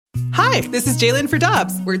Hi, this is Jalen for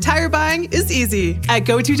Dobbs, where tire buying is easy. At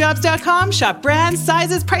GoToDobbs.com, shop brands,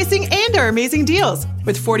 sizes, pricing, and our amazing deals.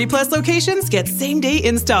 With 40-plus locations, get same-day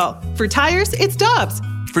install. For tires, it's Dobbs.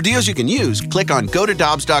 For deals you can use, click on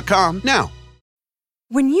GoToDobbs.com now.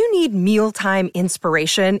 When you need mealtime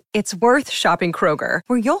inspiration, it's worth shopping Kroger,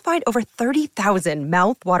 where you'll find over 30,000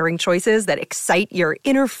 mouth-watering choices that excite your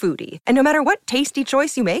inner foodie. And no matter what tasty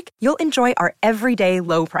choice you make, you'll enjoy our everyday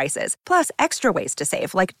low prices, plus extra ways to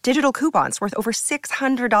save, like digital coupons worth over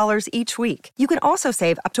 $600 each week. You can also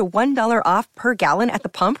save up to $1 off per gallon at the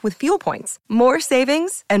pump with fuel points. More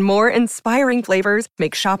savings and more inspiring flavors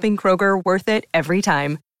make shopping Kroger worth it every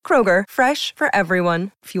time. Kroger, fresh for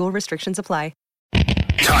everyone. Fuel restrictions apply.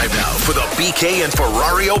 Time now for the BK and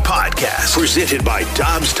Ferrario podcast, presented by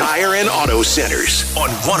Dobbs Tire and Auto Centers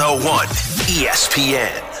on 101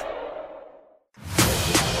 ESPN.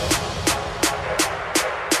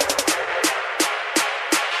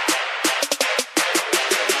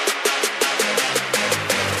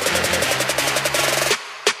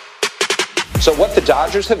 So what the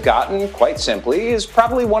Dodgers have gotten, quite simply, is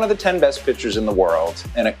probably one of the 10 best pitchers in the world.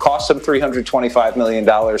 And it cost them $325 million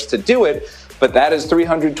to do it. But that is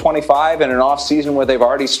 $325 in an offseason where they've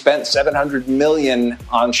already spent $700 million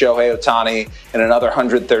on Shohei Ohtani and another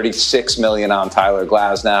 $136 million on Tyler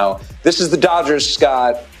Glasnow. This is the Dodgers,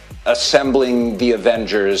 Scott, assembling the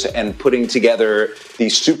Avengers and putting together the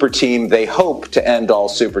super team they hope to end all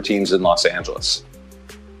super teams in Los Angeles.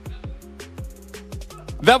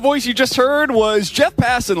 That voice you just heard was Jeff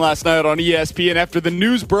Passan last night on ESPN after the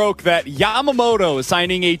news broke that Yamamoto is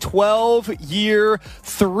signing a 12-year,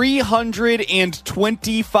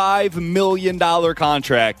 $325 million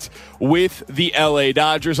contract with the LA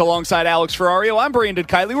Dodgers. Alongside Alex Ferrario, I'm Brandon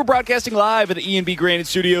Kiley. We're broadcasting live at the E&B Granite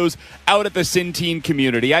Studios out at the Centene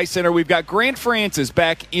Community Ice Center. We've got Grant Francis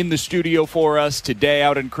back in the studio for us today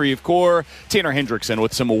out in Creve Coeur. Tanner Hendrickson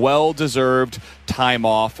with some well-deserved time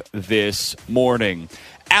off this morning.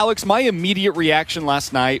 Alex, my immediate reaction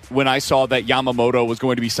last night when I saw that Yamamoto was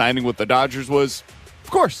going to be signing with the Dodgers was, of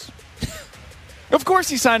course. Of course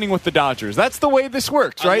he's signing with the Dodgers. That's the way this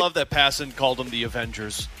works, right? I love that Passan called them the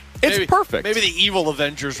Avengers. It's perfect. Maybe the evil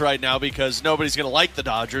Avengers right now because nobody's going to like the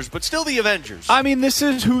Dodgers, but still the Avengers. I mean, this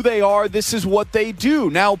is who they are. This is what they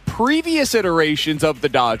do. Now, previous iterations of the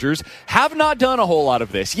Dodgers have not done a whole lot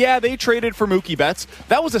of this. Yeah, they traded for Mookie Betts.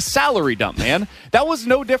 That was a salary dump, man. That was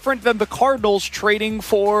no different than the Cardinals trading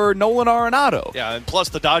for Nolan Arenado. Yeah, and plus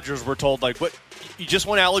the Dodgers were told, like, what? You just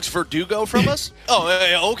want Alex Verdugo from us?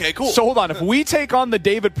 Oh, okay, cool. So hold on. If we take on the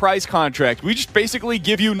David Price contract, we just basically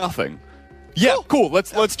give you nothing. Yeah, cool.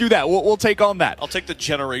 Let's do that. We'll take on that. I'll take the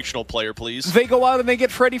generational player, please. They go out and they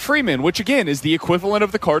get Freddie Freeman, which, again, is the equivalent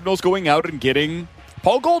of the Cardinals going out and getting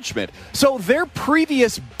Paul Goldschmidt. So their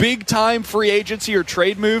previous big-time free agency or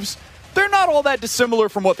trade moves, they're not all that dissimilar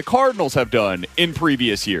from what the Cardinals have done in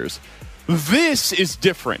previous years. This is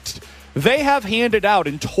different. They have handed out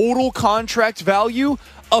in total contract value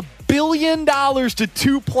 $1 billion to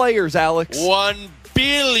two players, Alex. $1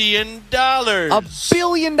 billion. $1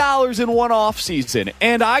 billion in one offseason.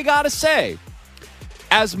 And I got to say,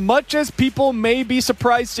 as much as people may be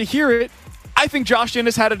surprised to hear it, I think Josh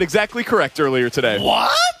Innes had it exactly correct earlier today.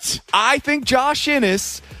 What? I think Josh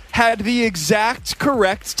Innes had the exact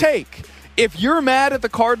correct take. If you're mad at the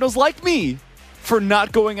Cardinals like me for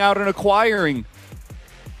not going out and acquiring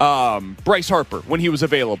Bryce Harper when he was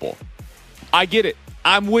available, I get it.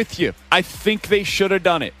 I'm with you. I think they should have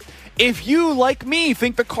done it. If you, like me,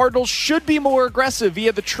 think the Cardinals should be more aggressive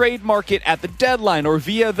via the trade market at the deadline or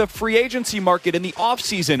via the free agency market in the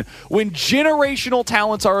offseason when generational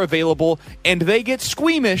talents are available and they get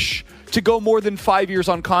squeamish to go more than 5 years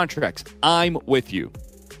on contracts, I'm with you.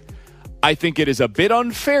 I think it is a bit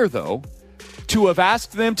unfair, though, to have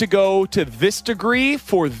asked them to go to this degree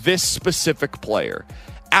for this specific player.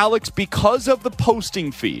 Alex, because of the posting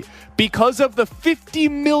fee, because of the $50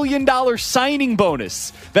 million signing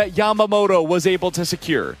bonus that Yamamoto was able to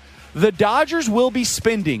secure, the Dodgers will be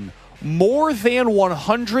spending more than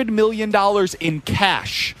 $100 million in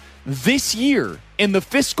cash this year, in the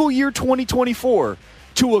fiscal year 2024,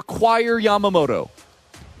 to acquire Yamamoto.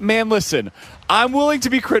 Man, listen, I'm willing to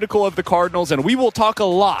be critical of the Cardinals, and we will talk a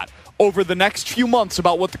lot over the next few months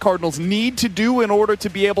about what the Cardinals need to do in order to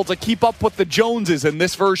be able to keep up with the Joneses in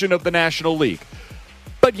this version of the National League.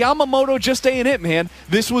 But Yamamoto just ain't it, man.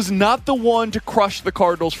 This was not the one to crush the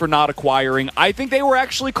Cardinals for not acquiring. I think they were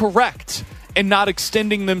actually correct and not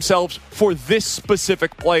extending themselves for this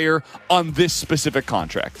specific player on this specific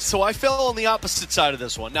contract. So I fell on the opposite side of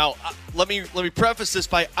this one. Now, let me preface this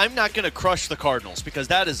by I'm not going to crush the Cardinals because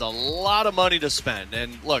that is a lot of money to spend.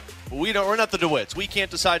 And look, we're not the DeWitts. We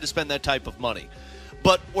can't decide to spend that type of money.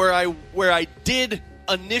 But where I did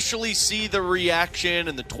initially see the reaction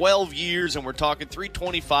and the 12 years, and we're talking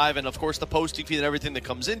 325, and of course the posting fee and everything that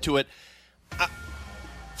comes into it.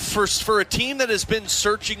 For a team that has been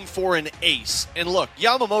searching for an ace, and look,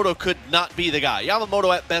 Yamamoto could not be the guy.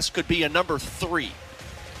 Yamamoto at best could be a number 3.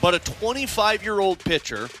 But a 25-year-old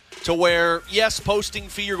pitcher to where, yes, posting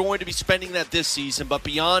fee, you're going to be spending that this season, but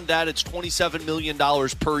beyond that, it's $27 million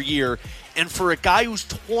per year. And for a guy who's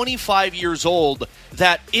 25 years old,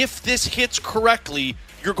 that if this hits correctly,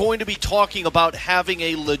 you're going to be talking about having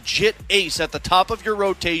a legit ace at the top of your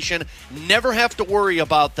rotation, never have to worry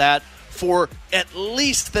about that for at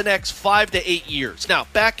least the next 5 to 8 years. Now,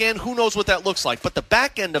 back end, who knows what that looks like, but the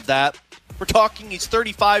back end of that, we're talking he's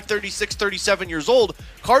 35, 36, 37 years old.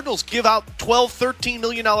 Cardinals give out $12, $13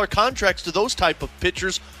 million contracts to those type of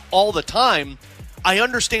pitchers all the time. I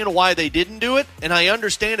understand why they didn't do it, and I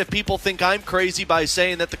understand if people think I'm crazy by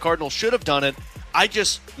saying that the Cardinals should have done it.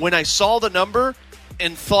 When I saw the number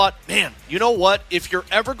and thought, man, you know what? If you're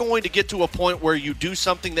ever going to get to a point where you do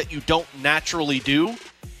something that you don't naturally do,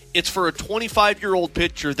 it's for a 25-year-old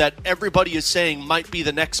pitcher that everybody is saying might be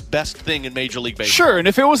the next best thing in Major League Baseball. Sure, and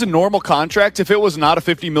if it was a normal contract, if it was not a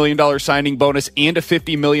 $50 million signing bonus and a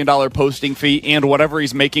 $50 million posting fee and whatever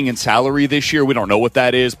he's making in salary this year, we don't know what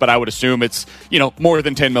that is, but I would assume it's, more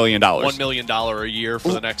than $10 million. $1 million a year for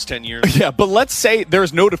the next 10 years. Yeah, but let's say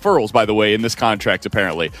there's no deferrals, by the way, in this contract,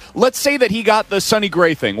 apparently. Let's say that he got the Sonny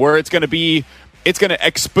Gray thing, where it's going to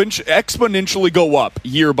exponentially go up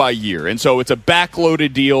year by year. And so it's a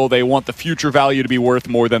backloaded deal. They want the future value to be worth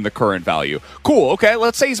more than the current value. Cool. Okay.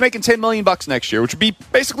 Let's say he's making $10 million next year, which would be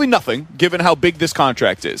basically nothing given how big this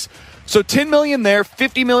contract is. So $10 million there,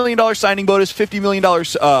 $50 million signing bonus, $50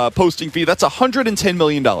 million posting fee. That's $110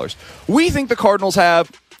 million. We think the Cardinals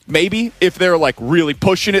have, maybe, if they're like really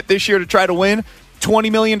pushing it this year to try to win,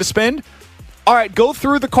 $20 million to spend. All right, go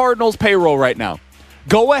through the Cardinals payroll right now.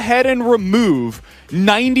 Go ahead and remove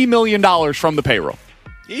 $90 million from the payroll.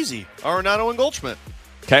 Easy. Arenado and Goldschmidt.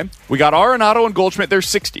 Okay. We got Arenado and Goldschmidt. There's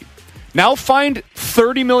 60. Now find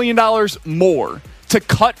 $30 million more to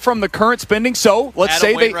cut from the current spending. So let's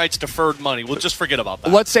say Wainwright's deferred money. We'll just forget about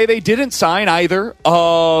that. Let's say they didn't sign either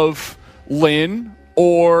of Lynn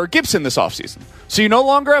or Gibson this offseason. So you no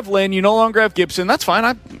longer have Lynn. You no longer have Gibson. That's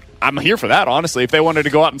fine. I'm here for that, honestly, if they wanted to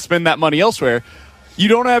go out and spend that money elsewhere. You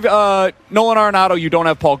don't have Nolan Arenado. You don't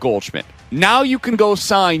have Paul Goldschmidt. Now you can go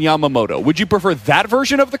sign Yamamoto. Would you prefer that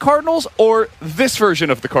version of the Cardinals or this version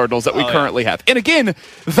of the Cardinals that we currently have? And again,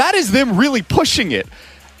 that is them really pushing it.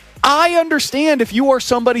 I understand if you are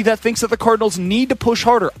somebody that thinks that the Cardinals need to push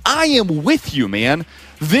harder. I am with you, man.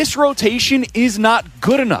 This rotation is not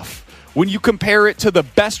good enough when you compare it to the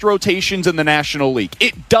best rotations in the National League.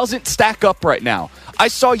 It doesn't stack up right now. I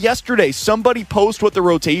saw yesterday somebody post what the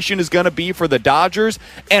rotation is going to be for the Dodgers,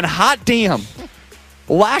 and hot damn,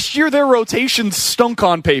 last year their rotation stunk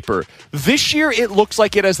on paper. This year it looks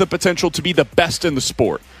like it has the potential to be the best in the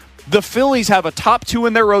sport. The Phillies have a top 2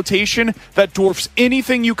 in their rotation that dwarfs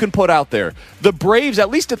anything you can put out there. The Braves, at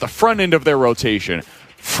least at the front end of their rotation,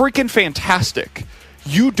 freaking fantastic.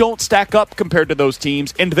 You don't stack up compared to those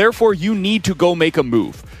teams, and therefore you need to go make a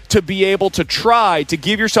move to be able to try to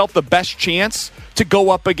give yourself the best chance to go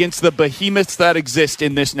up against the behemoths that exist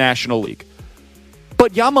in this National League.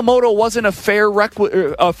 But Yamamoto wasn't a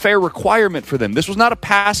fair requirement for them. This was not a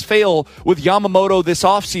pass-fail with Yamamoto this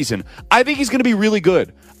offseason. I think he's going to be really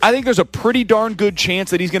good. I think there's a pretty darn good chance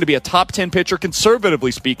that he's going to be a top 10 pitcher, conservatively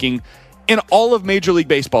speaking, in all of Major League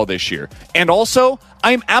Baseball this year. And also,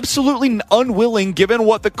 I am absolutely unwilling, given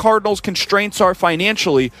what the Cardinals' constraints are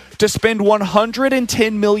financially, to spend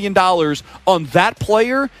 $110 million on that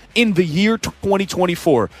player in the year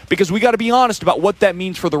 2024. Because we got to be honest about what that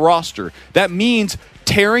means for the roster. That means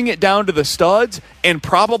tearing it down to the studs and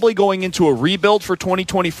probably going into a rebuild for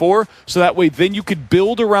 2024, so that way then you could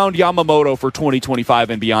build around Yamamoto for 2025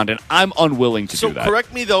 and beyond, and I'm unwilling to do that. So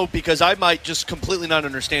correct me, though, because I might just completely not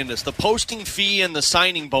understand this. The posting fee and the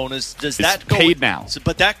signing bonus, does that go paid now?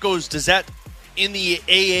 But does that in the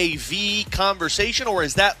AAV conversation, or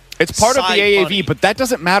is that it's part of the AAV, money? But that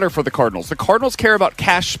doesn't matter for the Cardinals. The Cardinals care about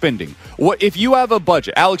cash spending. What if you have a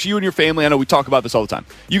budget? Alex, you and your family, I know we talk about this all the time.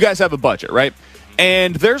 You guys have a budget, right?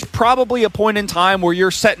 And there's probably a point in time where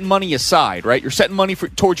you're setting money aside, right? You're setting money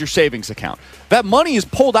towards your savings account. That money is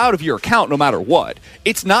pulled out of your account no matter what.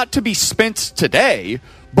 It's not to be spent today,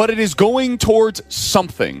 but it is going towards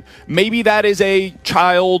something. Maybe that is a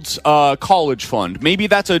child's college fund. Maybe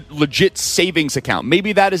that's a legit savings account.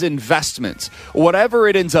 Maybe that is investments. Whatever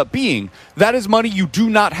it ends up being, that is money you do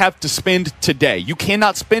not have to spend today. You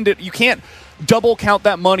cannot spend it. You can't double count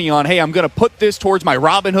that money on, hey, I'm going to put this towards my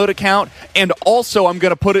Robinhood account, and also I'm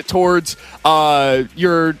going to put it towards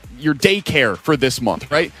your daycare for this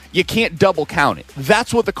month, right? You can't double count it.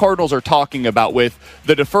 That's what the Cardinals are talking about with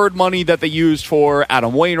the deferred money that they used for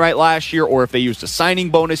Adam Wainwright last year, or if they used a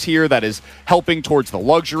signing bonus here that is helping towards the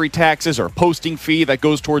luxury taxes or posting fee that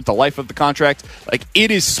goes towards the life of the contract. Like,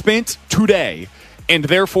 it is spent today, and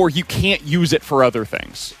therefore you can't use it for other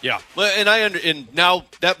things. Yeah, and now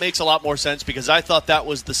that makes a lot more sense, because I thought that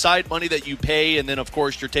was the side money that you pay, and then of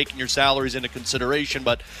course you're taking your salaries into consideration.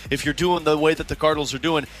 But if you're doing the way that the Cardinals are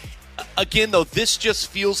doing, again though, this just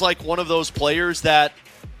feels like one of those players that,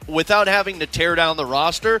 without having to tear down the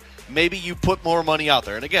roster, maybe you put more money out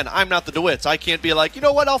there. And again, I'm not the DeWitts. I can't be like, you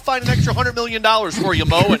know what, I'll find an extra $100 million for you,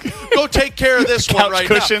 Mo, and go take care of this one right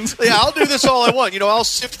cushions. now. Yeah, I'll do this all I want. I'll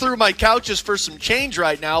sift through my couches for some change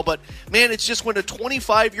right now. But, man, it's just when a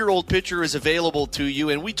 25-year-old pitcher is available to you,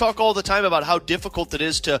 and we talk all the time about how difficult it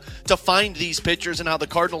is to find these pitchers and how the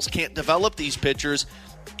Cardinals can't develop these pitchers.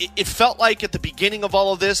 It felt like at the beginning of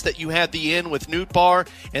all of this that you had the in with Nootbaar,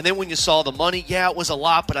 and then when you saw the money, yeah, it was a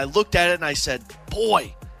lot, but I looked at it and I said,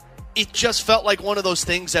 boy, it just felt like one of those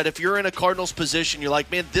things that if you're in a Cardinals position, you're like,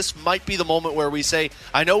 man, this might be the moment where we say,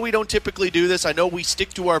 I know we don't typically do this. I know we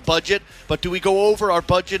stick to our budget, but do we go over our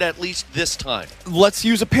budget at least this time? Let's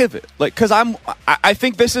use a pivot. Because I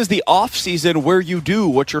think this is the off season where you do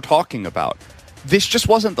what you're talking about. This just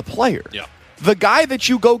wasn't the player. Yeah. The guy that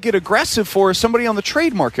you go get aggressive for is somebody on the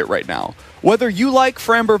trade market right now. Whether you like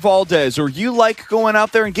Framber Valdez, or you like going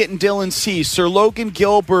out there and getting Dylan Cease or Logan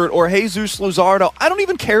Gilbert or Jesus Luzardo, I don't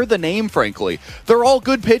even care the name, frankly. They're all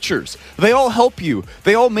good pitchers. They all help you.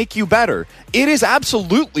 They all make you better. It is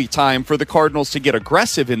absolutely time for the Cardinals to get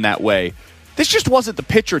aggressive in that way. This just wasn't the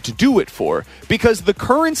pitcher to do it for, because the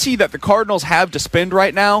currency that the Cardinals have to spend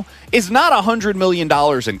right now is not $100 million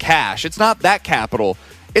in cash. It's not that capital.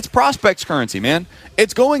 It's prospects currency, man.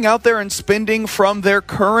 It's going out there and spending from their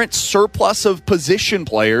current surplus of position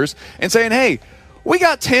players and saying, hey, we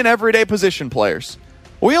got 10 everyday position players.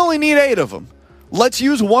 We only need 8 of them. Let's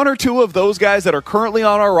use 1 or 2 of those guys that are currently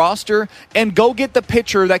on our roster and go get the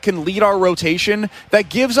pitcher that can lead our rotation that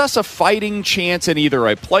gives us a fighting chance in either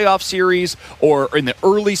a playoff series or in the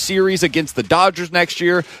early series against the Dodgers next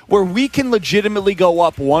year, where we can legitimately go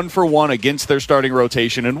up 1-for-1 against their starting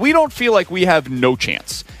rotation, and we don't feel like we have no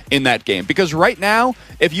chance in that game. Because right now,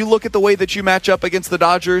 if you look at the way that you match up against the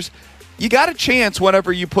Dodgers, you got a chance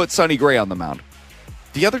whenever you put Sonny Gray on the mound.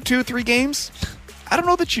 The other 2-3 games, I don't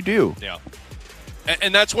know that you do. Yeah.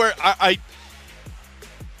 And that's where I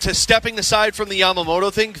to stepping aside from the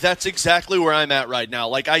Yamamoto thing, that's exactly where I'm at right now.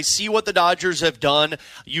 Like, I see what the Dodgers have done.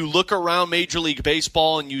 You look around Major League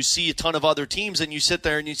Baseball and you see a ton of other teams, and you sit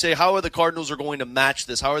there and you say, how are the Cardinals are going to match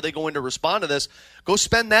this? How are they going to respond to this? Go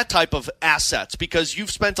spend that type of assets, because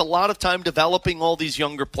you've spent a lot of time developing all these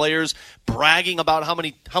younger players, bragging about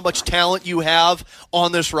how much talent you have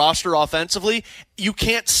on this roster offensively. You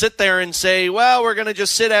can't sit there and say, well, we're going to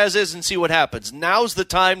just sit as is and see what happens. Now's the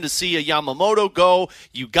time to see a Yamamoto go.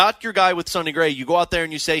 You got your guy with Sonny Gray. You go out there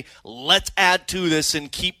and you say, let's add to this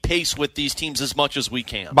and keep pace with these teams as much as we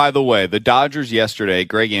can. By the way, the Dodgers yesterday,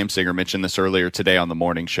 Greg Amsinger mentioned this earlier today on the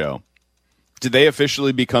morning show. Did they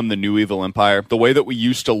officially become the new evil empire? The way that we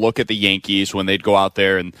used to look at the Yankees when they'd go out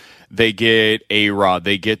there and they get A-Rod,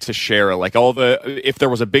 they get Teixeira, like if there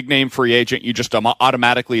was a big name free agent, you just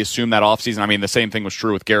automatically assume that offseason. I mean, the same thing was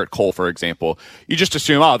true with Garrett Cole, for example. You just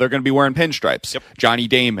assume, they're going to be wearing pinstripes. Yep. Johnny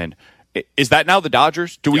Damon. Is that now the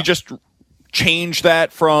Dodgers? Do we just change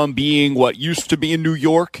that from being what used to be in New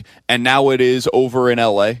York and now it is over in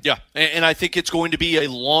L.A.? Yeah, and I think it's going to be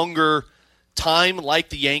a longer time like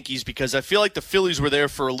the Yankees, because I feel like the Phillies were there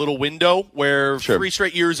for a little window where 3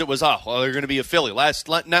 straight years it was, they're going to be a Philly. Last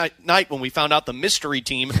night when we found out the mystery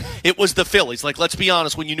team, it was the Phillies. Like, let's be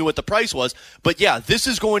honest, when you knew what the price was. But yeah, this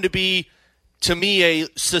is going to be, to me, a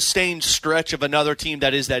sustained stretch of another team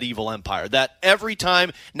that is that evil empire. That every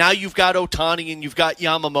time, now you've got Ohtani and you've got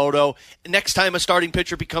Yamamoto. Next time a starting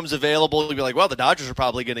pitcher becomes available, you'll be like, well, the Dodgers are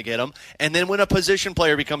probably going to get him. And then when a position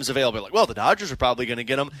player becomes available, you're like, well, the Dodgers are probably going to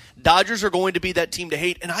get him. Dodgers are going to be that team to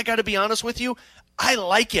hate. And I got to be honest with you, I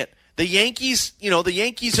like it. The Yankees, the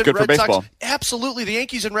Yankees and good for Red Sox. baseball. Absolutely. The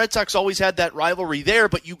Yankees and Red Sox always had that rivalry there,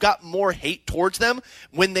 but you got more hate towards them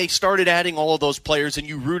when they started adding all of those players and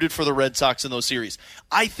you rooted for the Red Sox in those series.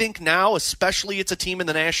 I think now, especially it's a team in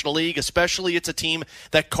the National League, especially it's a team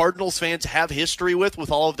that Cardinals fans have history with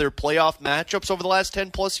all of their playoff matchups over the last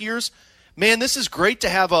 10-plus years. Man, this is great to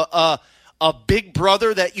have a big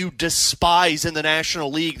brother that you despise in the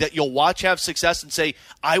National League that you'll watch have success and say,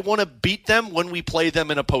 I want to beat them when we play them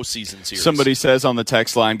in a postseason series. Somebody says on the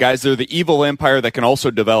text line, guys, they're the evil empire that can also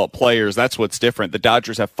develop players. That's what's different. The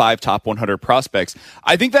Dodgers have 5 top 100 prospects.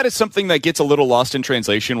 I think that is something that gets a little lost in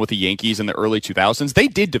translation with the Yankees in the early 2000s. They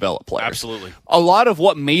did develop players. Absolutely. A lot of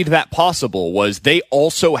what made that possible was they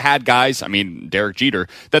also had guys, Derek Jeter,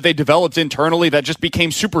 that they developed internally that just became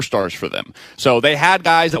superstars for them. So they had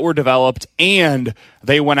guys that were developed, and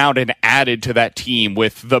they went out and added to that team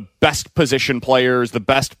with the best position players, the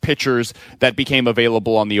best pitchers that became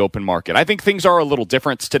available on the open market. I think things are a little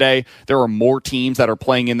different today. There are more teams that are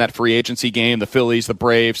playing in that free agency game, the Phillies, the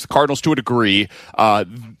Braves, the Cardinals to a degree.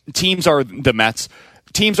 The Mets.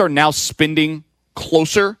 Teams are now spending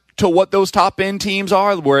closer to what those top-end teams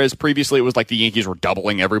are, whereas previously it was like the Yankees were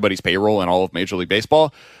doubling everybody's payroll in all of Major League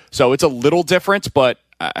Baseball. So it's a little different, but,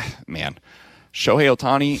 Shohei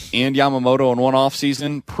Ohtani and Yamamoto in one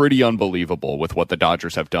offseason, pretty unbelievable with what the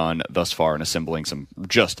Dodgers have done thus far in assembling some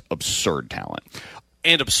just absurd talent.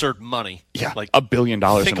 And absurd money. Yeah, like $1 billion in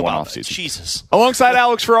one offseason. Jesus. Alongside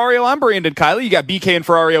Alex Ferrario, I'm Brandon Kiley. You got BK and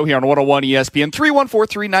Ferrario here on 101 ESPN.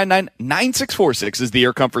 314-399-9646 is the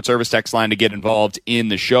Air Comfort Service text line to get involved in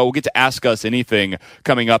the show. We'll get to Ask Us Anything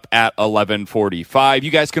coming up at 11:45. You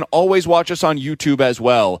guys can always watch us on YouTube as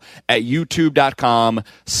well at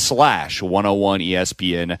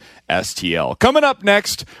youtube.com/101ESPN STL. Coming up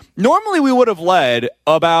next, normally we would have led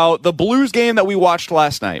about the Blues game that we watched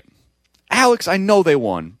last night. Alex, I know they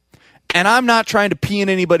won, and I'm not trying to pee in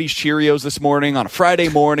anybody's Cheerios this morning on a Friday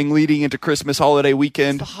morning leading into Christmas holiday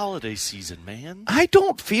weekend. It's the holiday season, man. I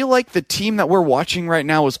don't feel like the team that we're watching right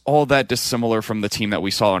now is all that dissimilar from the team that we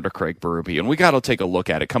saw under Craig Berube, and we got to take a look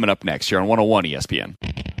at it coming up next here on 101 ESPN.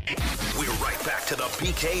 We're right back to the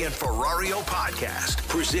BK and Ferrario podcast,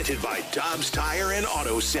 presented by Dobbs Tire and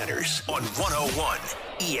Auto Centers on 101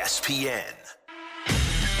 ESPN.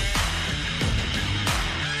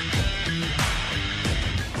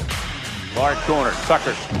 Far corner,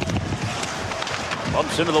 Tucker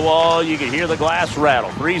bumps into the wall. You can hear the glass rattle.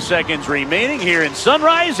 3 seconds remaining here in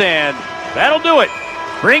Sunrise, and that'll do it.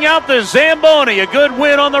 Bring out the Zamboni. A good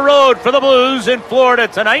win on the road for the Blues in Florida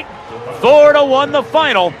tonight. 4-1 the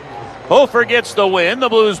final. Hofer gets the win. The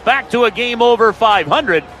Blues back to a game over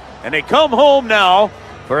 500, and they come home now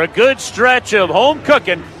for a good stretch of home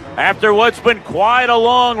cooking after what's been quite a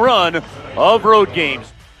long run of road games.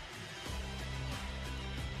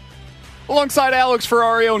 Alongside Alex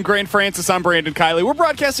Ferrario and Grant Francis, I'm Brandon Kiley. We're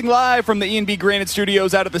broadcasting live from the E&B Granite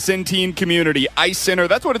Studios out of the Centene Community Ice Center.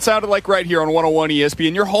 That's what it sounded like right here on 101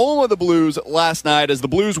 ESPN. Your home of the Blues last night as the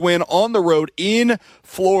Blues win on the road in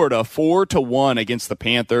Florida 4-1 against the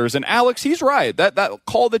Panthers. And Alex, he's right. That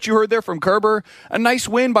call that you heard there from Kerber, a nice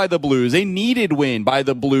win by the Blues. A needed win by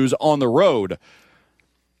the Blues on the road.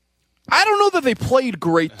 I don't know that they played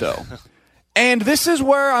great, though. And this is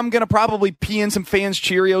where I'm going to probably pee in some fans'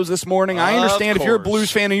 Cheerios this morning. I understand if you're a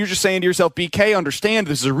Blues fan and you're just saying to yourself, BK, understand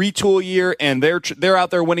this is a retool year and they're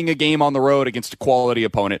out there winning a game on the road against a quality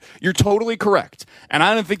opponent. You're totally correct. And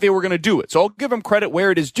I didn't think they were going to do it. So I'll give them credit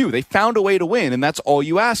where it is due. They found a way to win, and that's all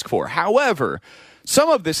you ask for. However, some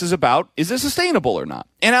of this is about, is it sustainable or not?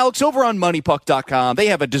 And Alex, over on moneypuck.com, they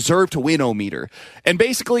have a deserve to win-o-meter. And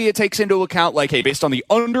basically it takes into account, like, hey, based on the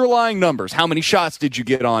underlying numbers, how many shots did you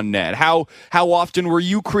get on net? How often were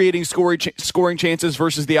you creating scoring chances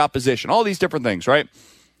versus the opposition? All these different things, right?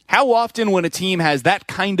 How often when a team has that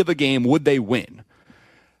kind of a game would they win?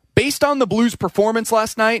 Based on the Blues' performance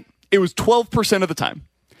last night, it was 12% of the time.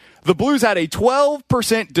 The Blues had a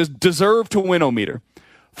 12% deserve to win-o-meter.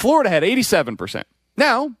 Florida had 87%.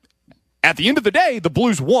 Now, at the end of the day, the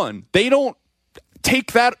Blues won. They don't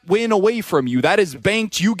take that win away from you. That is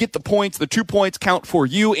banked. You get the points. The 2 points count for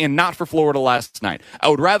you and not for Florida last night. I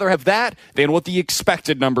would rather have that than what the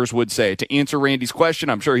expected numbers would say. To answer Randy's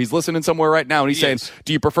question, I'm sure he's listening somewhere right now, and he's saying,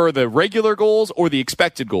 do you prefer the regular goals or the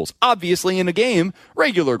expected goals? Obviously, in a game,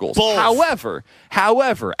 regular goals. Both.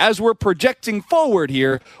 However, as we're projecting forward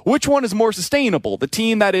here, which one is more sustainable? The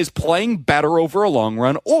team that is playing better over a long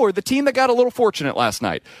run or the team that got a little fortunate last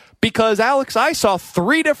night? Because, Alex, I saw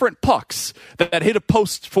 3 different pucks that hit a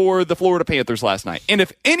post for the Florida Panthers last night. And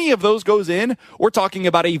if any of those goes in, we're talking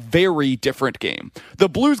about a very different game. The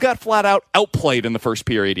Blues got flat out outplayed in the first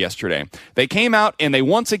period yesterday. They came out and they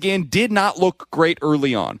once again did not look great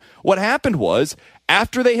early on. What happened was,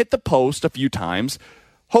 after they hit the post a few times,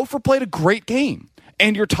 Hofer played a great game.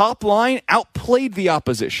 And your top line outplayed the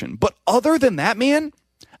opposition. But other than that, man,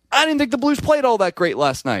 I didn't think the Blues played all that great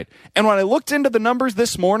last night. And when I looked into the numbers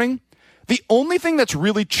this morning, the only thing that's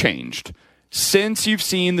really changed since you've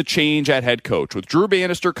seen the change at head coach, with Drew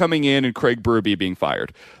Bannister coming in and Craig Berube being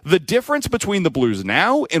fired, the difference between the Blues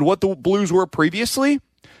now and what the Blues were previously,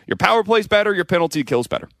 your power play's better, your penalty kill's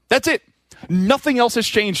better. That's it. Nothing else has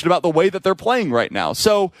changed about the way that they're playing right now.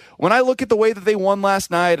 So when I look at the way that they won last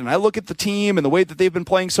night and I look at the team and the way that they've been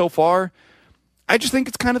playing so far, I just think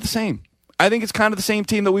it's kind of the same. I think it's kind of the same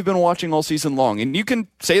team that we've been watching all season long. And you can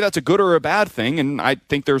say that's a good or a bad thing, and I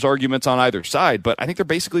think there's arguments on either side, but I think they're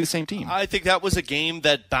basically the same team. I think that was a game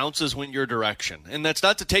that bounces went your direction. And that's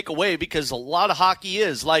not to take away, because a lot of hockey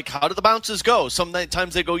is like, how do the bounces go?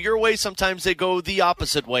 Sometimes they go your way, sometimes they go the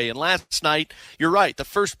opposite way. And last night, you're right, the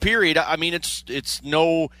first period, I mean, it's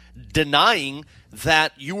no denying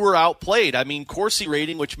that you were outplayed. I mean, Corsi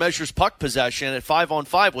rating, which measures puck possession at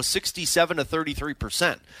 5-on-5, was 67 to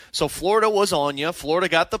 33%. So Florida was on you. Florida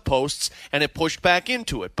got the posts, and it pushed back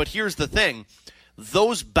into it. But here's the thing.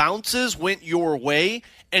 Those bounces went your way,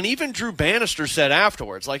 and even Drew Bannister said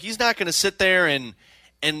afterwards, like, he's not going to sit there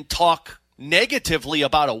and talk negatively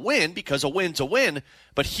about a win, because a win's a win.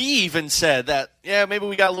 But he even said that, yeah, maybe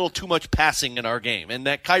we got a little too much passing in our game. And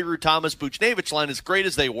that Kyrou Thomas Buchnevich line, as great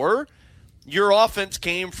as they were, your offense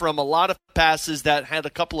came from a lot of passes that had a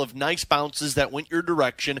couple of nice bounces that went your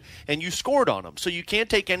direction, and you scored on them. So you can't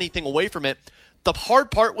take anything away from it. The hard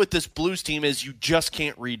part with this Blues team is you just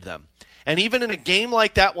can't read them. And even in a game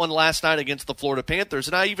like that one last night against the Florida Panthers,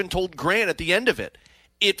 and I even told Grant at the end of it,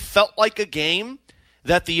 it felt like a game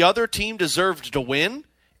that the other team deserved to win,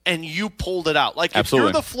 and you pulled it out. Like, Absolutely.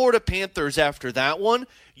 If you're the Florida Panthers after that one,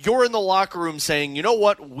 you're in the locker room saying, you know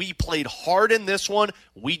what, we played hard in this one,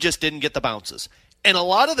 we just didn't get the bounces. And a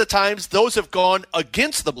lot of the times, those have gone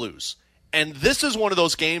against the Blues. And this is one of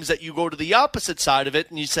those games that you go to the opposite side of it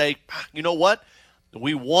and you say, you know what,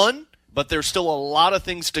 we won, but there's still a lot of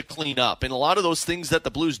things to clean up. And a lot of those things that the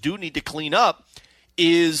Blues do need to clean up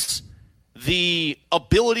is the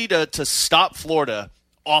ability to stop Florida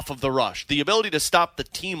off of the rush, the ability to stop the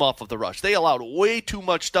team off of the rush. They allowed way too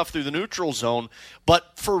much stuff through the neutral zone,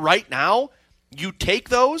 but for right now, you take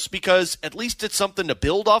those because at least it's something to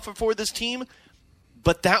build off of for this team.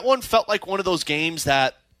 But that one felt like one of those games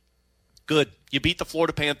that, good, you beat the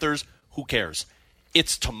Florida Panthers, who cares?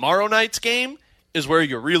 It's tomorrow night's game is where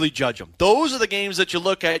you really judge them. Those are the games that you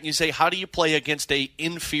look at and you say, how do you play against a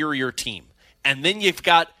inferior team? And then you've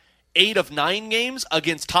got 8 of 9 games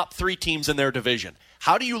against top 3 teams in their division.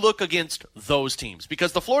 How do you look against those teams?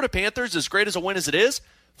 Because the Florida Panthers, as great as a win as it is,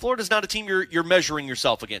 Florida's not a team you're measuring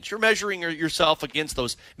yourself against. You're measuring yourself against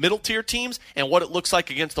those middle-tier teams and what it looks like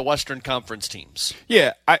against the Western Conference teams.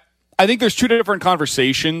 Yeah, I think there's 2 different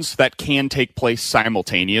conversations that can take place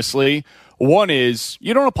simultaneously. One is,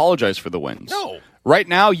 you don't apologize for the wins. No. Right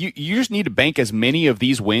now, you just need to bank as many of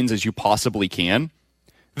these wins as you possibly can.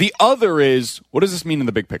 The other is, what does this mean in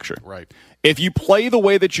the big picture? Right. If you play the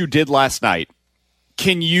way that you did last night,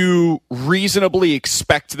 can you reasonably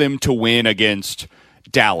expect them to win against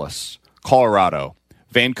Dallas, Colorado,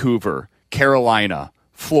 Vancouver, Carolina,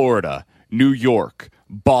 Florida, New York,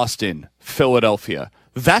 Boston, Philadelphia?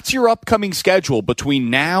 That's your upcoming schedule between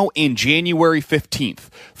now and January 15th.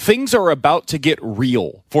 Things are about to get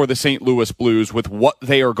real for the St. Louis Blues with what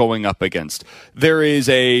they are going up against. There is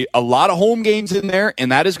a lot of home games in there,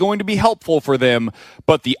 and that is going to be helpful for them.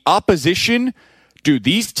 But the opposition, dude,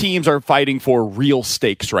 these teams are fighting for real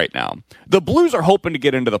stakes right now. The Blues are hoping to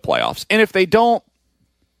get into the playoffs, and if they don't,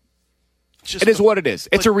 it is what it is.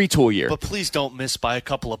 It's a retool year. But please don't miss by a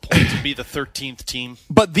couple of points and be the 13th team.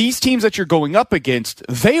 But these teams that you're going up against,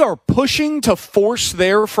 they are pushing to force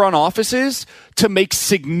their front offices to make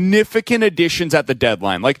significant additions at the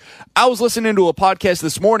deadline. Like, I was listening to a podcast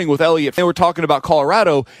this morning with Elliot. They were talking about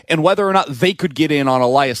Colorado and whether or not they could get in on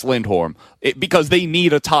Elias Lindholm because they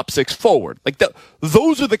need a top 6 forward. Like,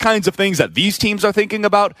 those are the kinds of things that these teams are thinking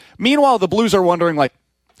about. Meanwhile, the Blues are wondering, like,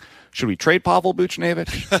 should we trade Pavel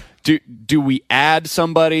Buchnevich? Do we add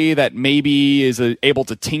somebody that maybe is able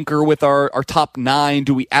to tinker with our top 9?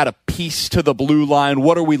 Do we add a piece to the blue line?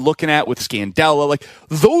 What are we looking at with Scandella? Like,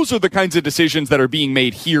 those are the kinds of decisions that are being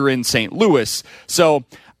made here in St. Louis. So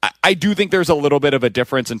I do think there's a little bit of a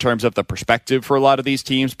difference in terms of the perspective for a lot of these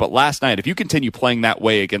teams. But last night, if you continue playing that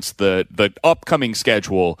way against the upcoming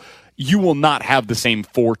schedule, you will not have the same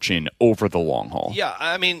fortune over the long haul. Yeah,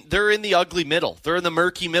 I mean, they're in the ugly middle. They're in the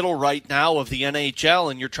murky middle right now of the NHL,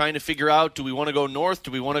 and you're trying to figure out, do we want to go north? Do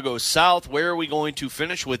we want to go south? Where are we going to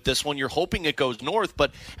finish with this one? You're hoping it goes north,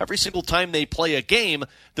 but every single time they play a game,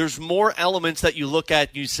 there's more elements that you look at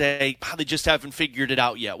and you say, they just haven't figured it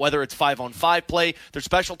out yet. Whether it's 5-on-5 play, their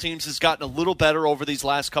special teams has gotten a little better over these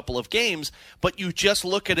last couple of games, but you just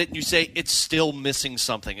look at it and you say, it's still missing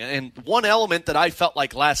something. And one element that I felt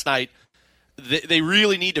like last night they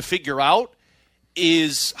really need to figure out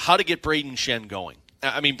is how to get Brayden Schenn going.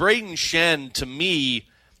 I mean, Brayden Schenn, to me,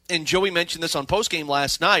 and Joey mentioned this on postgame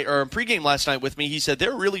last night, or pregame last night with me, he said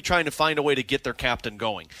they're really trying to find a way to get their captain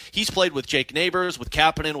going. He's played with Jake Neighbors, with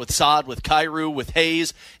Kapanen, with Saad, with Kyrou, with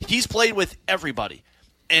Hayes. He's played with everybody.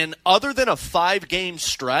 And other than a 5-game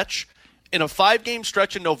stretch, in a 5-game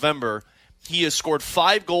stretch in November, he has scored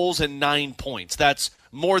 5 goals and 9 points. That's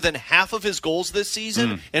more than half of his goals this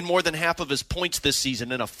season and more than half of his points this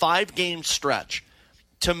season in a 5-game stretch.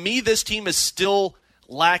 To me, this team is still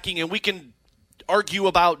lacking, and we can argue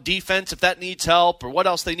about defense if that needs help or what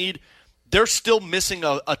else they need. They're still missing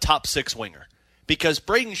a top 6 winger because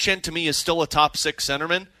Brayden Schenn, to me, is still a top 6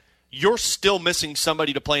 centerman. You're still missing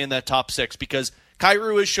somebody to play in that top 6 because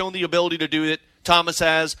Kyrou has shown the ability to do it. Thomas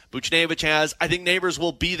has. Buchnevich has. I think Neighbors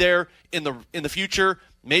will be there in the future.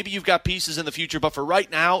 Maybe you've got pieces in the future, but for right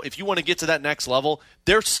now, if you want to get to that next level,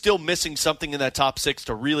 they're still missing something in that top 6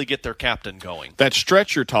 to really get their captain going. That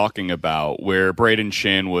stretch you're talking about where Brayden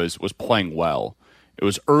Schenn was playing well, it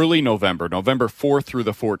was early November 4th through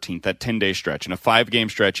the 14th, that 10-day stretch. In a 5-game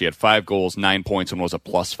stretch, he had 5 goals, 9 points, and was a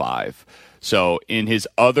 +5. So in his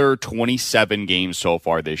other 27 games so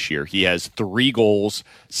far this year, he has 3 goals,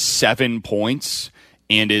 7 points,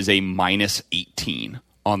 and is a -18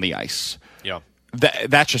 on the ice. Yeah.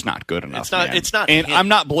 That's just not good enough. It's not. And him. I'm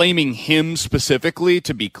not blaming him specifically,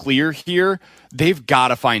 to be clear here. They've got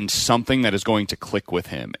to find something that is going to click with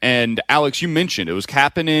him. And Alex, you mentioned it was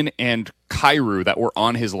Kapanen and Kyrou that were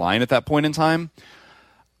on his line at that point in time.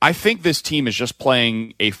 I think this team is just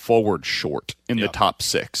playing a forward short in the top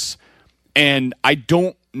 6. And I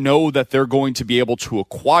don't know that they're going to be able to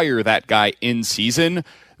acquire that guy in season.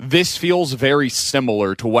 This feels very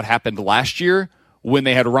similar to what happened last year when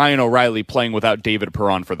they had Ryan O'Reilly playing without David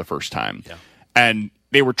Perron for the first time. Yeah. And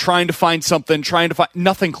they were trying to find something,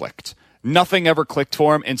 nothing clicked. Nothing ever clicked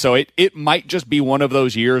for him. And so it might just be one of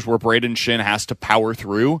those years where Brayden Schenn has to power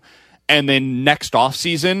through. And then next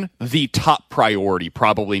offseason, the top priority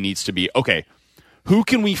probably needs to be, okay, who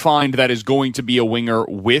can we find that is going to be a winger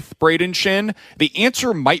with Brayden Schenn? The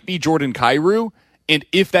answer might be Jordan Kyrou. And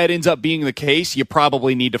if that ends up being the case, you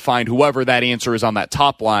probably need to find whoever that answer is on that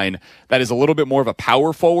top line that is a little bit more of a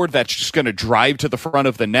power forward that's just going to drive to the front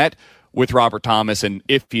of the net with Robert Thomas, and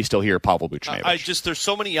if he's still here, Pavel Buchnevich. There's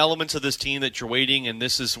so many elements of this team that you're waiting, and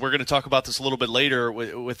we're going to talk about this a little bit later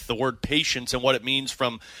with the word patience and what it means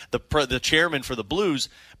from the chairman for the Blues.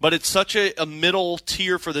 But it's such a middle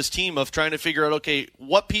tier for this team of trying to figure out, okay,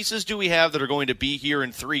 what pieces do we have that are going to be here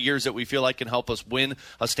in 3 years that we feel like can help us win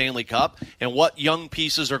a Stanley Cup, and what young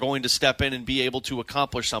pieces are going to step in and be able to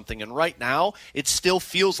accomplish something. And right now, it still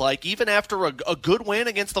feels like, even after a good win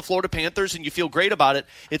against the Florida Panthers and you feel great about it,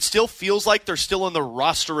 it still feels like they're still in the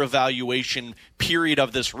roster evaluation period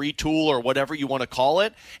of this retool or whatever you want to call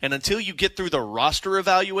it. And until you get through the roster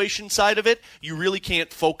evaluation side of it, you really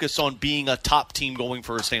can't focus on being a top team going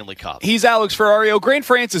for a Stanley Cup. He's Alex Ferrario. Grant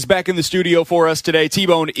France is back in the studio for us today.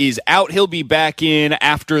 T-Bone is out. He'll be back in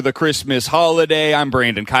after the Christmas holiday. I'm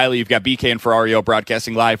Brandon Kiley. You've got BK and Ferrario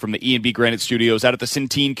broadcasting live from the E&B Granite Studios out at the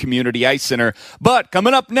Centene Community Ice Center. But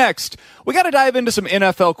coming up next, we got to dive into some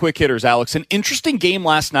NFL quick hitters, Alex. An interesting game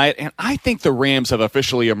last night, and I think the Rams have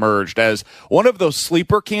officially emerged as one of those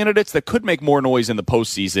sleeper candidates that could make more noise in the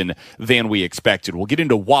postseason than we expected. We'll get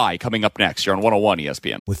into why coming up next here on 101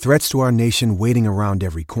 ESPN. With threats to our nation waiting around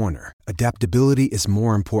every corner, adaptability is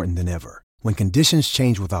more important than ever. When conditions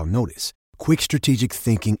change without notice, quick strategic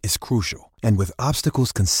thinking is crucial. And with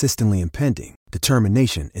obstacles consistently impending,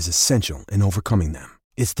 determination is essential in overcoming them.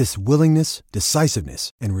 It's this willingness,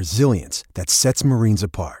 decisiveness, and resilience that sets Marines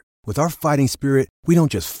apart. With our fighting spirit, we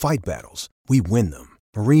don't just fight battles, we win them.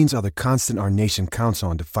 Marines are the constant our nation counts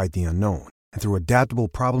on to fight the unknown. And through adaptable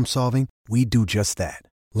problem solving, we do just that.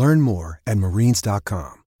 Learn more at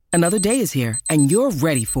Marines.com. Another day is here, and you're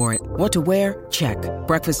ready for it. What to wear? Check.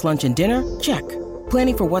 Breakfast, lunch, and dinner? Check.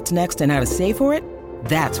 Planning for what's next and how to save for it?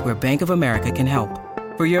 That's where Bank of America can help.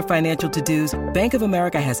 For your financial to-dos, Bank of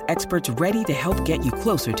America has experts ready to help get you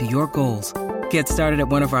closer to your goals. Get started at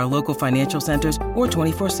one of our local financial centers or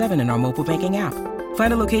 24/7 in our mobile banking app.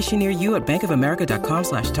 Find a location near you at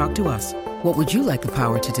bankofamerica.com/talktous. What would you like the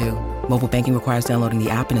power to do? Mobile banking requires downloading the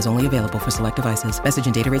app and is only available for select devices. Message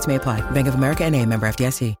and data rates may apply. Bank of America N.A., member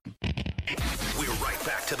FDIC. We're right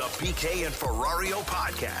back to the BK and Ferrario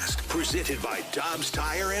podcast, presented by Dobbs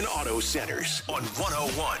Tire and Auto Centers on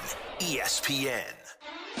 101 ESPN.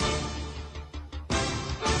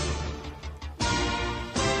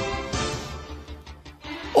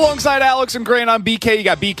 Alongside Alex and Grant on BK, you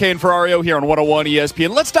got BK and Ferrario here on 101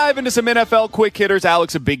 ESPN. Let's dive into some NFL quick hitters.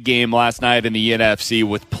 Alex, a big game last night in the NFC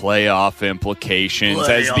with playoff implications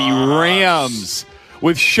as the Rams,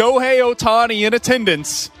 with Shohei Ohtani in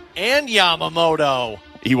attendance. And Yamamoto.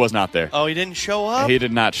 He was not there. Oh, he didn't show up? He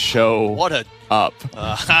did not show up.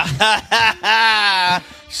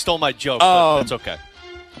 Stole my joke, but that's okay.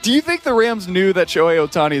 Do you think the Rams knew that Shohei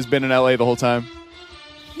Ohtani has been in L.A. the whole time?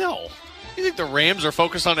 No. You think the Rams are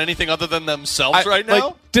focused on anything other than themselves right now?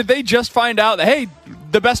 Like, did they just find out that, hey,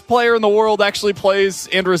 the best player in the world actually plays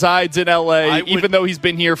and resides in L.A., even though he's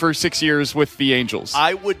been here for 6 years with the Angels?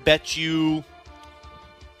 I would bet you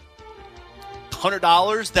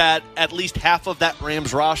 $100 that at least half of that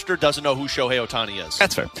Rams roster doesn't know who Shohei Ohtani is.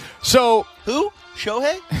 That's fair. So, who?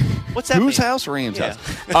 Shohei? What's that Whose mean? house? Rams' house.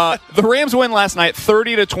 The Rams win last night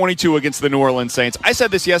 30-22 against the New Orleans Saints. I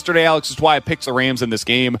said this yesterday, Alex, is why I picked the Rams in this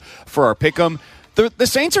game for our pick'em. The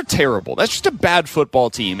Saints are terrible. That's just a bad football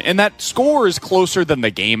team. And that score is closer than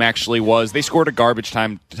the game actually was. They scored a garbage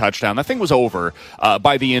time touchdown. That thing was over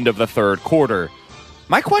by the end of the third quarter.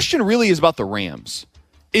 My question really is about the Rams.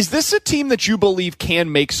 Is this a team that you believe can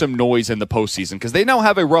make some noise in the postseason? Because they now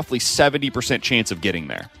have a roughly 70% chance of getting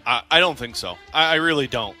there. I don't think so. I really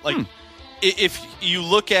don't. If you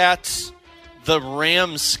look at the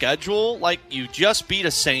Rams' schedule, you just beat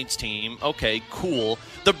a Saints team. Okay, cool.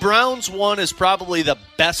 The Browns one is probably the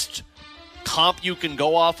best comp you can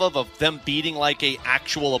go off of them beating a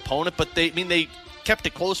actual opponent. But they kept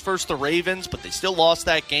it close versus the Ravens, but they still lost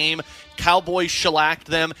that game. Cowboys shellacked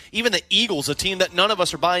them. Even the Eagles, a team that none of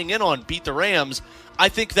us are buying in on, beat the Rams. I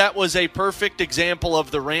think that was a perfect example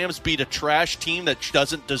of the Rams beat a trash team that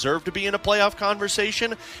doesn't deserve to be in a playoff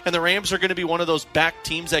conversation, and the Rams are going to be one of those back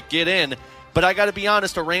teams that get in. But I got to be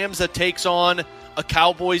honest, a Rams that takes on a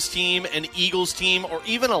Cowboys team, an Eagles team, or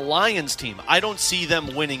even a Lions team, I don't see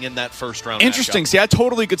them winning in that first round. Interesting. matchup. See, I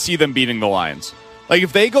totally could see them beating the Lions.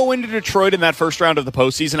 If they go into Detroit in that first round of the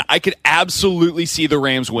postseason, I could absolutely see the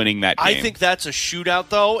Rams winning that game. I think that's a shootout,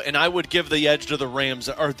 though, and I would give the edge to the Rams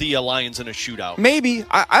or the Lions in a shootout. Maybe.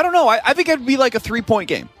 I don't know. I think it'd be a 3-point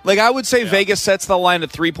game. I would say Vegas sets the line at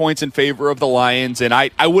 3 points in favor of the Lions, and I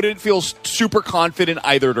wouldn't feel super confident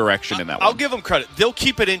either direction in that one. I'll give them credit. They'll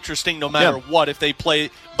keep it interesting no matter what if they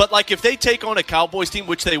play. But, if they take on a Cowboys team,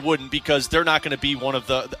 which they wouldn't because they're not going to be one of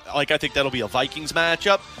the – I think that'll be a Vikings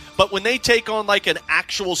matchup. But when they take on, an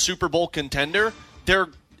actual Super Bowl contender,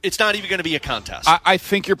 it's not even going to be a contest. I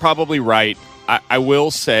think you're probably right. I will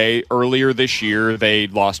say earlier this year they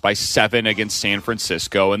lost by 7 against San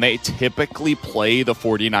Francisco, and they typically play the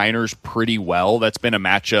 49ers pretty well. That's been a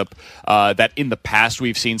matchup that in the past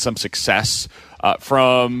we've seen some success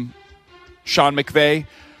from Sean McVay.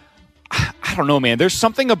 I don't know, man. There's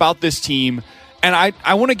something about this team, and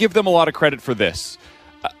I want to give them a lot of credit for this.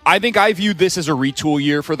 I think I viewed this as a retool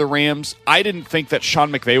year for the Rams. I didn't think that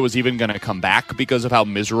Sean McVay was even going to come back because of how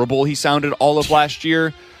miserable he sounded all of last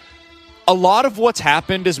year. A lot of what's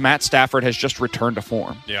happened is Matt Stafford has just returned to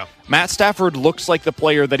form. Yeah. Matt Stafford looks like the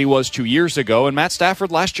player that he was 2 years ago, and Matt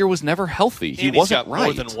Stafford last year was never healthy. He wasn't got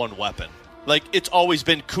more than one weapon. It's always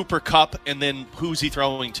been Cooper Kupp, and then who's he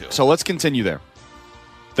throwing to? So let's continue there.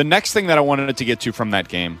 The next thing that I wanted to get to from that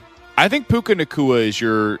game, I think Puka Nacua is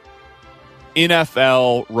your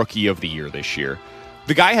NFL Rookie of the Year this year.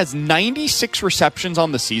 The guy has 96 receptions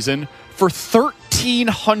on the season for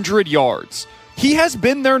 1,300 yards. He has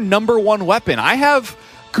been their number one weapon. I have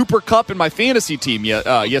Cooper Kupp in my fantasy team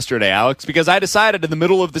yesterday, Alex, because I decided in the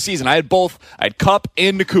middle of the season I had Kupp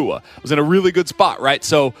and Nacua. I was in a really good spot, right?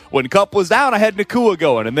 So when Kupp was down, I had Nacua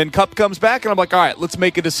going, and then Kupp comes back, and I'm like, all right, let's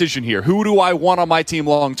make a decision here. Who do I want on my team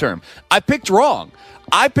long term? I picked wrong.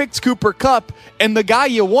 I picked Cooper Kupp, and the guy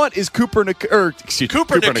you want is Cooper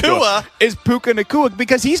Nacua. Is Puka Nacua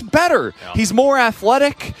because he's better. Yeah. He's more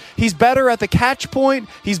athletic. He's better at the catch point.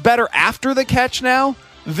 He's better after the catch now.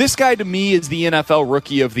 This guy, to me, is the NFL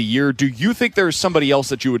Rookie of the Year. Do you think there's somebody else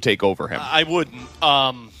that you would take over him? I wouldn't.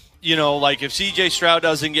 If C.J. Stroud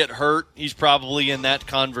doesn't get hurt, he's probably in that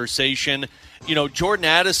conversation. Jordan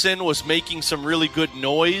Addison was making some really good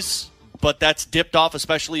noise, but that's dipped off,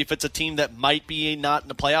 especially if it's a team that might be not in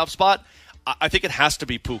the playoff spot. I think it has to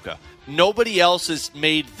be Puka. Nobody else has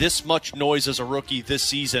made this much noise as a rookie this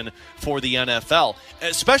season for the NFL.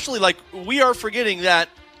 Especially, like, we are forgetting that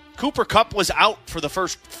Cooper Kupp was out for the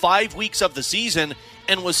first 5 weeks of the season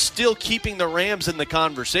and was still keeping the Rams in the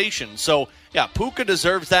conversation. So, yeah, Puka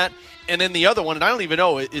deserves that. And then the other one, and I don't even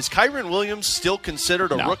know, is Kyren Williams still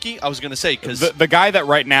considered a rookie? I was going to say, because the guy that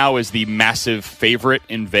right now is the massive favorite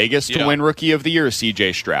in Vegas to win Rookie of the Year is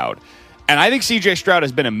C.J. Stroud. And I think C.J. Stroud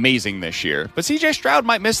has been amazing this year. But C.J. Stroud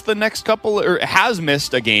might miss the next couple, or has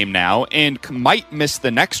missed a game now, and might miss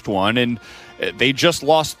the next one. And they just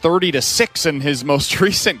lost 30-6 in his most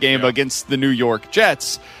recent game against the New York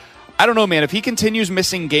Jets. I don't know, man. If he continues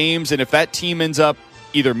missing games, and if that team ends up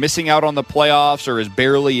either missing out on the playoffs or is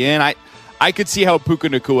barely in, I could see how Puka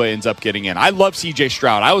Nacua ends up getting in. I love C.J.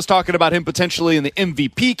 Stroud. I was talking about him potentially in the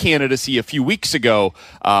MVP candidacy a few weeks ago,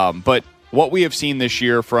 but what we have seen this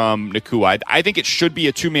year from Nacua, I think it should be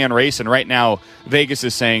a two-man race, and right now Vegas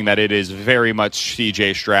is saying that it is very much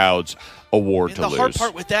C.J. Stroud's award to lose. The hard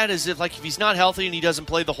part with that is if he's not healthy and he doesn't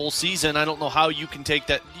play the whole season, I don't know how you can take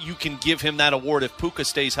that. You can give him that award if Puka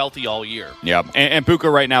stays healthy all year. Yeah, and Puka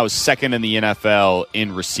right now is second in the NFL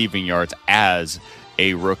in receiving yards as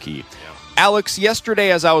a rookie. Yeah. Alex,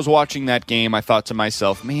 yesterday as I was watching that game, I thought to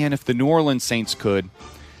myself, man, if the New Orleans Saints could,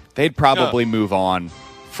 they'd probably move on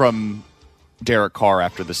from Derek Carr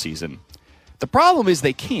after the season. The problem is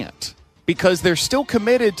they can't, because they're still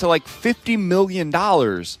committed to like $50 million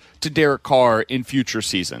to Derek Carr in future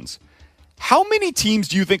seasons. How many teams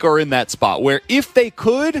do you think are in that spot where if they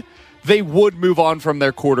could, they would move on from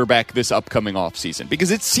their quarterback this upcoming offseason?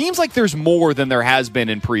 Because it seems like there's more than there has been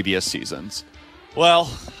in previous seasons. Well,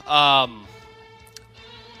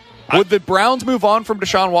 would the Browns move on from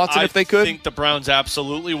Deshaun Watson if they could? I think the Browns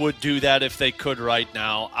absolutely would do that if they could right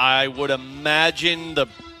now. I would imagine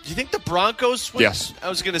do you think the Broncos would? Yes. I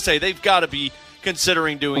was going to say, they've got to be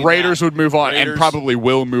considering doing Raiders that. would move on and probably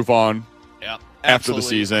will move on after the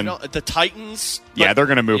season. The Titans? Yeah, they're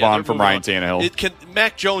going to move on from Ryan Tannehill.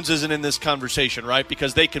 Mac Jones isn't in this conversation, right?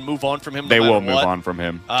 Because they can move on from him no They matter will move what. on from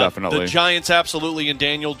him, definitely. The Giants absolutely, and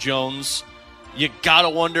Daniel Jones. You got to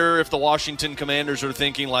wonder if the Washington Commanders are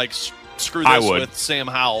thinking, like, screw this with Sam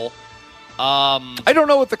Howell. I don't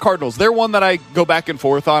know with the Cardinals. They're one that I go back and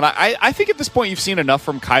forth on. I think at this point you've seen enough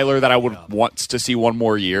from Kyler that I would want to see one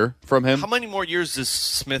more year from him. How many more years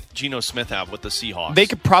does Geno Smith have with the Seahawks? They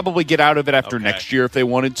could probably get out of it after next year if they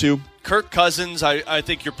wanted to. Kirk Cousins, I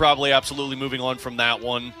think you're probably absolutely moving on from that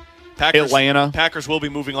one. Packers will be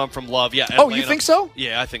moving on from Love. Yeah. Atlanta. Oh, you think so?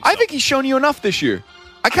 Yeah, I think so. I think he's shown you enough this year.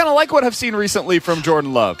 I kind of like what I've seen recently from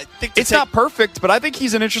Jordan Love. It's not perfect, but I think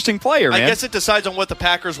he's an interesting player, man. I guess it decides on what the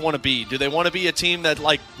Packers want to be. Do they want to be a team that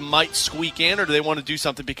might squeak in, or do they want to do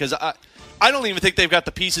something? Because I don't even think they've got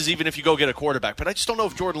the pieces, even if you go get a quarterback. But I just don't know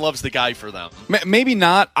if Jordan Love's the guy for them. Maybe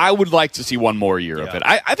not. I would like to see one more year of it.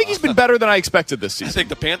 I think he's been better than I expected this season. I think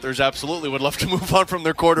the Panthers absolutely would love to move on from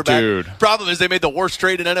their quarterback. Dude. Problem is they made the worst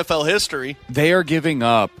trade in NFL history. They are giving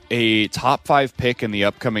up a top 5 pick in the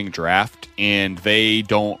upcoming draft, and they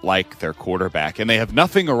don't like their quarterback. And they have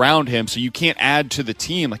nothing around him, so you can't add to the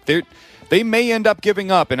team. They may end up giving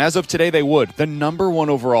up, and as of today they would, the number 1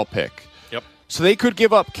 overall pick. So they could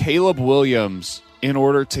give up Caleb Williams in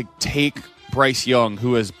order to take Bryce Young,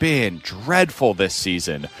 who has been dreadful this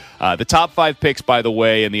season. The top 5 picks, by the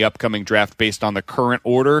way, in the upcoming draft based on the current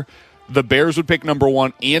order, the Bears would pick number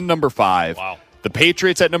 1 and number 5. Wow. The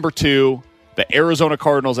Patriots at number 2, the Arizona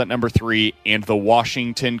Cardinals at number 3, and the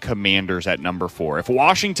Washington Commanders at number 4. If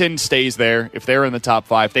Washington stays there, if they're in the top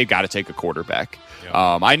 5, they've got to take a quarterback.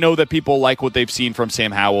 I know that people like what they've seen from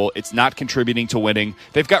Sam Howell. It's not contributing to winning.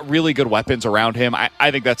 They've got really good weapons around him.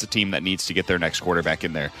 I think that's a team that needs to get their next quarterback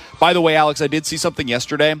in there. By the way, Alex, I did see something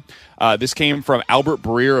yesterday. This came from Albert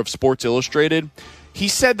Breer of Sports Illustrated. He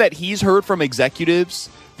said that he's heard from executives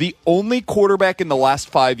the only quarterback in the last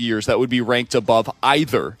 5 years that would be ranked above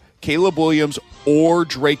either Caleb Williams or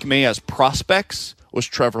Drake May as prospects was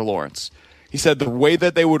Trevor Lawrence. He said the way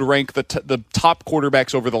that they would rank the top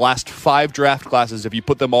quarterbacks over the last 5 draft classes, if you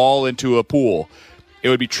put them all into a pool, it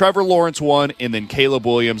would be Trevor Lawrence 1 and then Caleb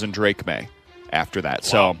Williams and Drake May after that.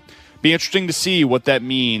 Wow. So be interesting to see what that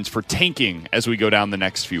means for tanking as we go down the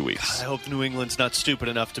next few weeks. God, I hope New England's not stupid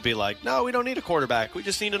enough to be like, no, we don't need a quarterback. We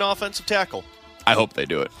just need an offensive tackle. I hope they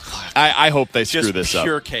do it. I hope they screw this up.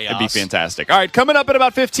 Pure chaos. It'd be fantastic. All right, coming up in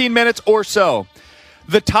about 15 minutes or so,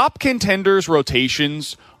 the top contenders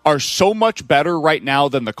rotations are so much better right now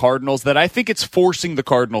than the Cardinals that I think it's forcing the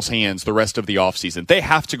Cardinals' hands the rest of the offseason. They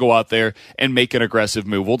have to go out there and make an aggressive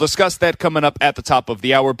move. We'll discuss that coming up at the top of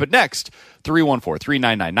the hour. But next,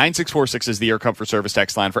 314-399-9646 is the Air Comfort Service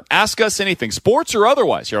text line for Ask Us Anything, sports or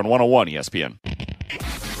otherwise, here on 101 ESPN.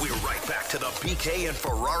 We're right back to the BK and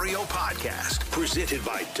Ferrario podcast, presented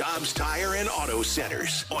by Dobbs Tire and Auto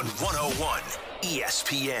Centers on 101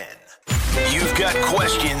 ESPN. You've got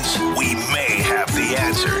questions, we may have the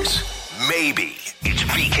answers. Maybe. It's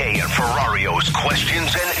BK and Ferrario's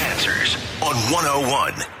questions and answers on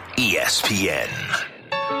 101 ESPN.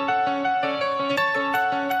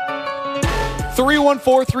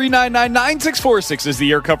 314-399-9646 is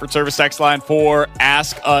the Air Comfort Service text line for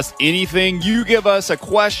Ask Us Anything. You give us a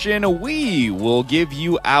question, we will give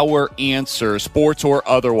you our answer, sports or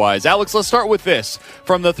otherwise. Alex, let's start with this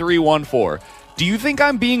from the 314. Do you think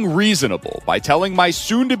I'm being reasonable by telling my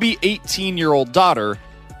soon-to-be 18-year-old daughter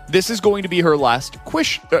this is going to be her last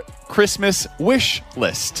Christmas wish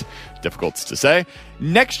list? Difficult to say.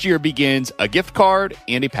 Next year begins a gift card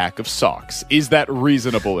and a pack of socks. Is that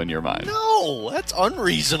reasonable in your mind? No, that's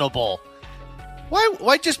unreasonable.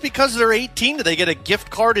 Why just because they're 18 do they get a gift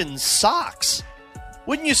card and socks?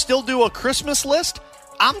 Wouldn't you still do a Christmas list?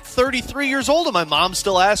 I'm 33 years old and my mom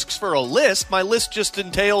still asks for a list. My list just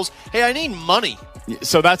entails, hey, I need money.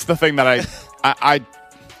 So that's the thing that I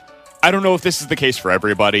don't know if this is the case for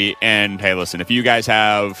everybody. And hey, listen, if you guys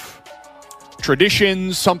have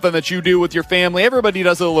traditions, something that you do with your family, everybody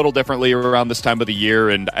does it a little differently around this time of the year,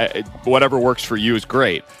 and whatever works for you is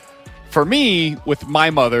great. For me, with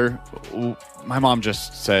my mother, my mom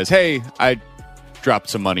just says, hey, I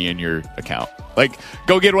dropped some money in your account. Like,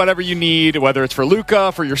 go get whatever you need, whether it's for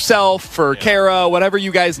Luca, for yourself, for Kara, whatever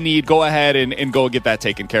you guys need, go ahead and go get that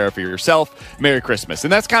taken care of for yourself. Merry Christmas.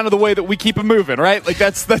 And that's kind of the way that we keep it moving, right? Like,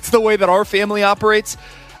 that's the way that our family operates.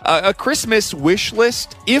 A Christmas wish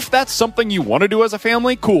list, if that's something you want to do as a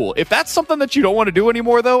family, cool. If that's something that you don't want to do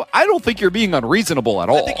anymore, though, I don't think you're being unreasonable at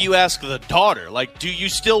all. I think you ask the daughter, like, do you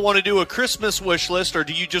still want to do a Christmas wish list, or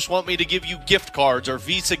do you just want me to give you gift cards or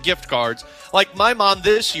Visa gift cards? Like, my mom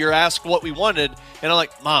this year asked what we wanted, and I'm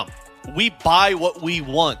like, Mom, we buy what we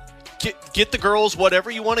want. Get the girls whatever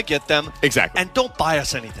you want to get them. Exactly. And don't buy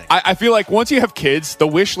us anything. I feel like once you have kids, the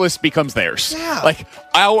wish list becomes theirs. Yeah. Like,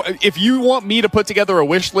 if you want me to put together a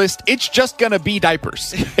wish list, it's just going to be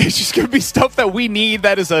diapers. It's just going to be stuff that we need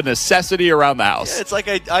that is a necessity around the house. Yeah, it's like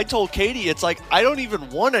I told Katie, it's like I don't even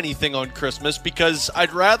want anything on Christmas because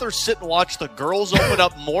I'd rather sit and watch the girls open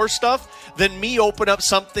up more stuff than me open up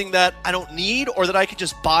something that I don't need or that I could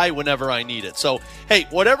just buy whenever I need it. So, hey,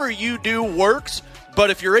 whatever you do works. But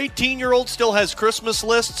if your 18-year-old still has Christmas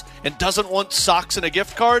lists and doesn't want socks and a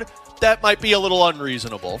gift card, that might be a little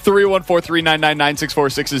unreasonable.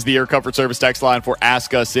 314-399-9646 is the Air Comfort Service text line for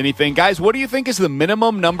Ask Us Anything. Guys, what do you think is the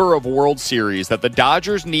minimum number of World Series that the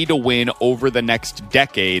Dodgers need to win over the next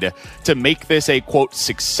decade to make this a, quote,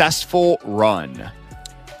 successful run?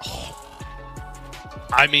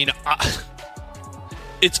 I mean,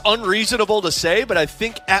 it's unreasonable to say, but I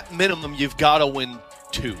think at minimum you've got to win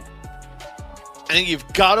 2. I think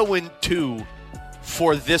you've got to win 2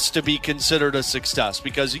 for this to be considered a success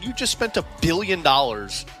because you just spent $1 billion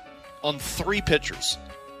on 3 pitchers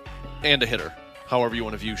and a hitter, however you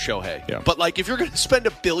want to view Shohei. Yeah. But, like, if you're going to spend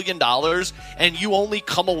 $1 billion and you only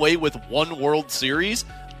come away with 1 World Series,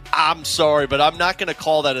 I'm sorry, but I'm not going to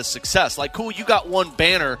call that a success. Like, cool, you got 1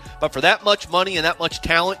 banner, but for that much money and that much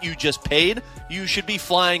talent you just paid, you should be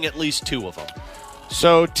flying at least 2 of them.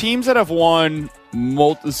 So teams that have won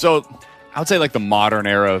I would say like the modern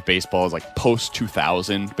era of baseball is like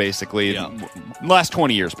post-2000, basically. Yeah. Last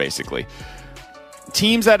 20 years, basically.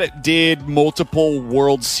 Teams that did multiple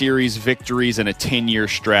World Series victories in a 10-year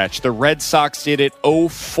stretch. The Red Sox did it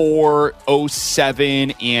 04,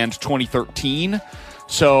 07, and 2013.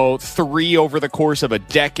 So 3 over the course of a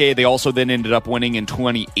decade. They also then ended up winning in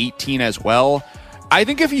 2018 as well. I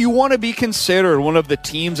think if you want to be considered one of the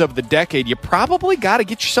teams of the decade, you probably got to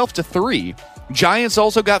get yourself to 3. Giants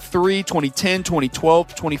also got 3, 2010,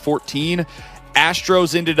 2012, 2014.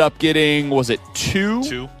 Astros ended up getting, was it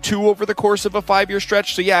 2? 2 over the course of a 5-year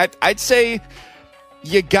stretch. So, yeah, I'd say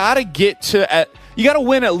you got to you got to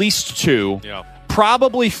win at least 2,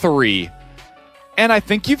 probably 3. And I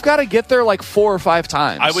think you've got to get there like 4 or 5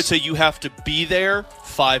 times. I would say you have to be there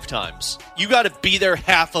 5 times. You got to be there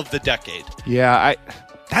half of the decade. Yeah,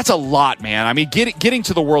 that's a lot, man. I mean, getting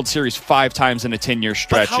to the World Series 5 times in a 10-year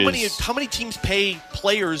stretch. But how many teams pay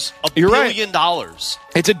players $1 billion? Right.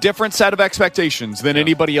 It's a different set of expectations than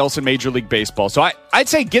anybody else in Major League Baseball. So I'd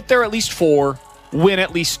say get there at least 4, win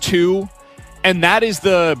at least 2, And that is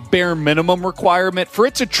the bare minimum requirement. For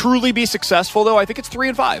it to truly be successful, though, I think it's 3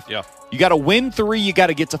 and 5. Yeah. You got to win 3, you got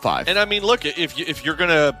to get to 5. And I mean, look, if you're going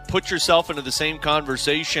to put yourself into the same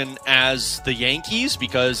conversation as the Yankees,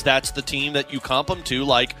 because that's the team that you comp them to,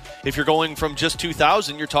 like if you're going from just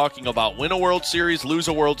 2000, you're talking about win a World Series, lose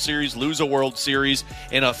a World Series, lose a World Series.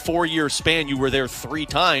 In a 4-year span, you were there 3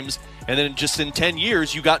 times. And then just in 10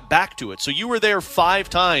 years, you got back to it. So you were there 5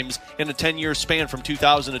 times in a 10-year span from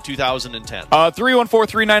 2000 to 2010.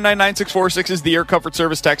 314-399-9646 is the Air Comfort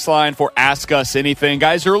Service text line for Ask Us Anything.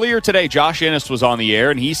 Guys, earlier today, Josh Ennis was on the air,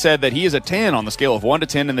 and he said that he is a 10 on the scale of 1 to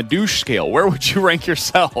 10 in the douche scale. Where would you rank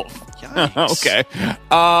yourself? Yikes. Okay. That's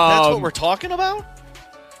what we're talking about?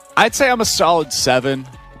 I'd say I'm a solid 7.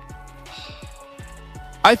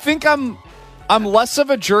 I think I'm less of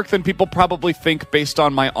a jerk than people probably think based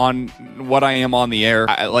on what I am on the air.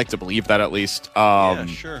 I like to believe that at least. Yeah,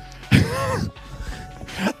 sure.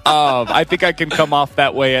 I think I can come off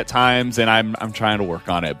that way at times, and I'm trying to work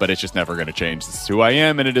on it, but it's just never going to change. This is who I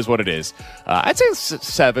am, and it is what it is. I'd say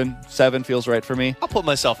 7. 7 feels right for me. I'll put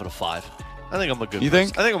myself at a 5. I think I'm a good. You person.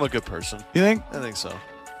 think? I think I'm a good person. You think? I think so.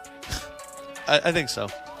 I think so.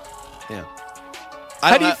 Yeah.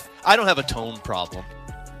 I don't have a tone problem.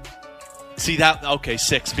 See that? Okay,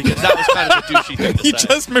 6, because that was kind of a douchey thing to say. You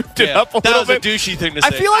just moved it up a little bit. That was a douchey thing to say.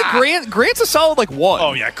 I feel like Grant's a solid 1.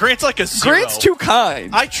 Oh, yeah. Grant's like a 0. Grant's too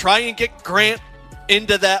kind. I try and get Grant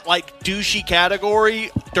into that douchey category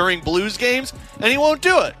during Blues games, and he won't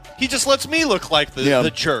do it. He just lets me look like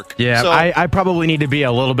the jerk. Yeah, so, I probably need to be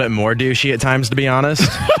a little bit more douchey at times, to be honest.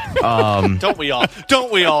 Don't we all?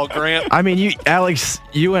 Don't we all, Grant? I mean, Alex,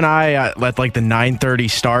 you and I at the 9:30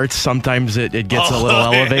 starts, sometimes it gets a little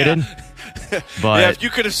elevated. Yeah. But yeah, if you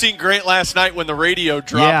could have seen Grant last night when the radio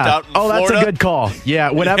dropped out in Florida. That's a good call.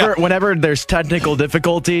 Yeah, whenever there's technical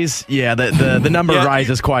difficulties, the number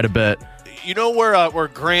rises quite a bit. You know where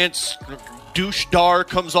Grant's douche-dar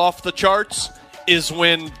comes off the charts is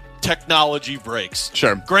when technology breaks.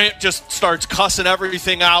 Sure. Grant just starts cussing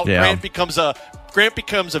everything out. Yeah. Grant becomes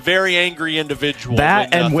a very angry individual.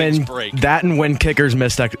 When kickers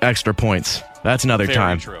missed extra points. That's another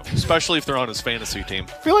time. Very true, especially if they're on his fantasy team.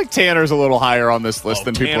 I feel like Tanner's a little higher on this list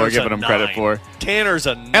than people are giving him credit for. Tanner's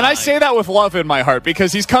a 9. And I say that with love in my heart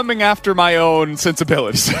because he's coming after my own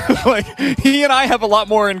sensibilities. He and I have a lot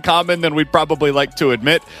more in common than we'd probably like to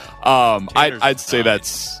admit. I'd say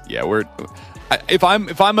that's if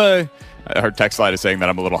I'm a. Her text line is saying that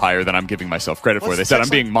I'm a little higher than I'm giving myself credit for. They said I'm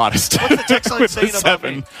being modest. What's the text line saying about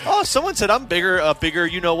 7. me? Oh, someone said I'm bigger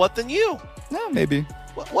you know what than you. No, maybe.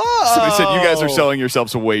 Whoa. Somebody said you guys are selling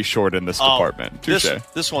yourselves way short in this department. Touché.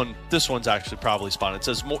 This one's actually probably spot on. It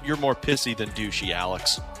says you're more pissy than douchey,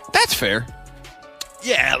 Alex. That's fair.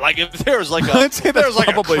 Yeah, if there was a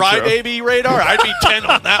crybaby radar, I'd be 10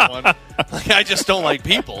 on that one. I just don't like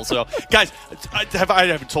people. So, guys, I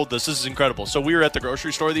haven't told this. This is incredible. So we were at the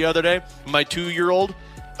grocery store the other day. My 2-year-old,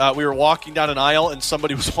 we were walking down an aisle, and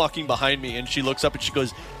somebody was walking behind me, and she looks up and she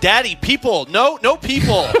goes, "Daddy, people. No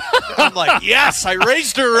people." I'm like, yes, I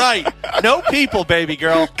raised her right. No people, baby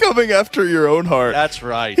girl. Coming after your own heart. That's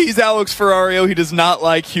right. He's Alex Ferrario. He does not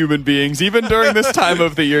like human beings, even during this time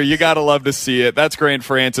of the year. You got to love to see it. That's Grant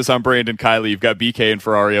Francis. I'm Brandon Kiley. You've got BK and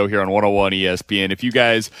Ferrario here on 101 ESPN. If you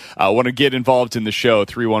guys want to get involved in the show,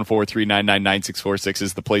 314-399-9646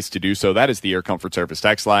 is the place to do so. That is the Air Comfort Service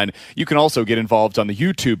text line. You can also get involved on the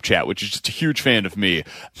YouTube chat, which is just a huge fan of me,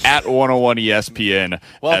 at 101 ESPN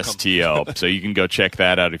STL. So you can go check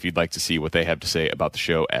that out if you'd like to see what they have to say about the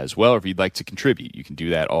show as well, or if you'd like to contribute, you can do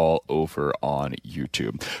that all over on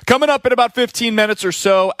YouTube. Coming up in about 15 minutes or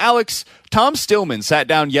so, Alex, Tom Stillman sat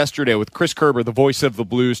down yesterday with Chris Kerber, the voice of the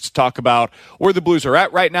Blues, to talk about where the Blues are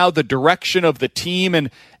at right now, the direction of the team, and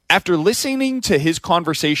after listening to his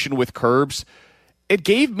conversation with Kerbs, it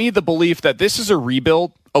gave me the belief that this is a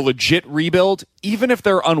rebuild, a legit rebuild, even if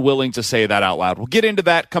they're unwilling to say that out loud. We'll get into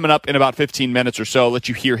that coming up in about 15 minutes or so. I'll let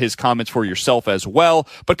you hear his comments for yourself as well.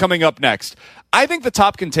 But coming up next, I think the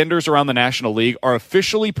top contenders around the National League are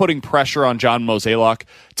officially putting pressure on John Mozeliak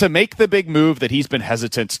to make the big move that he's been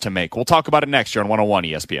hesitant to make. We'll talk about it next year on 101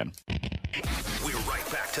 ESPN. We're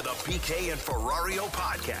right back to the BK and Ferrario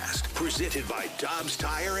podcast, presented by Dobbs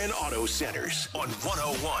Tire and Auto Centers on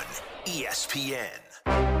 101 ESPN.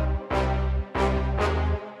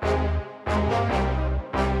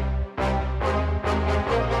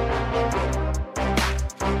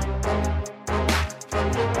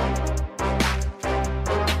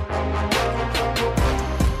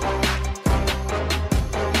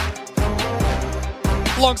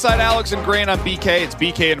 Alongside Alex and Grant on BK, it's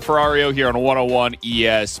BK and Ferrario here on 101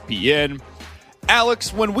 ESPN.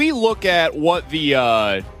 Alex, when we look at what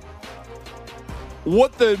the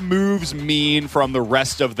what the moves mean from the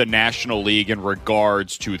rest of the National League in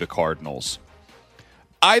regards to the Cardinals.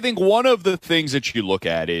 I think one of the things that you look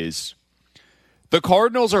at is the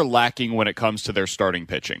Cardinals are lacking when it comes to their starting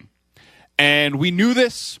pitching. And we knew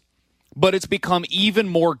this, but it's become even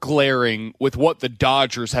more glaring with what the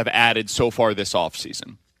Dodgers have added so far this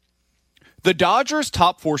offseason. The Dodgers'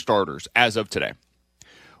 top 4 starters as of today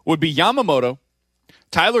would be Yamamoto,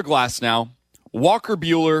 Tyler Glasnow, Walker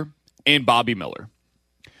Buehler, and Bobby Miller.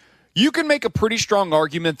 You can make a pretty strong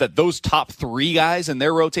argument that those top 3 guys in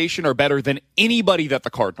their rotation are better than anybody that the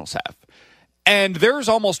Cardinals have. And there's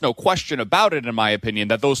almost no question about it, in my opinion,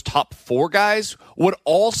 that those top 4 guys would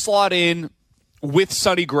all slot in with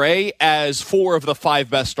Sonny Gray as 4 of the 5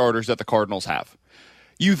 best starters that the Cardinals have.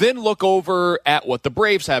 You then look over at what the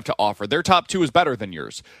Braves have to offer. Their top 2 is better than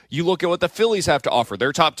yours. You look at what the Phillies have to offer.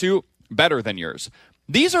 Their top 2, better than yours.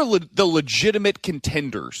 These are the legitimate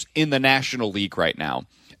contenders in the National League right now.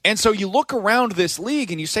 And so you look around this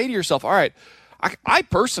league and you say to yourself, all right, I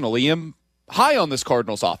personally am high on this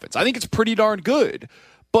Cardinals offense. I think it's pretty darn good.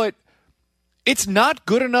 But it's not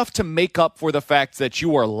good enough to make up for the fact that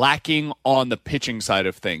you are lacking on the pitching side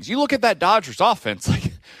of things. You look at that Dodgers offense,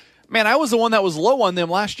 like, man, I was the one that was low on them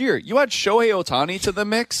last year. You add Shohei Ohtani to the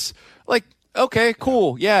mix, like, okay,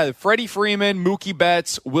 cool. Yeah, Freddie Freeman, Mookie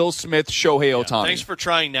Betts, Will Smith, Shohei Ohtani. Thanks for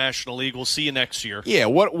trying National League. We'll see you next year. Yeah,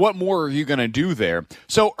 what more are you going to do there?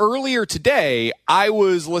 So earlier today, I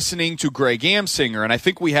was listening to Greg Amsinger, and I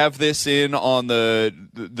think we have this in on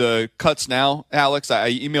the cuts now, Alex.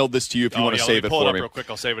 I emailed this to you if you want to save it for me. Pull it up real quick.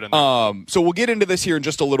 I'll save it in there. So we'll get into this here in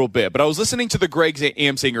just a little bit, but I was listening to the Greg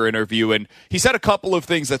Amsinger interview, and he said a couple of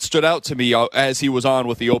things that stood out to me as he was on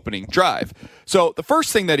with the opening drive. So the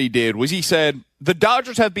first thing that he did was he said, the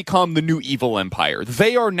Dodgers have become the new evil empire.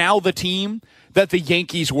 They are now the team that the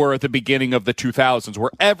Yankees were at the beginning of the 2000s, where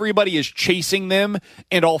everybody is chasing them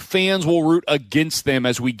and all fans will root against them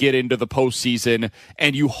as we get into the postseason,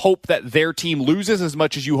 and you hope that their team loses as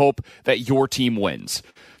much as you hope that your team wins.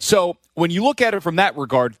 So when you look at it from that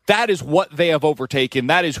regard, that is what they have overtaken.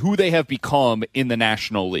 That is who they have become in the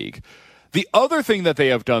National League. The other thing that they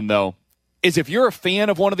have done, though, is if you're a fan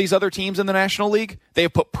of one of these other teams in the National League, they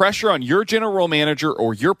have put pressure on your general manager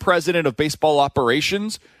or your president of baseball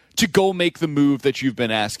operations to go make the move that you've been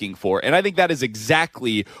asking for. And I think that is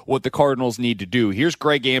exactly what the Cardinals need to do. Here's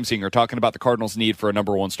Greg Amsinger talking about the Cardinals' need for a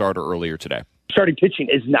number 1 starter earlier today. Starting pitching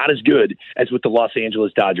is not as good as what the Los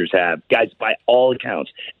Angeles Dodgers have. Guys, by all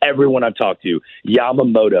accounts, everyone I've talked to,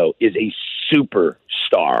 Yamamoto is a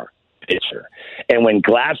superstar pitcher. And when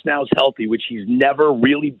Glasnow's healthy, which he's never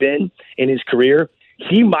really been in his career,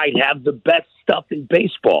 he might have the best stuff in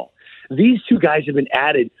baseball. These 2 guys have been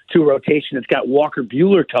added to a rotation that's got Walker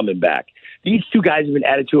Buehler coming back. These 2 guys have been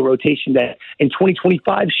added to a rotation that in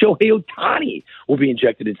 2025, Shohei Ohtani will be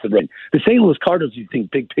injected into the ring. The St. Louis Cardinals, you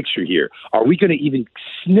think big picture here. Are we going to even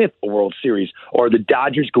sniff a World Series, or are the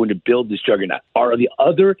Dodgers going to build this juggernaut? Are the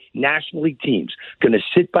other National League teams going to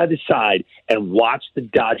sit by the side and watch the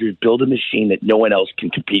Dodgers build a machine that no one else can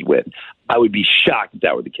compete with? I would be shocked if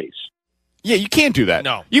that were the case. Yeah, you can't do that.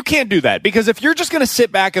 No. You can't do that, because if you're just going to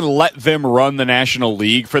sit back and let them run the National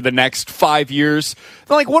League for the next 5 years,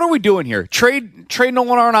 then like, what are we doing here? Trade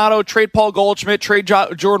Nolan Arenado, trade Paul Goldschmidt, trade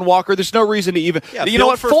Jordan Walker. There's no reason to even, you know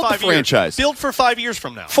what, fold the franchise. Build for 5 years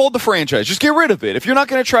from now. Fold the franchise. Just get rid of it. If you're not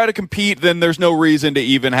going to try to compete, then there's no reason to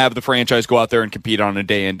even have the franchise go out there and compete on a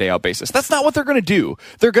day-in, day-out basis. That's not what they're going to do.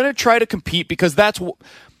 They're going to try to compete because that's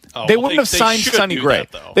they wouldn't have signed Sonny Gray.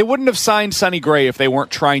 They wouldn't have signed Sonny Gray if they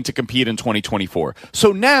weren't trying to compete in 2024.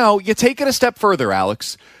 So now you take it a step further,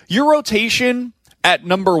 Alex. Your rotation at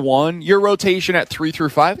number 1, your rotation at 3 through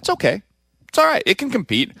 5, it's okay. It's all right. It can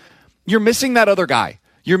compete. You're missing that other guy.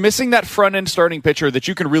 You're missing that front-end starting pitcher that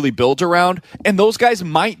you can really build around, and those guys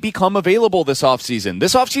might become available this offseason.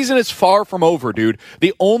 This offseason is far from over, dude.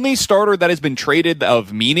 The only starter that has been traded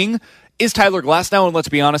of meaning is Tyler Glasnow, and let's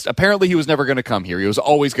be honest, apparently he was never going to come here. He was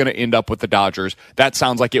always going to end up with the Dodgers. That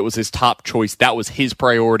sounds like it was his top choice. That was his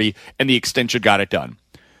priority, and the extension got it done.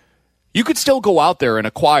 You could still go out there and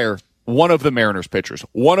acquire one of the Mariners pitchers,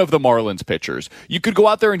 one of the Marlins pitchers. You could go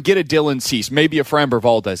out there and get a Dylan Cease, maybe a Framber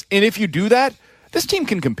Valdez. And if you do that, this team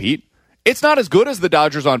can compete. It's not as good as the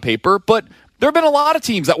Dodgers on paper, but There have been a lot of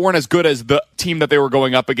teams that weren't as good as the team that they were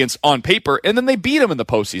going up against on paper, and then they beat them in the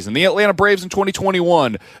postseason. The Atlanta Braves in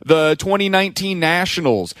 2021, the 2019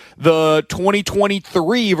 Nationals, the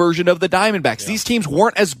 2023 version of the Diamondbacks. Yeah. These teams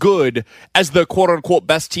weren't as good as the quote-unquote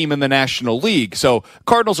best team in the National League. So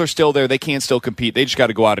Cardinals are still there. They can still compete. They just got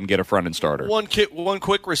to go out and get a front-end starter. One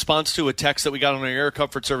quick response to a text that we got on our Air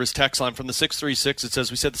Comfort Service text line from the 636. It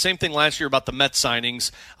says, we said the same thing last year about the Mets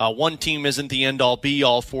signings. One team isn't the end-all,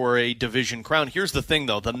 be-all for a division crown. Here's the thing,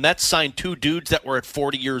 though. The Mets signed two dudes that were at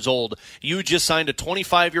 40 years old. You just signed a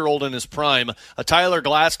 25-year-old in his prime, a Tyler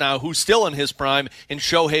Glasnow who's still in his prime, and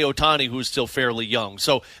Shohei Ohtani who's still fairly young.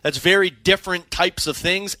 So that's very different types of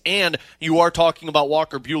things, and you are talking about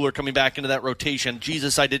Walker Buehler coming back into that rotation.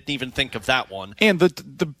 Jesus, I didn't even think of that one. And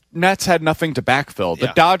the Mets had nothing to backfill.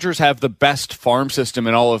 The Dodgers have the best farm system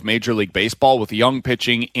in all of Major League Baseball with young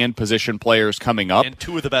pitching and position players coming up. And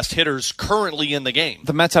two of the best hitters currently in the game.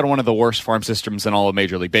 The Mets had one of the worst farm systems in all of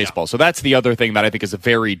Major League Baseball. So that's the other thing that I think is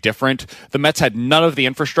very different. The Mets had none of the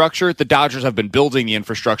infrastructure. The Dodgers have been building the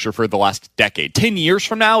infrastructure for the last decade. 10 years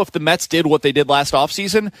from now, if the Mets did what they did last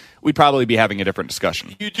offseason, we'd probably be having a different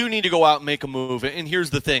discussion. You do need to go out and make a move. And here's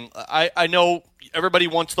the thing. I know everybody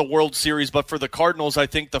wants the World Series, but for the Cardinals, I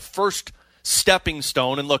think the first stepping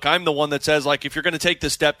stone, and look, I'm the one that says, like, if you're going to take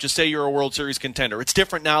this step, just say you're a World Series contender. It's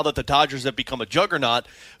different now that the Dodgers have become a juggernaut.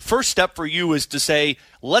 First step for you is to say,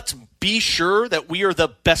 let's be sure that we are the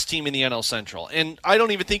best team in the NL Central. And I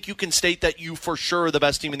don't even think you can state that you for sure are the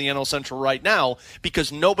best team in the NL Central right now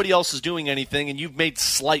because nobody else is doing anything and you've made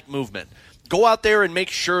slight movement. Go out there and make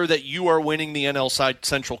sure that you are winning the NL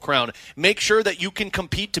Central crown. Make sure that you can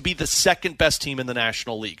compete to be the second best team in the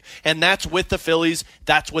National League. And that's with the Phillies.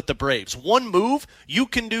 That's with the Braves. One move, you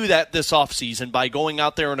can do that this offseason by going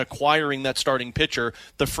out there and acquiring that starting pitcher,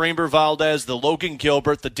 the Framber Valdez, the Logan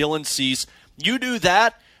Gilbert, the Dylan Cease. You do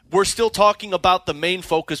that. We're still talking about the main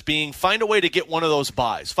focus being find a way to get one of those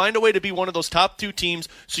buys. Find a way to be one of those top two teams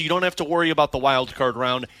so you don't have to worry about the wild card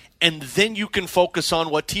round. And then you can focus on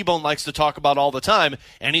what T-Bone likes to talk about all the time.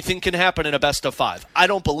 Anything can happen in a best of five. I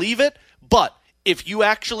don't believe it, but if you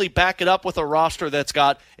actually back it up with a roster that's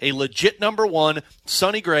got a legit number one,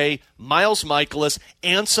 Sonny Gray, Miles Michaelis,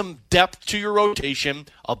 and some depth to your rotation,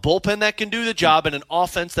 a bullpen that can do the job, and an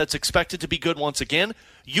offense that's expected to be good once again,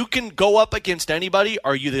 you can go up against anybody.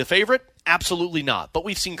 Are you the favorite? Absolutely not. But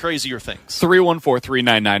we've seen crazier things.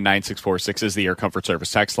 314-399-9646 is the Air Comfort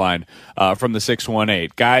Service text line from the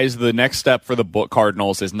 618. Guys, the next step for the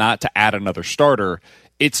Cardinals is not to add another starter.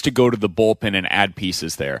 It's to go to the bullpen and add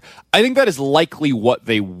pieces there. I think that is likely what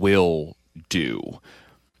they will do.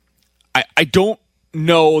 I don't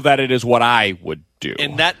know that it is what I would do.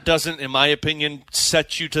 And that doesn't, in my opinion,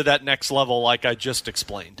 set you to that next level like I just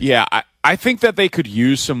explained. Yeah, I think that they could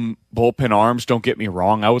use some bullpen arms, don't get me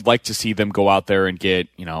wrong. I would like to see them go out there and get,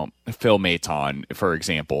 Phil Maton, for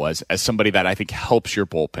example, as somebody that I think helps your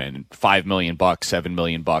bullpen. $5 million, $7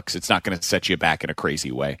 million. It's not going to set you back in a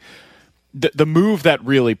crazy way. The move that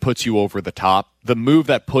really puts you over the top, the move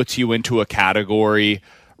that puts you into a category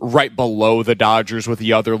right below the Dodgers with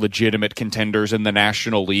the other legitimate contenders in the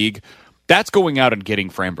National League, that's going out and getting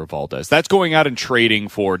Framber Valdez. That's going out and trading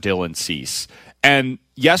for Dylan Cease. And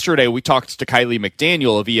yesterday we talked to Kylie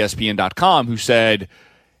McDaniel of ESPN.com who said,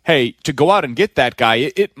 hey, to go out and get that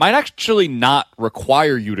guy, it might actually not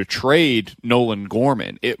require you to trade Nolan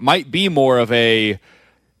Gorman. It might be more of a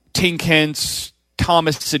Tink Hence,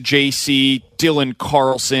 Thomas Sajaci, Dylan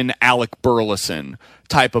Carlson, Alec Burleson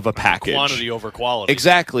type of a package. Quantity over quality.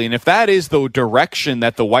 Exactly. And if that is the direction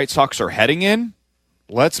that the White Sox are heading in,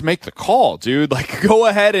 let's make the call, dude. Like, go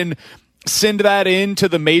ahead and send that into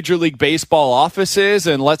the Major League Baseball offices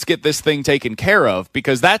and let's get this thing taken care of,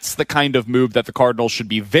 because that's the kind of move that the Cardinals should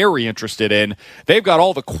be very interested in. They've got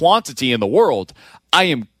all the quantity in the world. I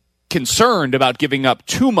am concerned about giving up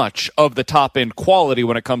too much of the top-end quality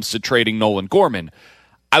when it comes to trading Nolan Gorman.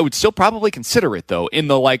 I would still probably consider it, though, in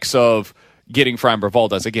the likes of getting Framber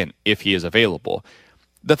Valdez, again, if he is available.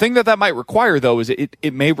 The thing that might require, though, is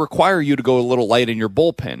it may require you to go a little light in your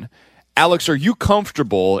bullpen. Alex, are you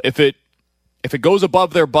comfortable if it goes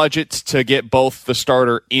above their budgets to get both the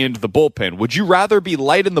starter and the bullpen? Would you rather be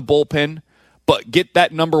light in the bullpen but get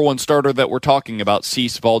that number one starter that we're talking about,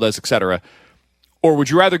 Cease, Valdez, etc., or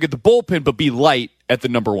would you rather get the bullpen but be light at the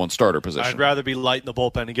number one starter position? I'd rather be light in the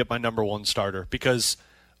bullpen and get my number one starter, because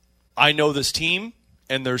I know this team,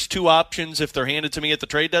 and there's two options if they're handed to me at the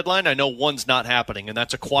trade deadline. I know one's not happening, and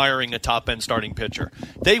that's acquiring a top-end starting pitcher.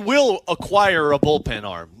 They will acquire a bullpen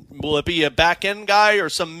arm. Will it be a back-end guy or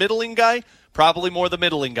some middling guy? Probably more the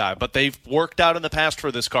middling guy, but they've worked out in the past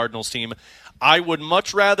for this Cardinals team. I would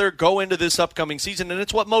much rather go into this upcoming season, and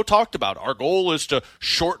it's what Mo talked about. Our goal is to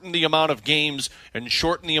shorten the amount of games and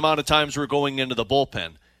shorten the amount of times we're going into the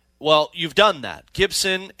bullpen. Well, you've done that.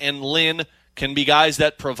 Gibson and Lynn can be guys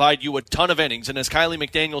that provide you a ton of innings, and as Kylie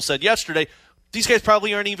McDaniel said yesterday, these guys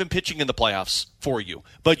probably aren't even pitching in the playoffs for you,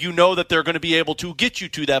 but you know that they're going to be able to get you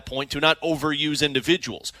to that point to not overuse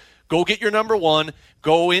individuals. Go get your number one.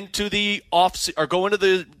 Go into the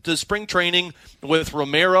the spring training with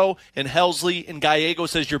Romero and Helsley and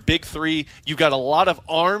Gallegos as your big three. You've got a lot of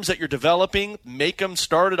arms that you're developing. Make them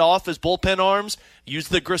start it off as bullpen arms. Use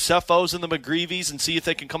the Graceffos and the McGreevies and see if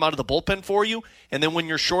they can come out of the bullpen for you. And then when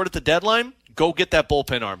you're short at the deadline, go get that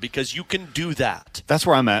bullpen arm because you can do that. That's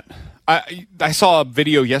where I'm at. I saw a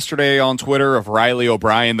video yesterday on Twitter of Riley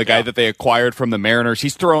O'Brien, the guy that they acquired from the Mariners.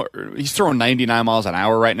 He's throwing 99 miles an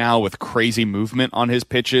hour right now with crazy movement on his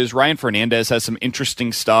pitches. Ryan Fernandez has some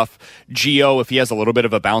interesting stuff. Gio, if he has a little bit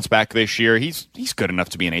of a bounce back this year, he's good enough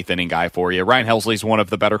to be an eighth inning guy for you. Ryan Helsley's one of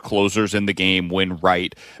the better closers in the game when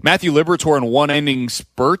right. Matthew Liberatore in one inning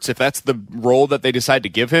spurts, if that's the role that they decide to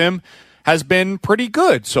give him, has been pretty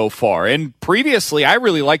good so far. And previously, I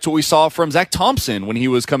really liked what we saw from Zach Thompson when he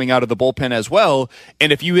was coming out of the bullpen as well.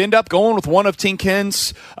 And if you end up going with one of Tink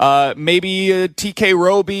Hintz, maybe a TK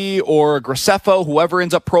Roby or a Graceffo, whoever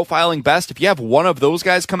ends up profiling best, if you have one of those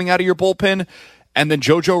guys coming out of your bullpen, and then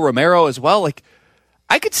Jojo Romero as well, like,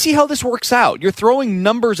 I could see how this works out. You're throwing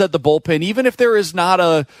numbers at the bullpen, even if there is not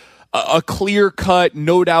a clear-cut,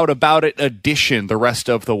 no doubt about it addition the rest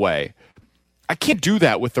of the way. I can't do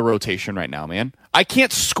that with the rotation right now, man. I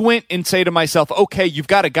can't squint and say to myself, okay, you've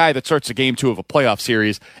got a guy that starts a game 2 of a playoff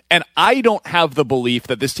series, and I don't have the belief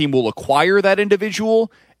that this team will acquire that individual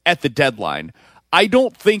at the deadline. I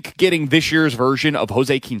don't think getting this year's version of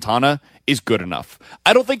Jose Quintana is good enough.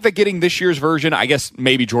 I don't think that getting this year's version, I guess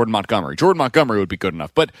maybe Jordan Montgomery. Jordan Montgomery would be good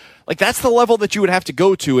enough, but like that's the level that you would have to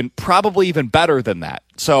go to, and probably even better than that.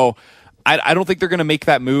 So I don't think they're going to make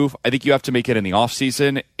that move. I think you have to make it in the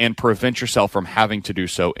offseason and prevent yourself from having to do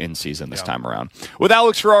so in season this time around. With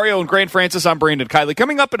Alex Ferrario and Grant Francis, I'm Brandon Kiley.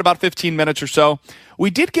 Coming up in about 15 minutes or so,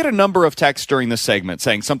 we did get a number of texts during this segment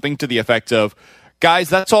saying something to the effect of, guys,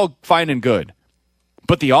 that's all fine and good,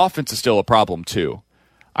 but the offense is still a problem too.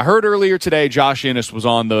 I heard earlier today Josh Innes was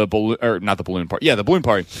on the balloon, or not the balloon party. Yeah, the balloon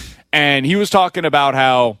party. And he was talking about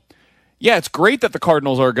how, yeah, it's great that the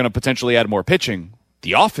Cardinals are going to potentially add more pitching.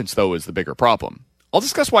 The offense, though, is the bigger problem. I'll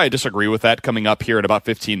discuss why I disagree with that coming up here in about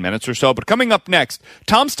 15 minutes or so. But coming up next,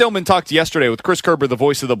 Tom Stillman talked yesterday with Chris Kerber, the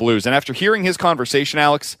voice of the Blues. And after hearing his conversation,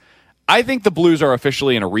 Alex, I think the Blues are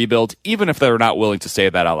officially in a rebuild, even if they're not willing to say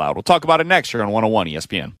that out loud. We'll talk about it next here on 101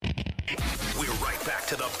 ESPN. We're right back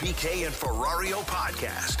to the BK and Ferrario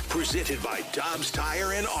podcast, presented by Dobbs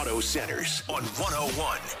Tire and Auto Centers on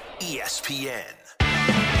 101 ESPN.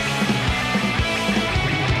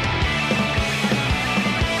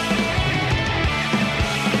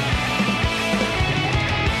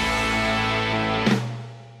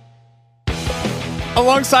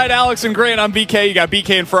 Alongside Alex and Grant, I'm BK. You got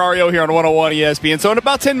BK and Ferrario here on 101 ESPN. So in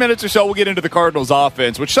about 10 minutes or so, we'll get into the Cardinals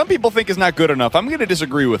offense, which some people think is not good enough. I'm going to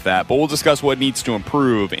disagree with that, but we'll discuss what needs to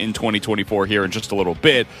improve in 2024 here in just a little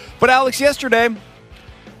bit. But Alex, yesterday,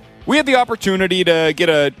 we had the opportunity to get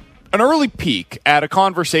an early peek at a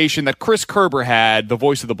conversation that Chris Kerber had, the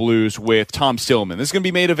voice of the Blues, with Tom Stillman. This is going to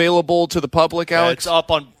be made available to the public, Alex? It's up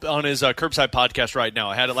on his Curbside podcast right now.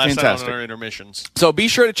 I had it last night on our intermissions. So be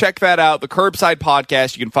sure to check that out, the Curbside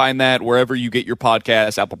podcast. You can find that wherever you get your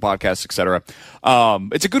podcasts, Apple Podcasts, etc.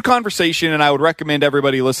 It's a good conversation, and I would recommend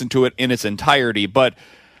everybody listen to it in its entirety. But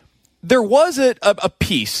there was a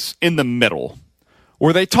piece in the middle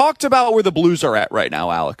where they talked about where the Blues are at right now,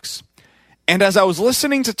 Alex. And as I was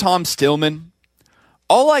listening to Tom Stillman,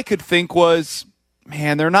 all I could think was,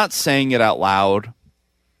 man, they're not saying it out loud,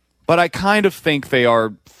 but I kind of think they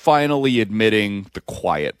are finally admitting the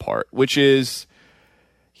quiet part, which is,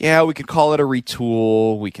 yeah, we could call it a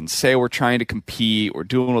retool. We can say we're trying to compete. We're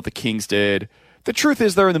doing what the Kings did. The truth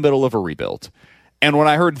is they're in the middle of a rebuild. And when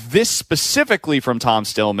I heard this specifically from Tom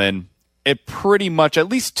Stillman, it pretty much, at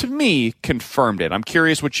least to me, confirmed it. I'm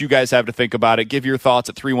curious what you guys have to think about it. Give your thoughts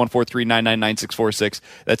at 314-399-9646.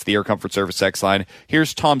 That's the Air Comfort Service X line.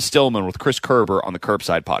 Here's Tom Stillman with Chris Kerber on the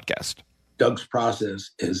Curbside podcast. Doug's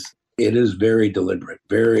process is very deliberate,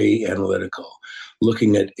 very analytical,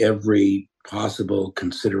 looking at every possible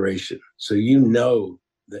consideration. So you know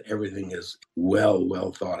that everything is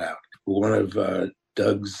well thought out. One of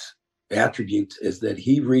Doug's attributes is that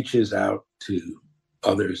he reaches out to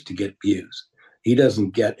others to get views. He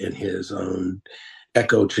doesn't get in his own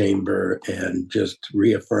echo chamber and just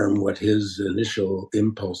reaffirm what his initial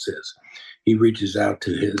impulse is. He reaches out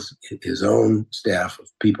to his own staff of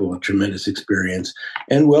people with tremendous experience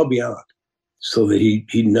and well beyond, so that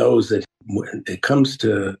he knows that when it comes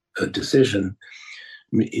to a decision,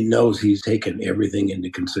 he knows he's taken everything into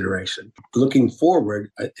consideration. Looking forward,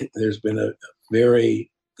 I think there's been a very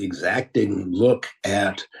exacting look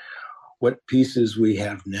at what pieces we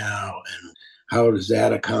have now and how does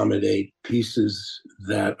that accommodate pieces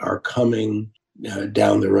that are coming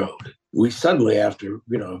down the road. We suddenly, after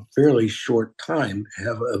a fairly short time,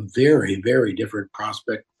 have a very, very different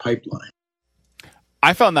prospect pipeline.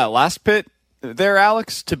 I found that last pit there,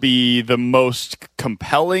 Alex, to be the most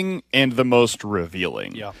compelling and the most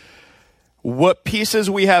revealing. Yeah. What pieces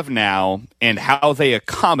we have now and how they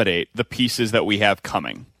accommodate the pieces that we have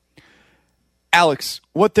coming. Alex,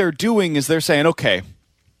 what they're doing is they're saying, okay,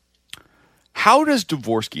 how does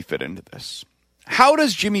Dvorsky fit into this? How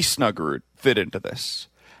does Jimmy Snuggerud fit into this?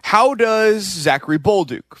 How does Zachary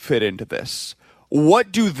Bolduc fit into this?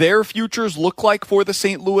 What do their futures look like for the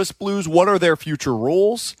St. Louis Blues? What are their future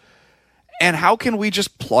roles? And how can we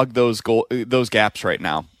just plug those gaps right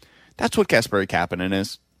now? That's what Kasperi Kapanen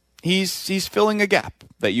is. He's filling a gap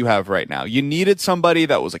that you have right now. You needed somebody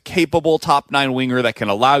that was a capable top-9 winger that can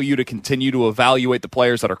allow you to continue to evaluate the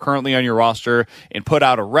players that are currently on your roster and put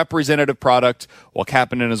out a representative product while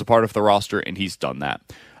Kapanen is a part of the roster, and he's done that.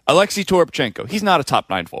 Alexei Toropchenko, he's not a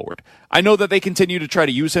top-9 forward. I know that they continue to try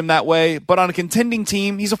to use him that way, but on a contending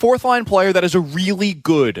team, he's a fourth-line player that is a really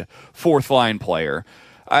good fourth-line player.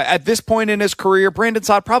 At this point in his career, Brandon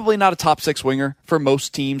Saad probably not a top 6 winger for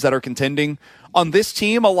most teams that are contending. On this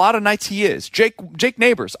team, a lot of nights he is. Jake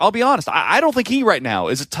Neighbors, I'll be honest, I don't think he right now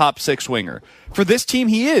is a top 6 winger. For this team,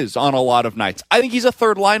 he is on a lot of nights. I think he's a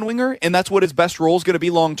third-line winger, and that's what his best role is going to be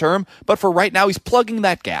long-term. But for right now, he's plugging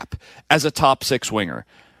that gap as a top 6 winger.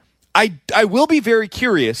 I will be very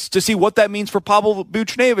curious to see what that means for Pavel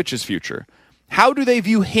Buchnevich's future. How do they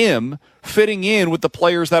view him fitting in with the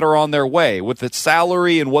players that are on their way, with the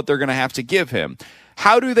salary and what they're going to have to give him?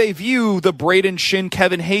 How do they view the Braden Shin,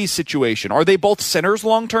 Kevin Hayes situation? Are they both centers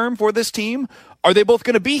long-term for this team? Are they both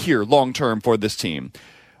going to be here long-term for this team?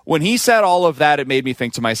 When he said all of that, it made me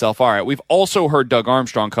think to myself, all right, we've also heard Doug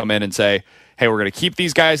Armstrong come in and say, hey, we're going to keep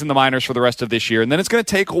these guys in the minors for the rest of this year, and then it's going to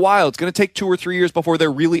take a while. It's going to take 2 or 3 years before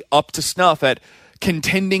they're really up to snuff at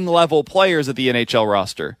contending level players at the NHL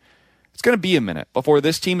roster. It's going to be a minute before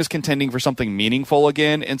this team is contending for something meaningful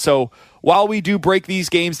again. And so while we do break these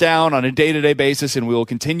games down on a day-to-day basis, and we will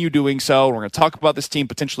continue doing so, and we're going to talk about this team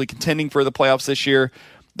potentially contending for the playoffs this year,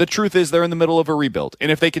 the truth is they're in the middle of a rebuild.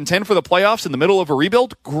 And if they contend for the playoffs in the middle of a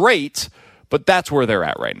rebuild, great, but that's where they're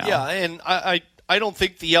at right now. Yeah, and I don't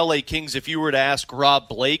think the LA Kings, if you were to ask Rob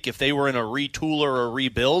Blake if they were in a retool or a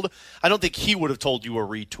rebuild, I don't think he would have told you a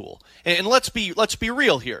retool. And let's be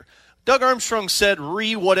real here. Doug Armstrong said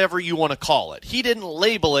whatever you want to call it. He didn't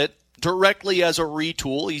label it directly as a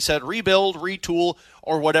retool. He said rebuild, retool,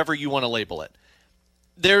 or whatever you want to label it.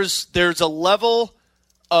 There's a level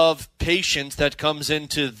of patience that comes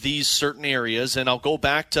into these certain areas, and I'll go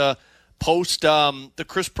back to post the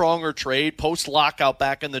Chris Pronger trade, post lockout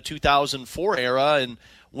back in the 2004 era, and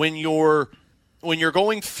when you're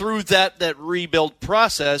going through that rebuild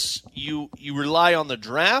process, you rely on the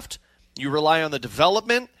draft, you rely on the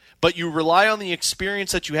development, but you rely on the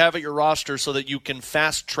experience that you have at your roster so that you can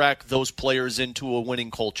fast-track those players into a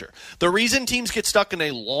winning culture. The reason teams get stuck in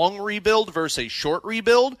a long rebuild versus a short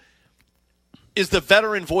rebuild is the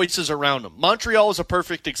veteran voices around them. Montreal is a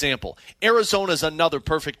perfect example. Arizona is another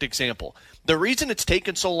perfect example. The reason it's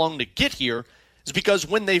taken so long to get here is because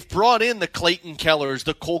when they've brought in the Clayton Kellers,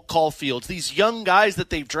 the Cole Caulfields, these young guys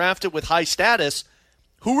that they've drafted with high status,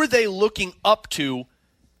 who are they looking up to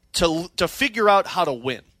figure out how to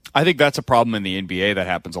win? I think that's a problem in the NBA that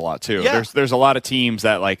happens a lot too. Yeah. There's a lot of teams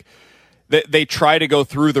that they try to go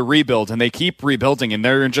through the rebuild and they keep rebuilding and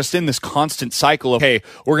they're just in this constant cycle of, hey,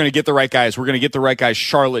 we're going to get the right guys. We're going to get the right guys.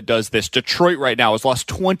 Charlotte does this. Detroit right now has lost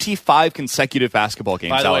 25 consecutive basketball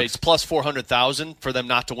games. By the way, it's plus 400,000 for them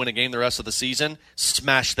not to win a game the rest of the season.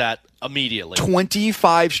 Smash that immediately.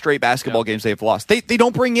 25 straight basketball games they've lost. They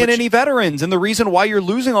don't bring in any veterans, and the reason why you're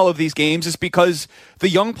losing all of these games is because the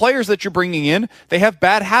young players that you're bringing in, they have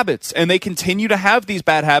bad habits, and they continue to have these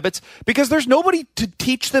bad habits because there's nobody to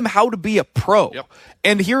teach them how to be a pro. Yep.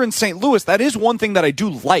 And here in St. Louis, that is one thing that I do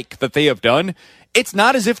like that they have done. It's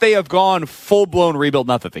not as if they have gone full-blown rebuild,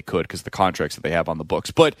 not that they could because of the contracts that they have on the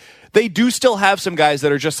books, but they do still have some guys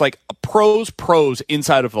that are just like pros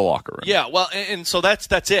inside of the locker room. Yeah, well, and so that's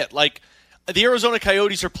it. Like, the Arizona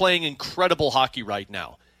Coyotes are playing incredible hockey right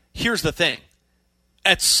now. Here's the thing.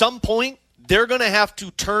 At some point, they're going to have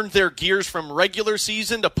to turn their gears from regular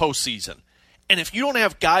season to postseason. And if you don't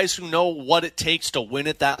have guys who know what it takes to win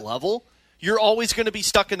at that level, you're always going to be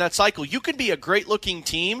stuck in that cycle. You can be a great-looking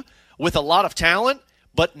team with a lot of talent,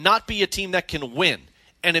 but not be a team that can win.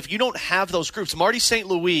 And if you don't have those groups, Marty St.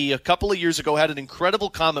 Louis a couple of years ago had an incredible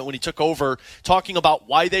comment when he took over talking about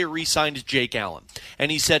why they re-signed Jake Allen.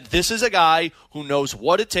 And he said, this is a guy who knows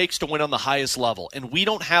what it takes to win on the highest level, and we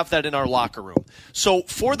don't have that in our locker room. So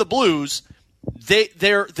for the Blues,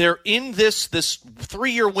 they're in this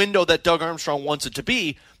 3-year window that Doug Armstrong wants it to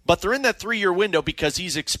be, but they're in that 3-year window because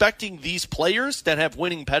he's expecting these players that have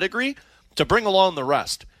winning pedigree to bring along the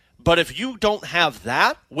rest. But if you don't have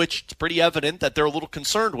that, which it's pretty evident that they're a little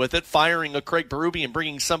concerned with it, firing a Craig Berube and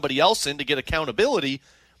bringing somebody else in to get accountability,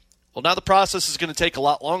 well, now the process is going to take a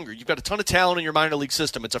lot longer. You've got a ton of talent in your minor league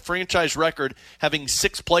system. It's a franchise record having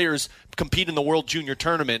 6 players compete in the World Junior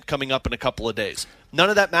Tournament coming up in a couple of days. None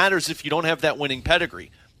of that matters if you don't have that winning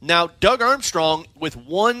pedigree. Now, Doug Armstrong, with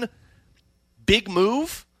one big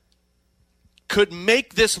move, could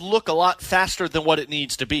make this look a lot faster than what it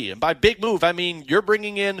needs to be. And by big move, I mean you're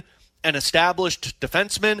bringing in an established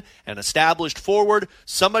defenseman, an established forward,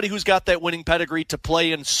 somebody who's got that winning pedigree to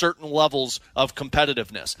play in certain levels of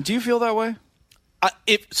competitiveness. Do you feel that way?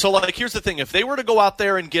 Here's the thing. If they were to go out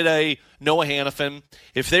there and get a Noah Hannafin,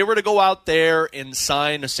 if they were to go out there and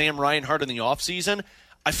sign a Sam Reinhart in the offseason,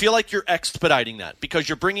 I feel like you're expediting that because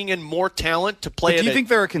you're bringing in more talent to play. But do you think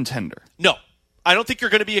they're a contender? No. I don't think you're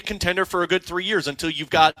going to be a contender for a good 3 years until you've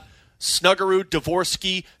got Snuggerud,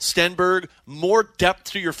 Dvorsky, Stenberg, more depth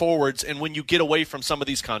to your forwards, and when you get away from some of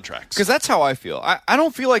these contracts. Because that's how I feel. I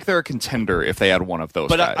don't feel like they're a contender if they had one of those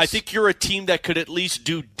guys. But I think you're a team that could at least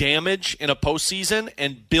do damage in a postseason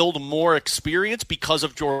and build more experience because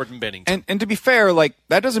of Jordan Binnington. And to be fair, like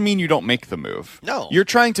that doesn't mean you don't make the move. No. You're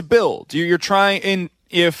trying to build. You're trying, and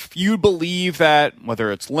if you believe that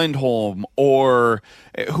whether it's Lindholm or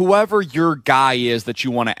whoever your guy is that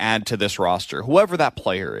you want to add to this roster, whoever that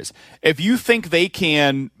player is, if you think they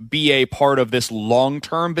can be a part of this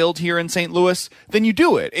long-term build here in St. Louis, then you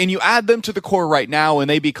do it. And you add them to the core right now, and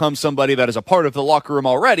they become somebody that is a part of the locker room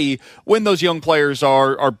already when those young players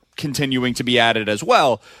are continuing to be added as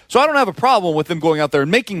well. So I don't have a problem with them going out there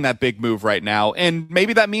and making that big move right now. And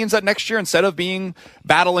maybe that means that next year, instead of being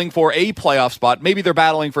battling for a playoff spot, maybe they're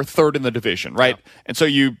battling for third in the division, right? Yeah. And so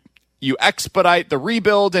you expedite the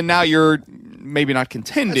rebuild, and now you're maybe not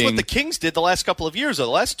contending. That's what the Kings did the last couple of years. The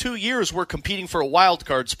last 2 years were competing for a wild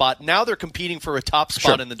card spot. Now they're competing for a top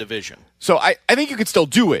spot in the division. So I think you could still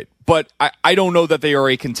do it, but I don't know that they are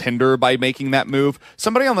a contender by making that move.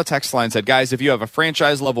 Somebody on the text line said, guys, if you have a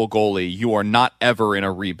franchise-level goalie, you are not ever in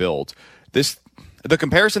a rebuild. The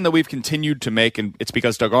comparison that we've continued to make, and it's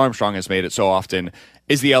because Doug Armstrong has made it so often,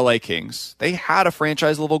 is the LA Kings. They had a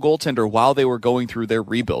franchise-level goaltender while they were going through their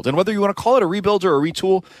rebuild. And whether you want to call it a rebuild or a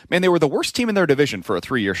retool, man, they were the worst team in their division for a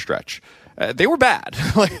 3-year stretch. They were bad.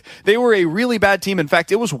 They were a really bad team. In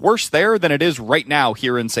fact, it was worse there than it is right now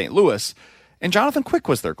here in St. Louis. And Jonathan Quick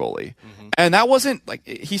was their goalie. Mm-hmm. And that wasn't like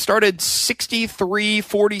he started 63,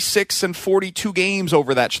 46, and 42 games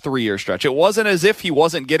over that 3-year stretch. It wasn't as if he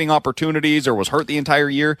wasn't getting opportunities or was hurt the entire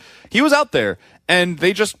year. He was out there, and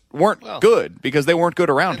they just weren't good because they weren't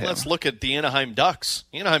good around him. Let's look at the Anaheim Ducks.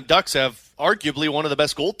 The Anaheim Ducks have arguably one of the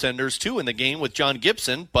best goaltenders, too, in the game with John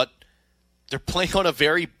Gibson, but they're playing on a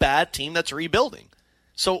very bad team that's rebuilding.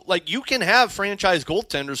 So, you can have franchise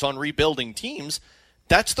goaltenders on rebuilding teams.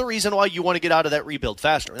 That's the reason why you want to get out of that rebuild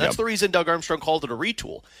faster. And that's the reason Doug Armstrong called it a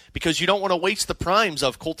retool, because you don't want to waste the primes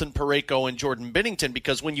of Colton Parayko and Jordan Binnington,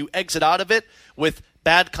 because when you exit out of it with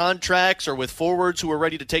bad contracts or with forwards who are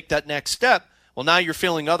ready to take that next step, well, now you're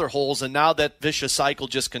filling other holes, and now that vicious cycle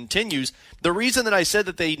just continues. The reason that I said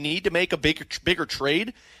that they need to make a bigger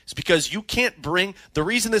trade is because you can't bring – the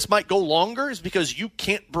reason this might go longer is because you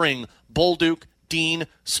can't bring Bolduc, Dean,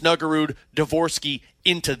 Snuggerud, Dvorsky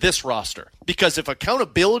into this roster. Because if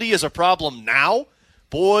accountability is a problem now,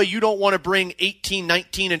 boy, you don't want to bring 18,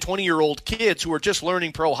 19, and 20-year-old kids who are just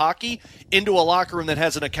learning pro hockey into a locker room that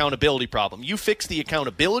has an accountability problem. You fix the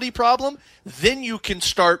accountability problem, then you can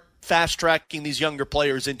start fast-tracking these younger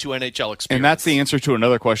players into NHL experience. And that's the answer to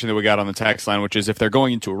another question that we got on the text line, which is if they're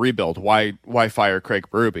going into a rebuild, why fire Craig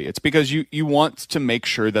Berube? It's because you want to make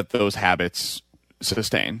sure that those habits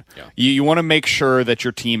sustain. Yeah. You want to make sure that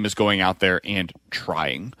your team is going out there and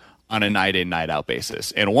trying on a night in, night out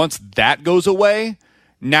basis. And once that goes away,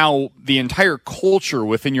 now the entire culture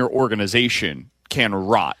within your organization can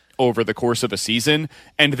rot over the course of a season.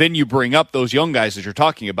 And then you bring up those young guys that you're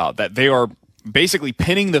talking about, that they are basically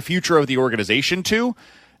pinning the future of the organization to.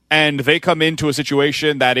 and they come into a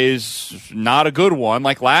situation that is not a good one,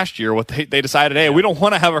 like last year, what they decided, hey, we don't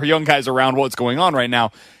want to have our young guys around what's going on right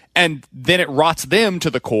now. And then it rots them to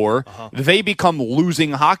the core. They become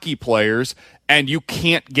losing hockey players, and you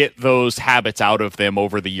can't get those habits out of them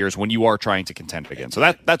over the years when you are trying to contend again.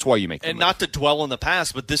 So that's why you make them. And not to dwell on the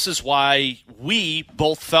past, but this is why we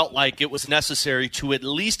both felt like it was necessary to at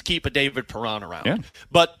least keep a David Perron around. Yeah.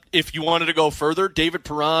 But if you wanted to go further, David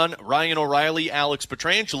Perron, Ryan O'Reilly, Alex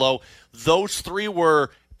Pietrangelo, those three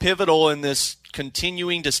were pivotal in this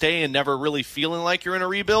continuing to stay and never really feeling like you're in a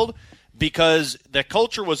rebuild. Because the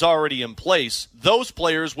culture was already in place, those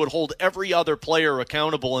players would hold every other player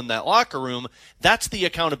accountable in that locker room. That's the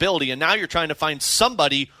accountability, and now you're trying to find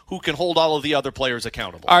somebody who can hold all of the other players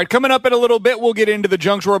accountable. All right, coming up in a little bit, we'll get into the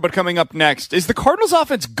junk drawer, but coming up next, is the Cardinals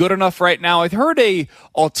offense good enough right now? I've heard a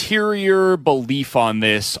ulterior belief on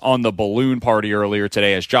this on the balloon party earlier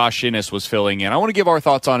today as Josh Innes was filling in. I want to give our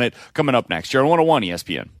thoughts on it coming up next. You're on 101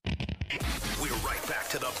 ESPN.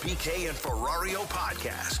 To the BK and Ferrario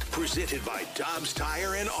podcast, presented by Dobbs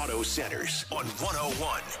Tire and Auto Centers on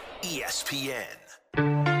 101 ESPN.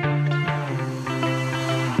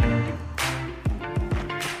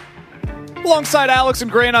 Alongside Alex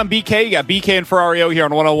and Grant on BK, you got BK and Ferrario here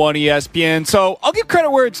on 101 ESPN. So I'll give credit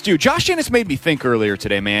where it's due. Josh Innes made me think earlier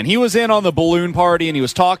today, man. He was in on the balloon party, and he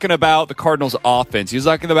was talking about the Cardinals' offense. He was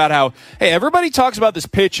talking about how, hey, everybody talks about this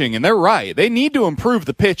pitching, and they're right. They need to improve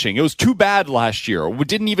the pitching. It was too bad last year. We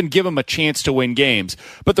didn't even give them a chance to win games.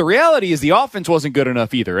 But the reality is the offense wasn't good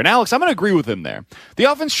enough either. And Alex, I'm going to agree with him there. The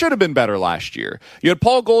offense should have been better last year. You had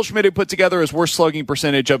Paul Goldschmidt, who put together his worst slugging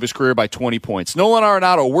percentage of his career by 20 points. Nolan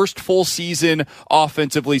Arenado, worst full season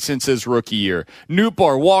offensively since his rookie year.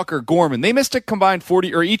 Nootbaar, Walker, Gorman, they missed a combined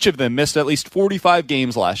 40, or each of them missed at least 45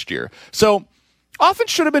 games last year. So offense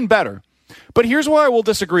should have been better. But here's where I will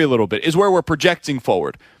disagree a little bit, is where we're projecting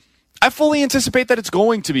forward. I fully anticipate that it's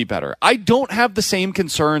going to be better. I don't have the same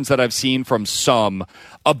concerns that I've seen from some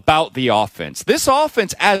about the offense. This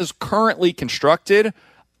offense, as currently constructed,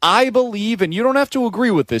 I believe, and you don't have to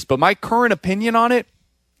agree with this, but my current opinion on it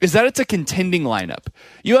is that it's a contending lineup.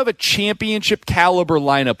 You have a championship caliber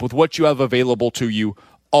lineup with what you have available to you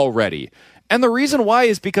already. And the reason why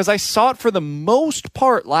is because I saw it for the most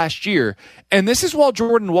part last year, and this is while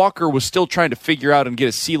Jordan Walker was still trying to figure out and get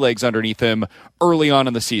his sea legs underneath him early on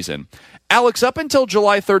in the season. Alex, up until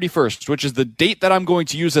July 31st, which is the date that I'm going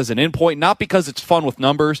to use as an endpoint, not because it's fun with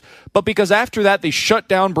numbers, but because after that they shut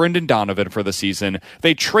down Brendan Donovan for the season.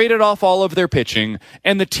 They traded off all of their pitching,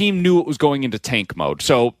 and the team knew it was going into tank mode.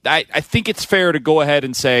 So I think it's fair to go ahead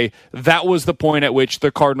and say that was the point at which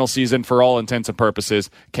the Cardinal season, for all intents and purposes,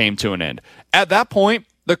 came to an end. At that point,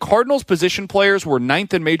 the Cardinals' position players were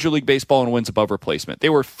 9th in Major League Baseball in wins above replacement. They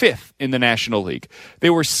were 5th in the National League.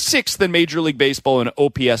 They were 6th in Major League Baseball in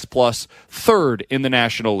OPS plus, 3rd in the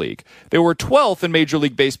National League. They were 12th in Major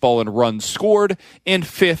League Baseball in runs scored, and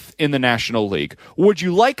 5th in the National League. Would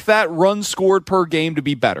you like that runs scored per game to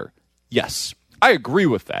be better? Yes, I agree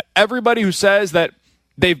with that. Everybody who says that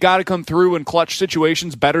they've got to come through in clutch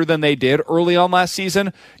situations better than they did early on last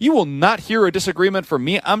season, you will not hear a disagreement from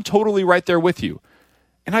me. I'm totally right there with you.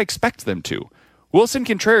 And I expect them to. Wilson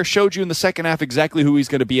Contreras showed you in the second half exactly who he's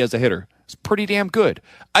going to be as a hitter. It's pretty damn good.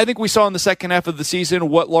 I think we saw in the second half of the season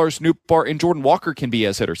what Lars Nootbaar and Jordan Walker can be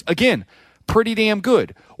as hitters. Again, pretty damn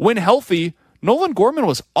good. When healthy, Nolan Gorman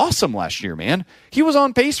was awesome last year, man. He was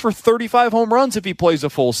on pace for 35 home runs if he plays a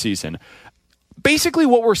full season. Basically,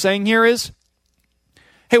 what we're saying here is,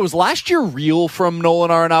 hey, was last year real from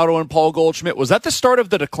Nolan Arenado and Paul Goldschmidt? Was that the start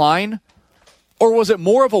of the decline? Or was it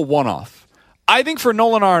more of a one-off? I think for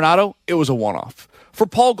Nolan Arenado, it was a one-off. For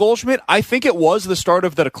Paul Goldschmidt, I think it was the start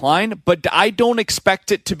of the decline, but I don't expect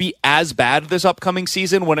it to be as bad this upcoming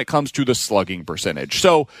season when it comes to the slugging percentage.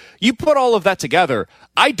 So you put all of that together,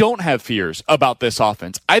 I don't have fears about this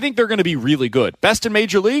offense. I think they're going to be really good. Best in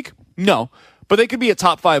Major League? No. But they could be a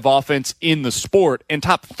top 5 offense in the sport and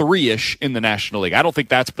top 3-ish in the National League. I don't think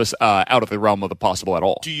that's out of the realm of the possible at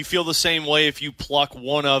all. Do you feel the same way if you pluck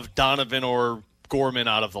one of Donovan or Gorman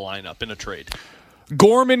out of the lineup in a trade?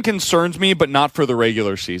 Gorman concerns me, but not for the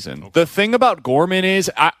regular season. Okay. The thing about Gorman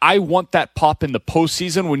is I want that pop in the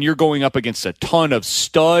postseason when you're going up against a ton of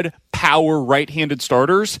stud, power, right-handed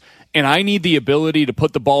starters, and I need the ability to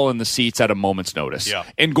put the ball in the seats at a moment's notice. Yeah.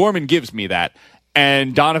 And Gorman gives me that.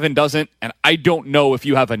 and Donovan doesn't, and I don't know if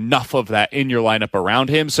you have enough of that in your lineup around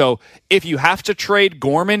him. So if you have to trade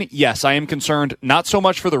Gorman, yes, I am concerned, not so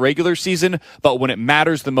much for the regular season, but when it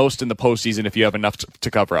matters the most in the postseason, if you have enough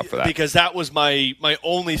to cover up for that. Because that was my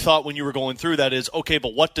only thought when you were going through that is, okay,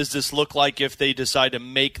 but what does this look like if they decide to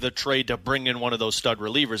make the trade to bring in one of those stud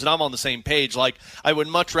relievers? And I'm on the same page. Like, I would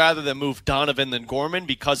much rather than move Donovan than Gorman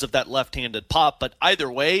because of that left-handed pop, but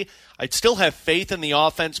either way, I'd still have faith in the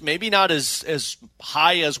offense, maybe not as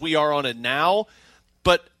high as we are on it now,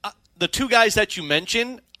 but the two guys that you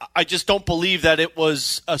mentioned, I just don't believe that it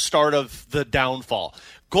was a start of the downfall.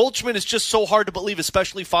 Goldschmidt is just so hard to believe,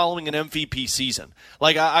 especially following an MVP season.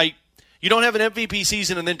 Like, you don't have an MVP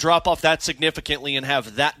season and then drop off that significantly and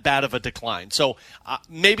have that bad of a decline. So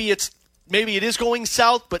maybe it is going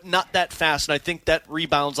south, but not that fast, and I think that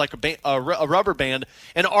rebounds like a rubber band.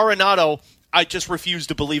 And Arenado, I just refuse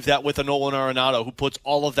to believe that with a Nolan Arenado who puts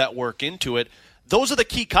all of that work into it. Those are the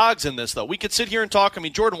key cogs in this, though. We could sit here and talk. I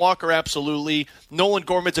mean, Jordan Walker, absolutely. Nolan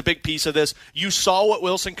Gorman's a big piece of this. You saw what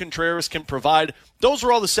Wilson Contreras can provide. Those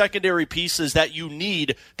are all the secondary pieces that you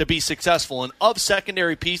need to be successful. And of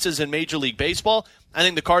secondary pieces in Major League Baseball, I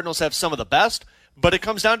think the Cardinals have some of the best. But it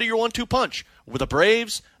comes down to your 1-2 punch. With the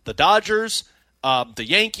Braves, the Dodgers, the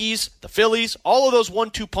Yankees, the Phillies, all of those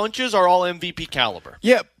 1-2 punches are all MVP caliber.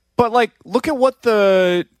 Yeah, but like, look at what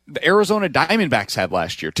the Arizona Diamondbacks had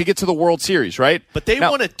last year to get to the World Series, right? But they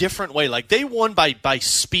won a different way. Like, they won by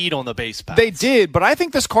speed on the base paths. They did, but I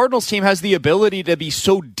think this Cardinals team has the ability to be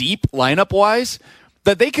so deep lineup-wise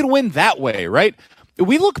that they can win that way, right?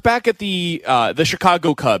 We look back at the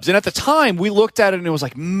Chicago Cubs, and at the time, we looked at it and it was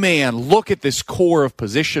like, man, look at this core of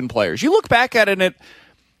position players. You look back at it and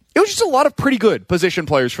it was just a lot of pretty good position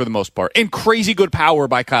players for the most part, and crazy good power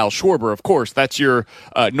by Kyle Schwarber, of course. That's your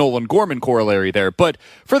Nolan Gorman corollary there. But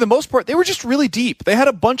for the most part, they were just really deep. They had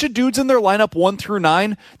a bunch of dudes in their lineup 1 through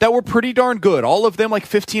 9 that were pretty darn good, all of them like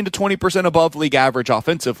 15 to 20% above league average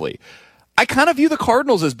offensively. I kind of view the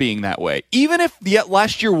Cardinals as being that way. Even if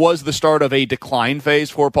last year was the start of a decline phase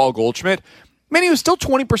for Paul Goldschmidt, man, he was still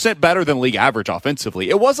 20% better than league average offensively.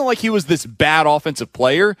 It wasn't like he was this bad offensive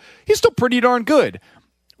player. He's still pretty darn good.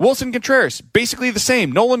 Wilson Contreras, basically the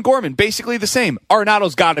same. Nolan Gorman, basically the same.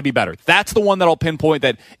 Arenado's got to be better. That's the one that I'll pinpoint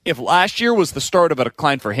that if last year was the start of a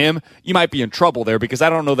decline for him, you might be in trouble there because I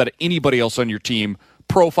don't know that anybody else on your team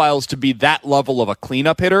profiles to be that level of a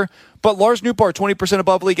cleanup hitter. But Lars Nootbaar, 20%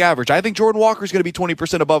 above league average. I think Jordan Walker's going to be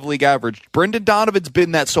 20% above league average. Brendan Donovan's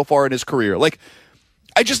been that so far in his career. Like,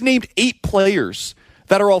 I just named 8 players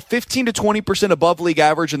that are all 15 to 20% above league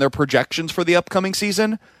average in their projections for the upcoming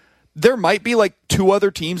season. There might be like 2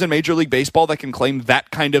 other teams in Major League Baseball that can claim that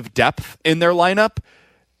kind of depth in their lineup.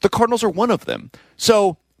 The Cardinals are one of them.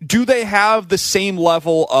 So do they have the same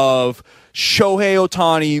level of Shohei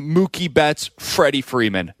Ohtani, Mookie Betts, Freddie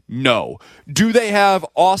Freeman? No. Do they have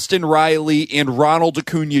Austin Riley and Ronald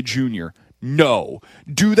Acuna Jr.? No.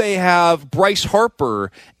 Do they have Bryce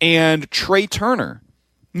Harper and Trey Turner?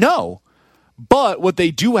 No. But what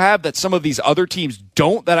they do have that some of these other teams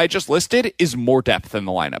don't that I just listed is more depth in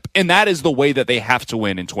the lineup. And that is the way that they have to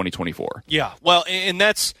win in 2024. Yeah, well, and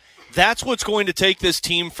that's what's going to take this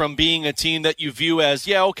team from being a team that you view as,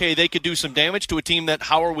 yeah, okay, they could do some damage, to a team that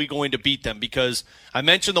how are we going to beat them? Because I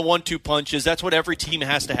mentioned the 1-2 punches. That's what every team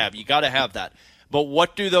has to have. You got to have that. But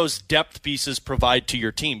what do those depth pieces provide to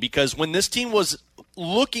your team? Because when this team was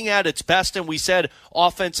looking at its best and we said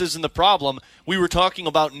offense isn't the problem, we were talking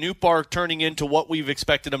about Nootbaar turning into what we've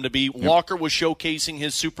expected him to be. Yep. Walker was showcasing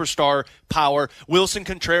his superstar power. Wilson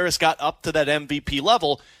Contreras got up to that MVP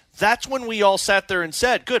level. That's when we all sat there and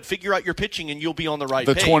said, good, figure out your pitching and you'll be on the right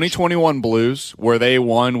page. The 2021 Blues, where they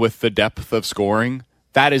won with the depth of scoring,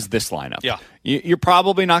 that is this lineup. Yeah. You're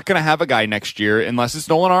probably not going to have a guy next year, unless it's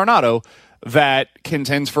Nolan Arenado, that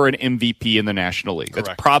contends for an MVP in the National League. Correct.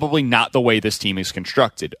 That's probably not the way this team is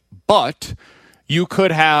constructed. But you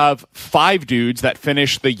could have 5 dudes that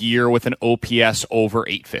finish the year with an OPS over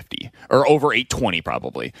 850, or over 820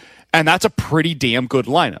 probably. And that's a pretty damn good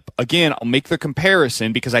lineup. Again, I'll make the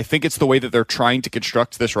comparison because I think it's the way that they're trying to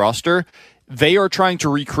construct this roster. They are trying to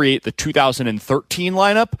recreate the 2013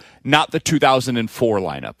 lineup, not the 2004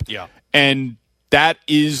 lineup. Yeah. And that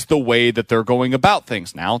is the way that they're going about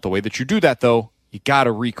things now. The way that you do that, though, you got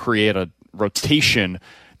to recreate a rotation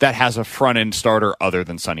that has a front-end starter other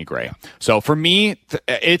than Sonny Gray. So for me,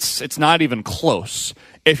 it's not even close.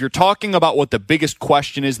 If you're talking about what the biggest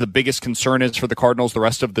question is, the biggest concern is for the Cardinals the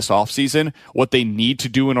rest of this offseason, what they need to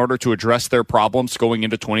do in order to address their problems going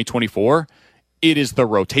into 2024, it is the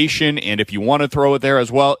rotation, and if you want to throw it there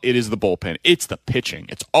as well, it is the bullpen. It's the pitching.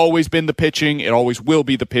 It's always been the pitching. It always will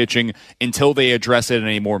be the pitching until they address it in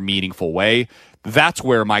a more meaningful way. That's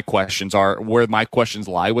where my questions are, where my questions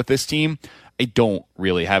lie with this team. I don't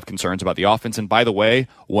really have concerns about the offense. And by the way,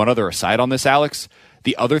 one other aside on this, Alex,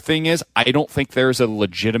 the other thing is I don't think there's a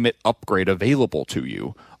legitimate upgrade available to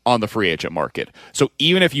you on the free agent market. So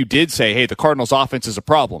even if you did say, hey, the Cardinals offense is a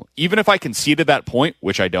problem, even if I conceded that point,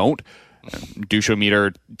 which I don't, Dusha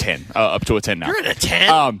meter 10, up to a 10 now. You're at a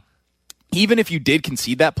 10? Even if you did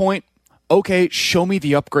concede that point, okay, show me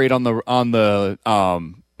the upgrade on the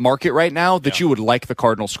market right now that you would like the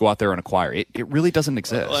Cardinals to go out there and acquire. It really doesn't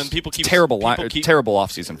exist. And people keep terrible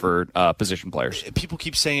offseason for position players. People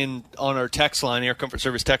keep saying on our text line, Air Comfort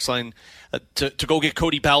Service text line, to go get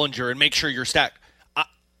Cody Bellinger and make sure you're stacked.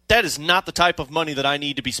 That is not the type of money that I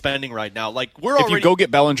need to be spending right now. Like if you go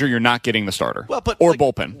get Bellinger, you're not getting the starter or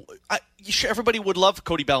bullpen. Everybody would love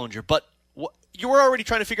Cody Bellinger, but you were already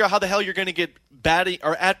trying to figure out how the hell you're going to get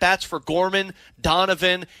at-bats for Gorman,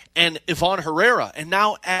 Donovan, and Ivan Herrera, and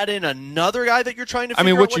now add in another guy that you're trying to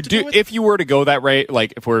figure out what to do with? If you were to go that rate,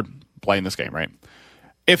 like if we're playing this game, right?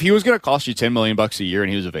 If he was going to cost you $10 million a year and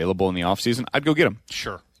he was available in the offseason, I'd go get him.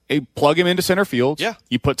 Sure. Plug him into center field. Yeah.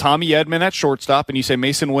 You put Tommy Edman at shortstop, and you say,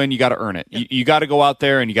 Mason Wynn, you got to earn it. Yeah. You got to go out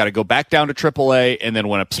there, and you got to go back down to AAA, and then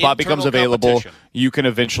when a spot becomes available, you can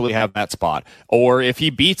eventually have that spot. Or if he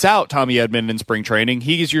beats out Tommy Edman in spring training,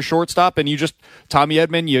 he's your shortstop, and Tommy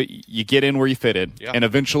Edman, you get in where you fit in, and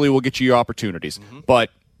eventually we'll get you your opportunities. Mm-hmm. But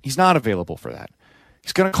he's not available for that.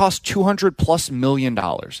 He's going to cost $200+ million.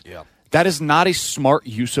 Yeah. That is not a smart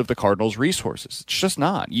use of the Cardinals' resources. It's just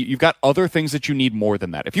not. You've got other things that you need more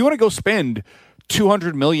than that. If you want to go spend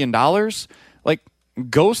 $200 million, like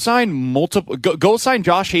go sign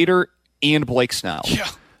Josh Hader and Blake Snell. Yeah.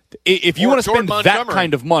 If you want to spend that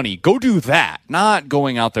kind of money, go do that. Not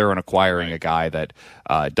going out there and acquiring a guy that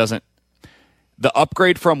doesn't. The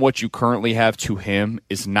upgrade from what you currently have to him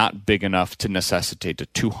is not big enough to necessitate a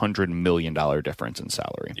 $200 million difference in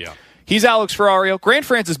salary. Yeah. He's Alex Ferrario. Grant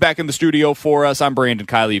Francis back in the studio for us. I'm Brandon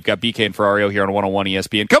Kiley. You've got BK and Ferrario here on 101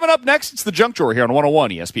 ESPN. Coming up next, it's the Junk Drawer here on 101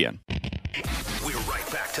 ESPN. We're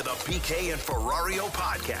right back to the BK and Ferrario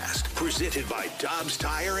podcast, presented by Dobbs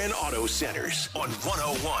Tire and Auto Centers on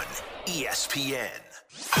 101 ESPN.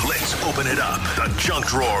 Let's open it up. The Junk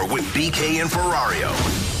Drawer with BK and Ferrario.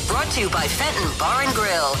 Brought to you by Fenton Bar and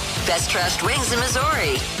Grill. Best trashed wings in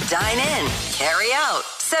Missouri. Dine in, carry out,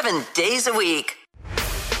 7 days a week.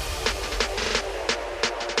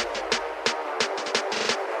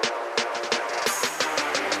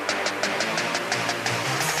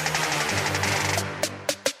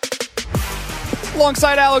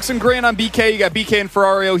 Alongside Alex and Grant on BK, you got BK and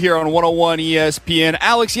Ferrario here on 101 ESPN.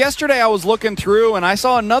 Alex, yesterday I was looking through and I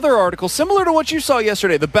saw another article similar to what you saw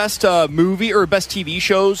yesterday, the best movie or best TV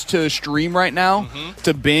shows to stream right now,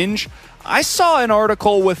 to binge. I saw an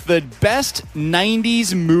article with the best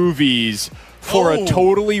 90s movies for a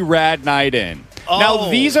totally rad night in. Now,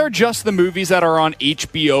 these are just the movies that are on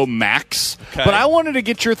HBO Max, but I wanted to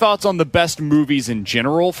get your thoughts on the best movies in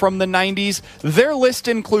general from the 90s. Their list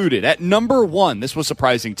included, at number 1, this was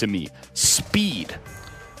surprising to me, Speed.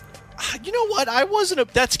 You know what?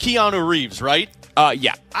 That's Keanu Reeves, right?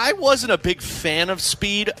 Yeah. I wasn't a big fan of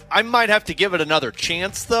Speed. I might have to give it another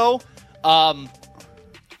chance, though.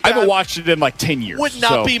 I haven't watched it in like 10 years. Would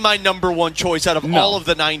not be my number one choice out of all of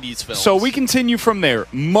the 90s films. So we continue from there.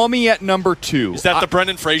 Mummy at number 2. Is that the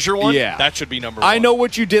Brendan Fraser one? Yeah. That should be number 1. I Know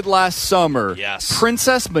What You Did Last Summer. Yes.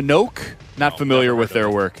 Princess Mononoke. Not familiar with their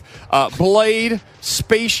work. Blade,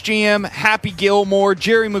 Space Jam, Happy Gilmore,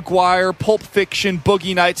 Jerry Maguire, Pulp Fiction,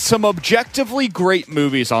 Boogie Nights. Some objectively great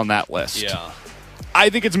movies on that list. Yeah. I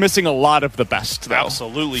think it's missing a lot of the best, though.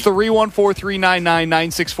 Absolutely.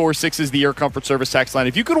 314-399-9646 is the Air Comfort Service text line.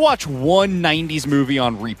 If you could watch one 90s movie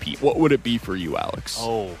on repeat, what would it be for you, Alex?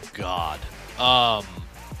 Oh, God.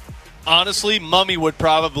 Honestly, Mummy would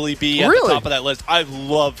probably be at the top of that list. I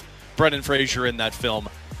love Brendan Fraser in that film.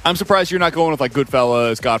 I'm surprised you're not going with like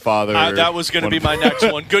Goodfellas, Godfather. That was going to be my next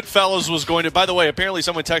one. Goodfellas was going to... By the way, apparently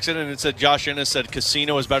someone texted in and said Josh Innes said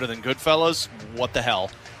Casino is better than Goodfellas. What the hell?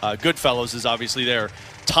 Goodfellas is obviously there.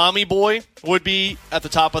 Tommy Boy would be at the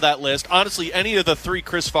top of that list. Honestly, any of the 3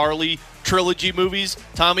 Chris Farley trilogy movies,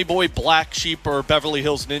 Tommy Boy, Black Sheep, or Beverly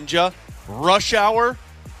Hills Ninja. Rush Hour,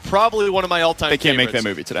 probably one of my all-time favorites. They can't make that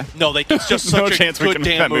movie today. No, it's just such a good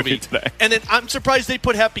damn movie today. And then I'm surprised they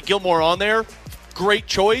put Happy Gilmore on there. Great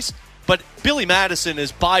choice. But Billy Madison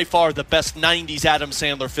is by far the best 90s Adam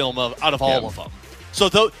Sandler film out of all of them. So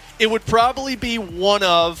it would probably be one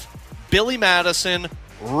of Billy Madison,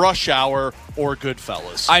 Rush Hour, or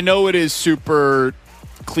Goodfellas. I know it is super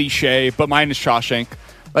cliche, but mine is Shawshank.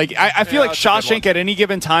 Like, I feel like Shawshank at any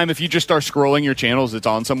given time, if you just start scrolling your channels, it's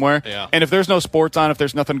on somewhere. Yeah. And if there's no sports on, if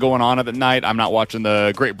there's nothing going on at the night, I'm not watching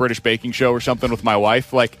the Great British Baking Show or something with my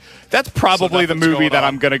wife. Like, that's probably the movie that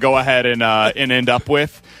I'm going to go ahead and end up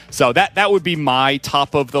with. So that would be my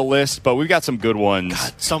top of the list, but we've got some good ones.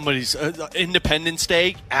 God, somebody's Independence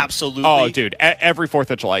Day, absolutely. Oh, dude, every 4th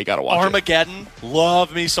of July, you got to watch Armageddon,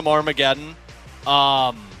 love me some Armageddon.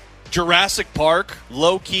 Jurassic Park,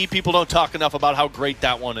 low-key, people don't talk enough about how great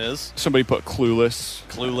that one is. Somebody put Clueless.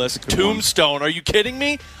 Tombstone, are you kidding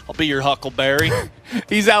me? I'll be your Huckleberry.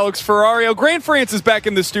 He's Alex Ferrario. Grant France is back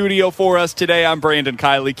in the studio for us today. I'm Brandon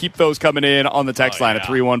Kiley. Keep those coming in on the text line at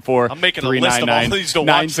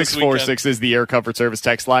 314-399-9646 is the Air Comfort Service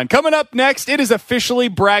text line. Coming up next, it is officially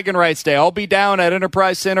Bragging Rights Day. I'll be down at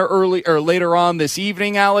Enterprise Center later on this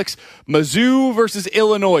evening, Alex. Mizzou versus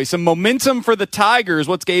Illinois. Some momentum for the Tigers.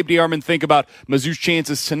 What's Gabe DeArmond think about Mizzou's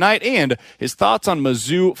chances tonight and his thoughts on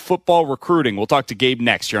Mizzou football recruiting? We'll talk to Gabe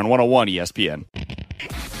next here on 101 ESPN.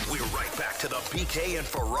 We're right back to the BK and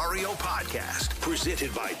Ferrario podcast,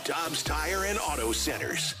 presented by Dobbs Tire and Auto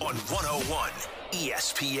Centers on 101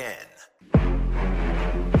 ESPN.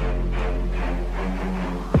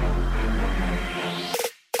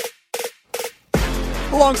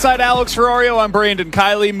 Alongside Alex Ferrario, I'm Brandon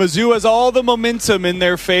Kiley. Mizzou has all the momentum in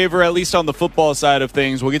their favor, at least on the football side of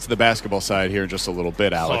things. We'll get to the basketball side here in just a little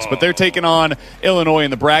bit, Alex. But they're taking on Illinois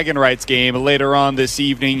in the Bragging Rights game later on this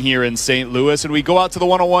evening here in St. Louis. And we go out to the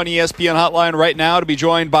 101 ESPN hotline right now to be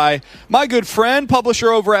joined by my good friend,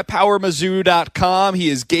 publisher over at PowerMizzou.com. He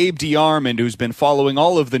is Gabe DeArmond, who's been following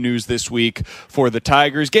all of the news this week for the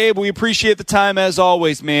Tigers. Gabe, we appreciate the time as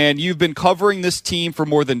always, man. You've been covering this team for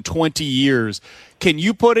more than 20 years. Can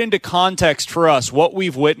you put into context for us what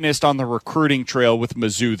we've witnessed on the recruiting trail with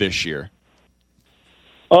Mizzou this year?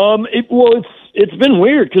 It's been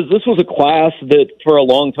weird because this was a class that for a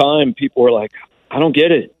long time people were like, I don't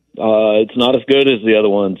get it. It's not as good as the other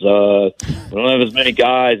ones. We don't have as many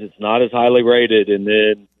guys. It's not as highly rated. And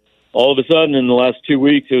then all of a sudden in the last 2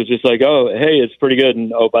 weeks, it was just like, oh, hey, it's pretty good.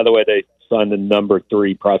 And, oh, by the way, they signed the number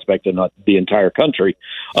 3 prospect in the entire country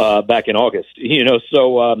back in August.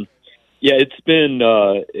 Yeah, it's been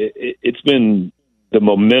the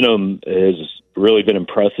momentum has really been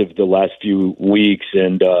impressive the last few weeks,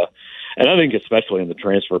 and I think especially in the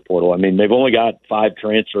transfer portal. I mean, they've only got 5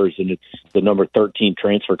 transfers, and it's the number 13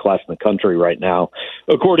 transfer class in the country right now,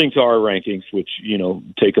 according to our rankings. Which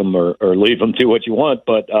take them or leave them, do what you want.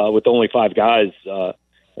 But with only 5 guys,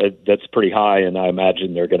 that's pretty high, and I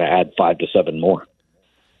imagine they're going to add 5 to 7 more.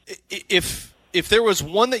 If there was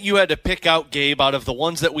one that you had to pick out, Gabe, out of the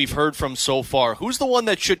ones that we've heard from so far, who's the one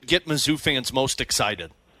that should get Mizzou fans most excited?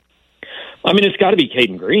 I mean, it's got to be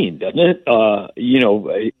Caden Green, doesn't it? A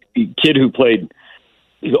kid who played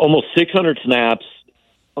almost 600 snaps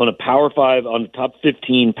on a Power 5, on the top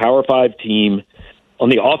 15 Power 5 team on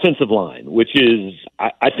the offensive line, which is,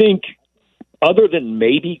 I think, other than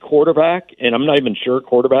maybe quarterback, and I'm not even sure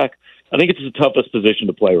quarterback, I think it's the toughest position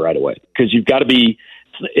to play right away because you've got to be.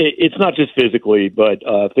 It's not just physically, but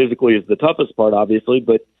physically is the toughest part, obviously.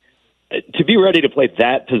 But to be ready to play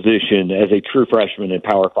that position as a true freshman in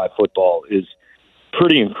Power 5 football is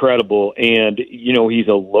pretty incredible. And, he's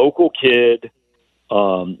a local kid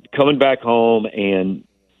coming back home, and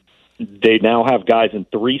they now have guys in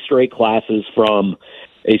 3 straight classes from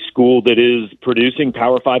a school that is producing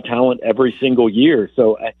Power 5 talent every single year.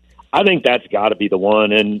 So I think that's got to be the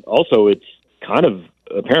one. And also it's kind of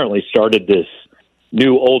apparently started this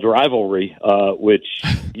new old rivalry, which,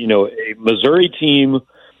 a Missouri team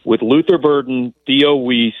with Luther Burden, Theo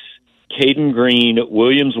Weiss, Caden Green,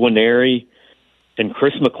 Williams Winery, and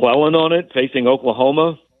Chris McClellan on it facing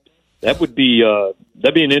Oklahoma. That'd be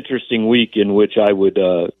an interesting week in which I would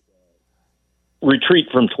retreat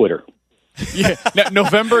from Twitter. Yeah,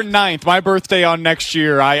 November 9th, my birthday on next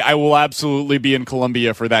year, I will absolutely be in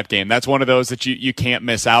Columbia for that game. That's one of those that you can't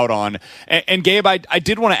miss out on. And Gabe, I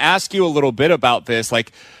did want to ask you a little bit about this,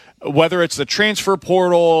 like whether it's the transfer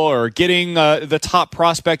portal or getting the top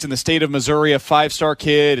prospect in the state of Missouri, a 5-star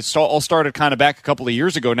kid. It all started kind of back a couple of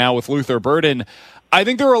years ago now with Luther Burden. I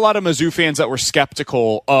think there were a lot of Mizzou fans that were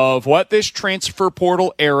skeptical of what this transfer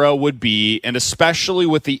portal era would be, and especially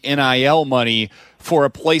with the NIL money for a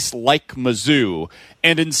place like Mizzou.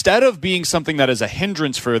 And instead of being something that is a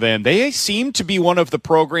hindrance for them, they seem to be one of the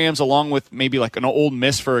programs, along with maybe like an Ole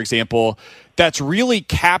Miss, for example, that's really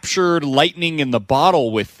captured lightning in the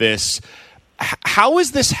bottle with this. How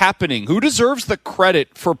is this happening? Who deserves the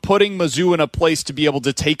credit for putting Mizzou in a place to be able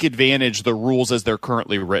to take advantage of the rules as they're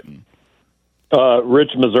currently written?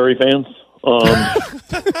 Rich Missouri fans. I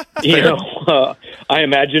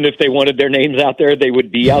imagine if they wanted their names out there, they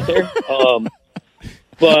would be out there.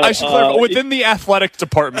 But I should clarify, within the athletic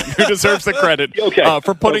department, who deserves the credit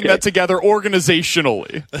for putting that together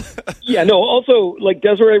organizationally. Yeah, no, also, like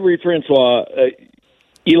Desiree Reed-Francois,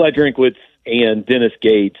 Eli Drinkwitz, and Dennis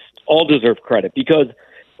Gates all deserve credit because,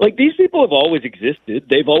 like, these people have always existed.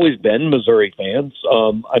 They've always been Missouri fans.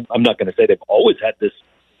 I'm not going to say they've always had this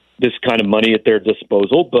kind of money at their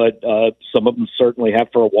disposal, but some of them certainly have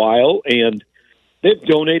for a while, and they've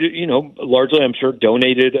donated, largely, I'm sure,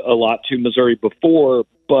 donated a lot to Missouri before,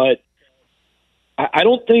 but I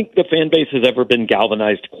don't think the fan base has ever been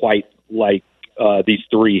galvanized quite like these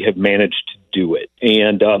three have managed to do it.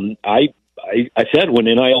 And I said when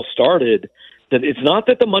NIL started that it's not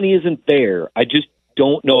that the money isn't there. I just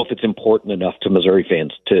don't know if it's important enough to Missouri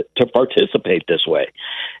fans to participate this way.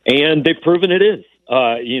 And they've proven it is,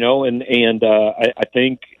 I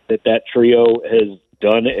think that trio has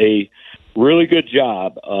done a really good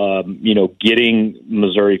job, getting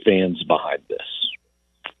Missouri fans behind this.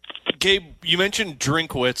 Gabe, you mentioned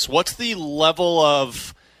Drinkwitz. What's the level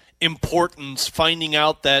of importance finding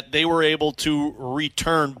out that they were able to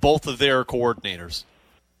return both of their coordinators?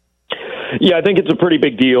 Yeah, I think it's a pretty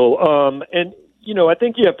big deal. I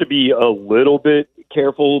think you have to be a little bit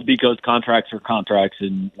careful because contracts are contracts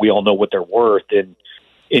and we all know what they're worth. And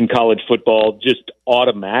in college football, just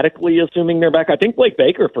automatically assuming they're back. I think Blake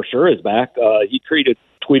Baker for sure is back. He tweeted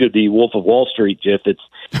the Wolf of Wall Street gif.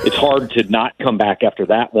 It's hard to not come back after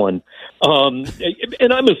that one.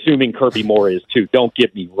 And I'm assuming Kirby Moore is too. Don't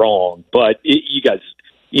get me wrong, but you guys,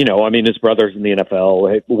 his brother's in the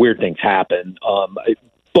NFL. Weird things happen.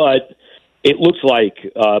 But it looks like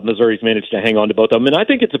Missouri's managed to hang on to both of them, and I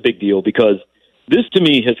think it's a big deal because this to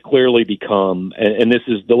me has clearly become, and this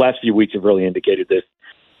is the last few weeks have really indicated this.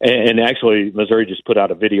 And actually, Missouri just put out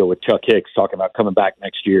a video with Chuck Hicks talking about coming back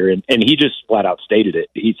next year, and he just flat out stated it.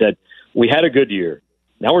 He said, "We had a good year.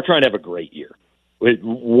 Now we're trying to have a great year.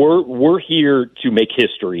 We're here to make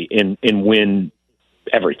history and win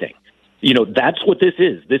everything. That's what this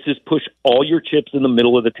is. This is push all your chips in the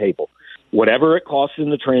middle of the table. Whatever it costs in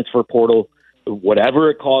the transfer portal, whatever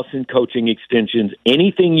it costs in coaching extensions,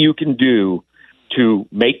 anything you can do to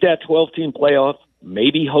make that 12-team playoff,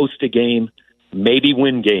 maybe host a game, maybe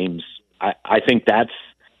win games. I think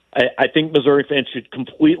I think Missouri fans should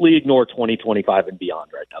completely ignore 2025 and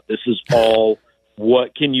beyond right now. This is all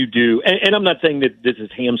what can you do. And I'm not saying that this is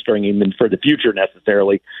hamstringing them for the future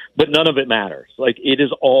necessarily, but none of it matters. Like, it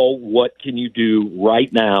is all what can you do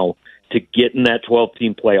right now to get in that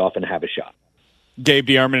 12-team playoff and have a shot. Gabe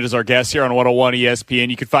DeArmond is our guest here on 101 ESPN.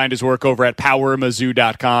 You can find his work over at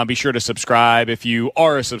powermizzou.com. Be sure to subscribe. If you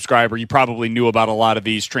are a subscriber, you probably knew about a lot of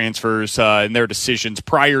these transfers and their decisions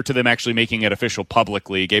prior to them actually making it official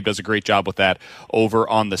publicly. Gabe does a great job with that over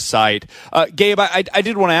on the site. Gabe, I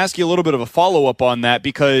did want to ask you a little bit of a follow-up on that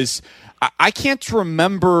because I can't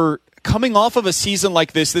remember coming off of a season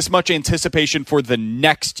like this much anticipation for the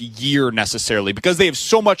next year necessarily because they have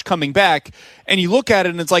so much coming back. And you look at it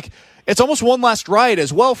and it's like, it's almost one last ride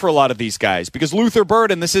as well for a lot of these guys because Luther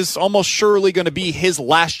Burden, this is almost surely going to be his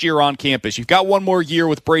last year on campus. You've got one more year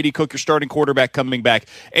with Brady Cook, your starting quarterback, coming back,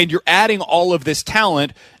 and you're adding all of this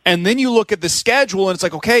talent. And then you look at the schedule and it's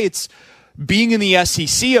like, okay, it's being in the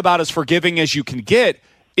SEC about as forgiving as you can get.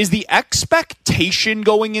 Is the expectation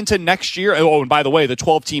going into next year, oh, and by the way, the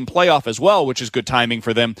 12-team playoff as well, which is good timing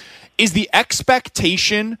for them, is the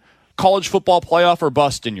expectation college football playoff or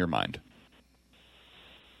bust in your mind?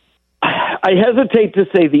 I hesitate to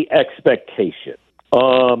say the expectation.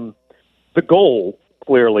 The goal,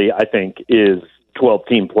 clearly, I think, is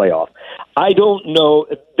 12-team playoff. I don't know.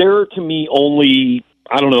 There are, to me, only,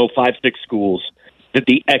 5-6 schools that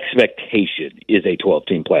the expectation is a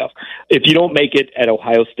 12-team playoff. If you don't make it at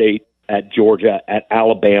Ohio State, at Georgia, at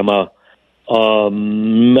Alabama, I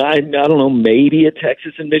don't know, maybe at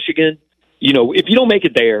Texas and Michigan. If you don't make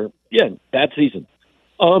it there, yeah, bad season.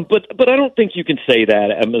 But I don't think you can say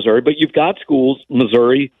that at Missouri. But you've got schools,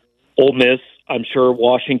 Missouri, Ole Miss, I'm sure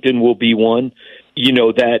Washington will be one,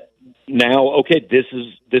 that now, okay, this is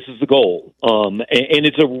the goal. And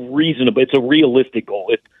it's a realistic goal.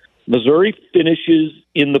 If Missouri finishes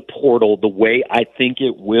in the portal the way I think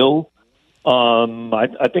it will,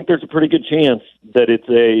 I think there's a pretty good chance that it's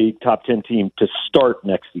a top 10 team to start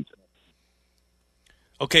next season.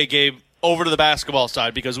 Okay, Gabe, over to the basketball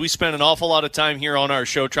side because we spent an awful lot of time here on our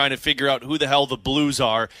show trying to figure out who the hell the Blues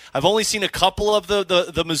are. I've only seen a couple of the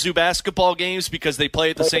Mizzou basketball games because they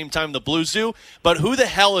play at the same time the Blues do, but who the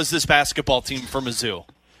hell is this basketball team for Mizzou?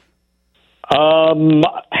 I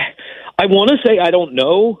want to say I don't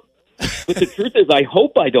know. But the truth is, I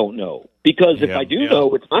hope I don't know, because if I do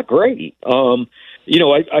know, it's not great.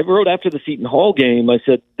 I wrote after the Seton Hall game, I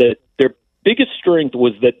said that their biggest strength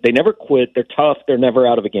was that they never quit. They're tough. They're never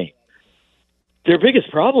out of a game. Their biggest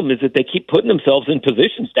problem is that they keep putting themselves in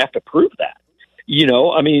positions to have to prove that. You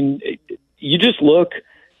just look,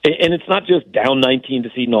 and it's not just down 19 to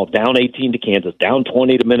Seton Hall, down 18 to Kansas, down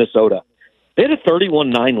 20 to Minnesota. They had a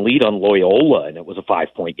 31-9 lead on Loyola, and it was a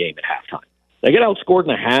 5-point game at halftime. They got outscored in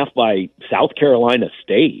a half by South Carolina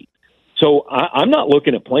State. So I'm not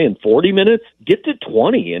looking at playing 40 minutes. Get to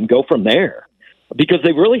 20 and go from there, because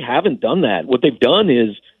they really haven't done that. What they've done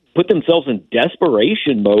is put themselves in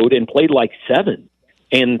desperation mode and played like 7.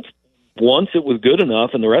 And once it was good enough,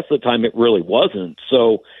 and the rest of the time it really wasn't.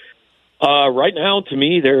 So right now, to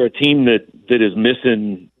me, they're a team that is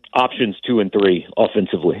missing options 2 and 3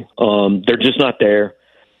 offensively. They're just not there.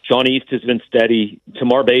 Sean East has been steady.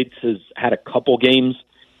 Tamar Bates has had a couple games.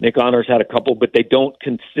 Nick Honors had a couple, but they don't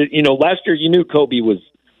consider. Last year you knew Kobe was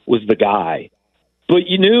the guy, but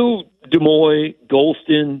you knew DeMoy,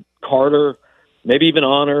 Golston, Carter, maybe even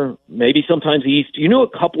Honor, maybe sometimes East. You knew a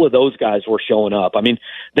couple of those guys were showing up. I mean,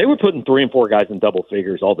 they were putting 3 and 4 guys in double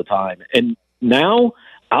figures all the time. And now,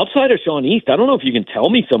 outside of Sean East, I don't know if you can tell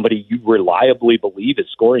me somebody you reliably believe is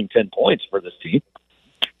scoring 10 points for this team.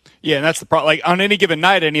 Yeah, and that's the problem. Like, on any given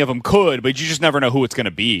night, any of them could, but you just never know who it's going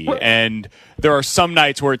to be. And there are some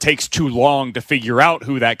nights where it takes too long to figure out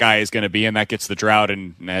who that guy is going to be, and that gets the drought.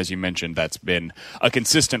 And as you mentioned, that's been a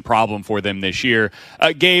consistent problem for them this year.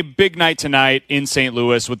 Gabe, big night tonight in St.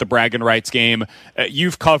 Louis with the bragging rights game.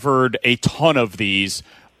 You've covered a ton of these.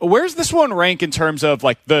 Where's this one rank in terms of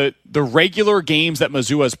like the regular games that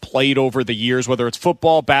Mizzou has played over the years, whether it's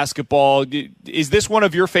football, basketball? Is this one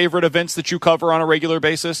of your favorite events that you cover on a regular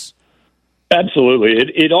basis? Absolutely.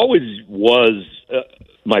 It always was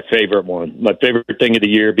my favorite one, my favorite thing of the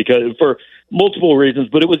year, because for multiple reasons,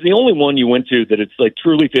 but it was the only one you went to that it's like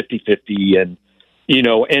truly 50-50.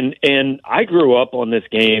 And I grew up on this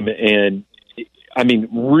game, and I mean,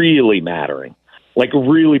 really mattering. Like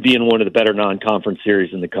really being one of the better non-conference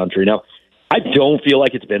series in the country. Now, I don't feel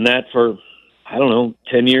like it's been that for, 10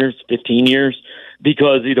 years, 15 years,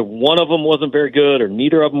 because either one of them wasn't very good or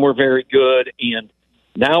neither of them were very good. And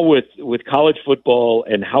now with college football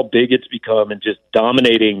and how big it's become and just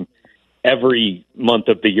dominating every month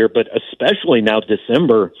of the year, but especially now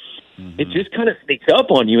December, it just kind of sneaks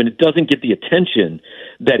up on you, and it doesn't get the attention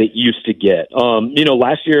that it used to get.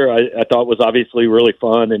 Last year I thought was obviously really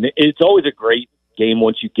fun, and it's always a great game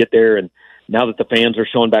once you get there. And now that the fans are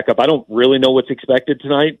showing back up, I don't really know what's expected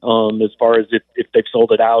tonight as far as if they've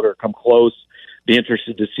sold it out or come close. Be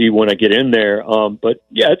interested to see when I get in there. But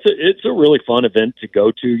yeah, it's a really fun event to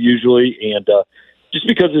go to usually. And just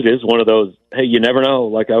because it is one of those, hey, you never know.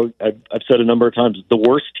 Like I've said a number of times, the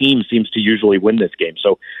worst team seems to usually win this game.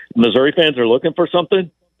 So Missouri fans are looking for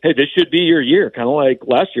something. Hey, this should be your year, kind of like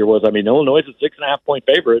last year was. I mean, Illinois is a 6.5-point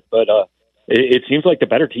favorite, but it seems like the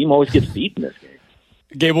better team always gets beat in this game.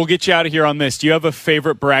 Gabe, we'll get you out of here on this. Do you have a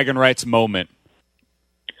favorite bragging rights moment?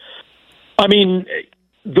 I mean,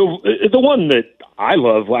 the one that I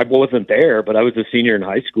love, I wasn't there, but I was a senior in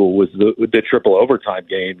high school, was the triple overtime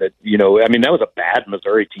game that, that was a bad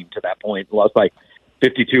Missouri team to that point. Lost by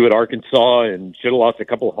 52 at Arkansas and should have lost a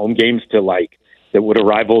couple of home games to that would have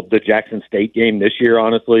rivaled the Jackson State game this year,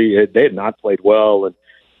 honestly. They had not played well, and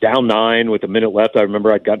down 9 with a minute left. I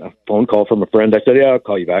remember I'd gotten a phone call from a friend. I said, yeah, I'll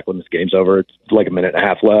call you back when this game's over. It's like a minute and a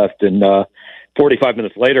half left. And 45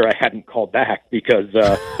 minutes later, I hadn't called back because,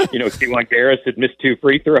 Keelan Garris had missed 2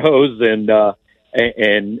 free throws and a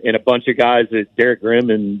bunch of guys, Derek Grimm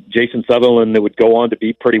and Jason Sutherland, that would go on to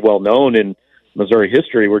be pretty well known in Missouri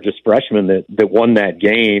history, were just freshmen that won that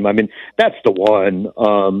game. I mean, that's the one.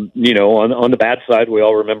 On the bad side, we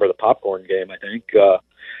all remember the popcorn game, I think.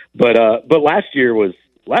 But last year was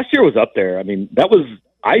up there. I mean,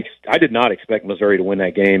 I did not expect Missouri to win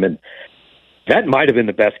that game, and that might have been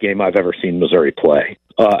the best game I've ever seen Missouri play.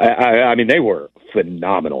 I mean, they were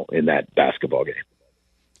phenomenal in that basketball game.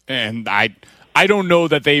 And I don't know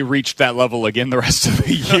that they reached that level again the rest of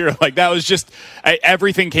the year. Like, that was just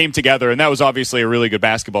everything came together, and that was obviously a really good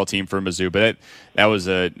basketball team for Mizzou. But it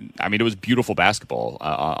was beautiful basketball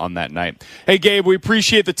on that night. Hey, Gabe, we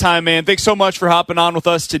appreciate the time, man. Thanks so much for hopping on with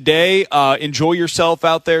us today. Enjoy yourself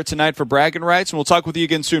out there tonight for bragging rights, and we'll talk with you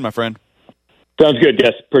again soon, my friend. Sounds good,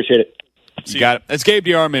 Jess. Appreciate it. You got it. That's Gabe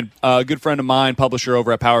DeArmond, a good friend of mine, publisher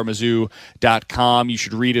over at PowerMizzou.com. You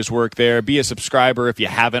should read his work there. Be a subscriber if you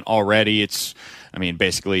haven't already. It's I mean,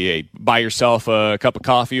 basically, buy yourself a cup of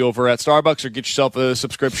coffee over at Starbucks or get yourself a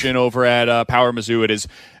subscription over at Power Mizzou. It is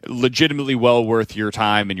legitimately well worth your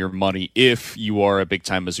time and your money if you are a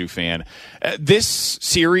big-time Mizzou fan. This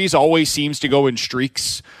series always seems to go in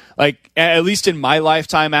streaks. Like, at least in my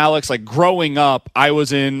lifetime, Alex, like growing up, I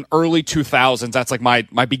was in early 2000s. That's like my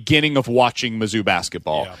beginning of watching Mizzou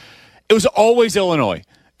basketball. Yeah. It was always Illinois.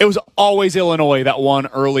 It was always Illinois that won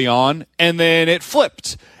early on, and then it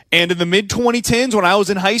flipped. And in the mid-2010s, when I was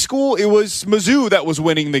in high school, it was Mizzou that was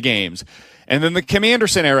winning the games. And then the Kim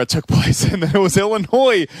Anderson era took place, and then it was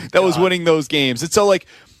Illinois that was winning those games. And so, like,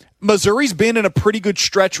 Missouri's been in a pretty good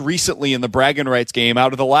stretch recently in the bragging rights game.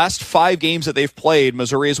 Out of the last 5 games that they've played,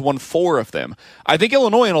 Missouri has won 4 of them. I think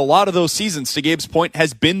Illinois, in a lot of those seasons, to Gabe's point,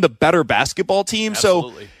 has been the better basketball team.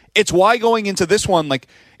 Absolutely. So it's why going into this one, like,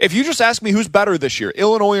 if you just ask me who's better this year,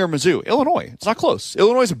 Illinois or Mizzou, Illinois. It's not close.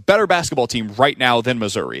 Illinois is a better basketball team right now than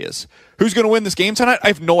Missouri is. Who's going to win this game tonight? I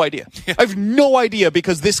have no idea. I have no idea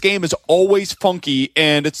because this game is always funky,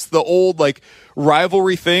 and it's the old like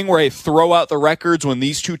rivalry thing where I throw out the records when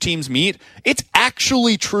these two teams meet. It's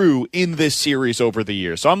actually true in this series over the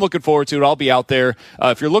years. So I'm looking forward to it. I'll be out there.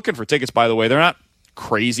 If you're looking for tickets, by the way, they're not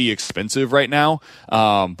crazy expensive right now,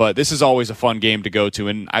 but this is always a fun game to go to,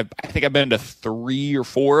 and I think I've been to 3 or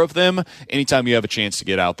 4 of them. Anytime you have a chance to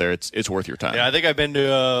get out there, it's worth your time. Yeah, I think I've been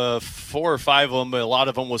to 4 or 5 of them, but a lot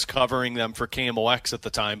of them was covering them for KMOX at the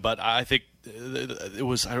time, but I think it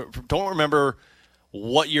was, I don't remember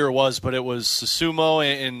what year it was, but it was Susumo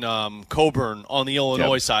and Coburn on the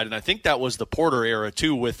Illinois side, and I think that was the Porter era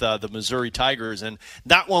too with the Missouri Tigers, and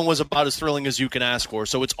that one was about as thrilling as you can ask for.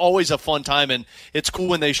 So it's always a fun time, and it's cool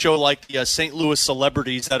when they show like the St. Louis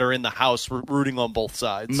celebrities that are in the house rooting on both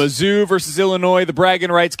sides. Mizzou versus Illinois, the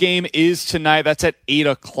bragging rights game is tonight. That's at 8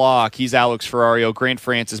 o'clock. He's Alex Ferrario. Grant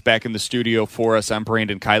France is back in the studio for us. I'm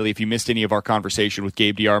Brandon Kiley. If you missed any of our conversation with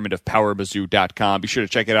Gabe DeArmond of PowerMizzou.com, be sure to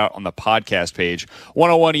check it out on the podcast page.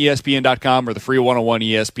 101ESPN.com or the free 101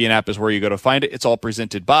 ESPN app is where you go to find it. It's all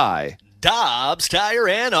presented by Dobbs Tire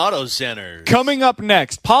and Auto Centers. Coming up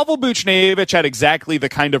next, Pavel Buchnevich had exactly the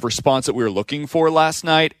kind of response that we were looking for last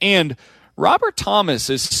night, and Robert Thomas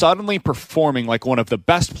is suddenly performing like one of the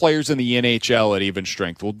best players in the NHL at even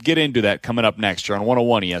strength. We'll get into that coming up next here on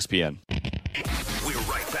 101 ESPN. We're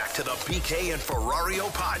right back to the BK and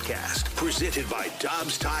Ferrario podcast, presented by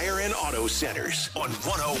Dobbs Tire and Auto Centers on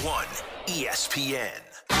 101 ESPN.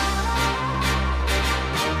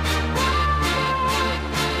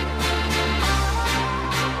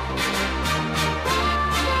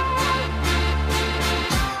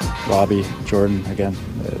 Robbie, Jordan, again,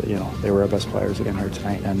 they were our best players again here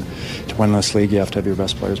tonight. And to win this league, you have to have your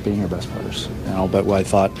best players being your best players. But I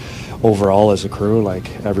thought overall as a crew, like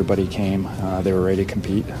everybody came, they were ready to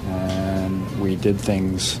compete, and we did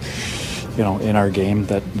things, in our game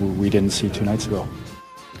that we didn't see 2 nights ago.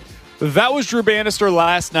 That was Drew Bannister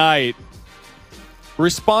last night,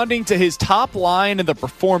 responding to his top line and the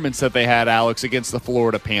performance that they had, Alex, against the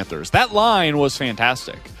Florida Panthers. That line was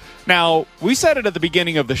fantastic. Now, we said it at the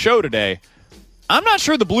beginning of the show today. I'm not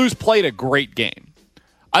sure the Blues played a great game.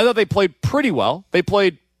 I thought they played pretty well. They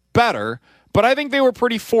played better, but I think they were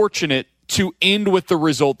pretty fortunate to end with the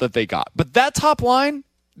result that they got. But that top line,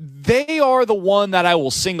 they are the one that I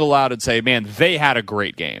will single out and say, man, they had a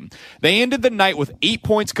great game. They ended the night with 8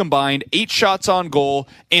 points combined, 8 shots on goal,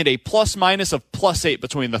 and a plus-minus of +8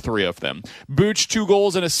 between the 3 of them. Booch, 2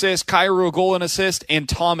 goals and assists, Kyrou, a goal and assist, and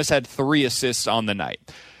Thomas had 3 assists on the night.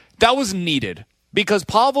 That was needed because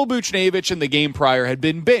Pavel Buchnevich in the game prior had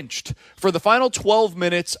been benched for the final 12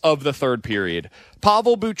 minutes of the third period.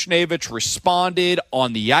 Pavel Buchnevich responded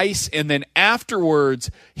on the ice, and then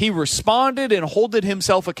afterwards he responded and held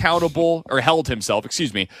himself accountable to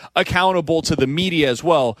the media as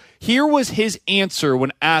well. Here was his answer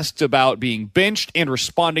when asked about being benched and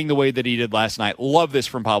responding the way that he did last night. Love this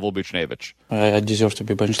from Pavel Buchnevich. I deserve to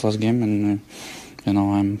be benched last game, and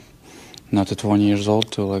I'm not at 20 years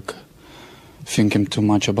old to thinking too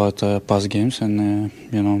much about past games, and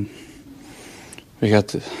we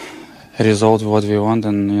got a result what we want,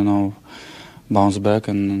 and bounce back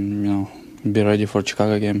and be ready for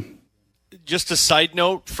Chicago game. Just a side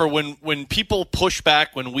note for when people push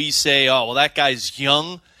back when we say, oh, well, that guy's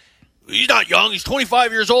young. He's not young. He's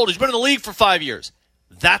 25 years old. He's been in the league for 5 years.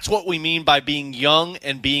 That's what we mean by being young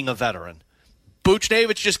and being a veteran.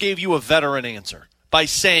 Buchnevich just gave you a veteran answer by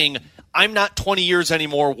saying, I'm not 20 years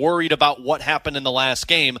anymore worried about what happened in the last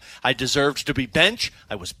game. I deserved to be benched.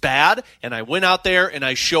 I was bad, and I went out there and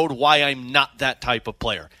I showed why I'm not that type of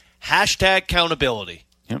player. # accountability.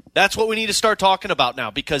 Yep. That's what we need to start talking about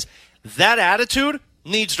now, because that attitude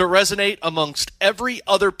needs to resonate amongst every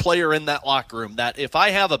other player in that locker room, that if I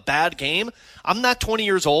have a bad game, I'm not 20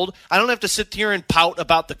 years old. I don't have to sit here and pout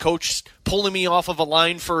about the coach pulling me off of a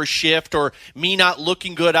line for a shift or me not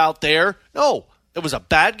looking good out there. No, it was a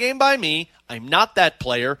bad game by me. I'm not that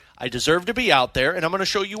player. I deserve to be out there, and I'm going to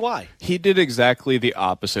show you why. He did exactly the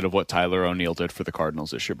opposite of what Tyler O'Neill did for the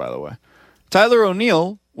Cardinals this year, by the way. Tyler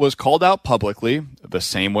O'Neill was called out publicly the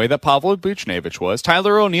same way that Pavel Buchnevich was.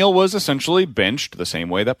 Tyler O'Neill was essentially benched the same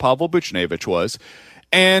way that Pavel Buchnevich was.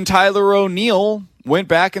 And Tyler O'Neill went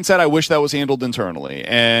back and said, I wish that was handled internally.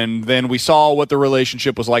 And then we saw what the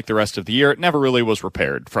relationship was like the rest of the year. It never really was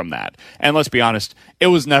repaired from that. And let's be honest, it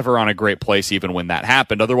was never on a great place even when that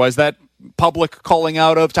happened. Otherwise, that public calling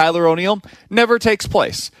out of Tyler O'Neill never takes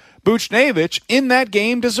place. Buchnevich, in that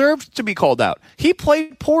game, deserved to be called out. He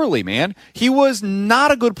played poorly, man. He was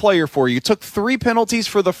not a good player for you. Took 3 penalties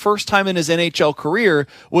for the first time in his NHL career,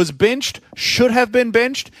 was benched, should have been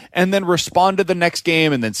benched, and then responded the next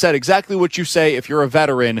game and then said exactly what you say if you're a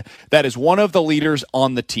veteran that is one of the leaders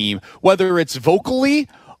on the team, whether it's vocally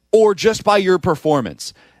or just by your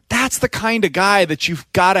performance. That's the kind of guy that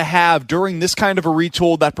you've got to have during this kind of a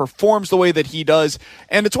retool that performs the way that he does.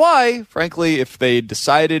 And it's why, frankly, if they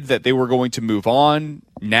decided that they were going to move on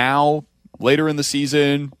now, later in the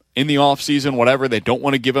season, in the offseason, whatever, they don't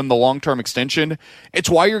want to give him the long-term extension, it's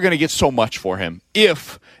why you're going to get so much for him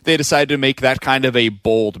if they decide to make that kind of a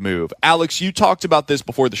bold move. Alex, you talked about this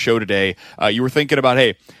before the show today. You were thinking about,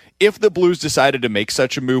 hey, if the Blues decided to make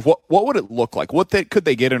such a move, what would it look like? Could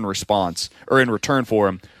they get in response or in return for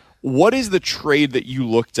him? What is the trade that you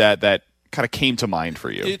looked at that kind of came to mind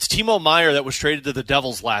for you? It's Timo Meier that was traded to the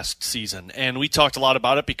Devils last season, and we talked a lot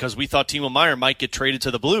about it because we thought Timo Meier might get traded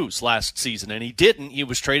to the Blues last season, and he didn't. He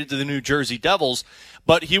was traded to the New Jersey Devils,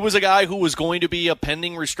 but he was a guy who was going to be a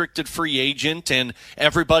pending restricted free agent, and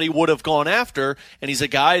everybody would have gone after, and he's a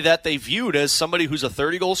guy that they viewed as somebody who's a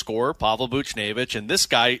 30-goal scorer, Pavel Buchnevich, and this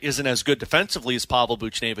guy isn't as good defensively as Pavel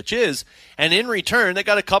Buchnevich is, and in return, they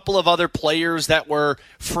got a couple of other players that were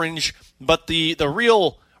fringe, but the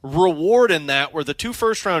real reward in that were the 2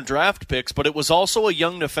 first-round draft picks, but it was also a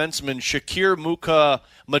young defenseman, Shakir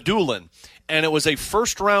Mukhamadullin, and it was a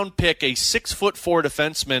first-round pick, a 6'4"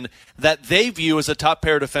 defenseman that they view as a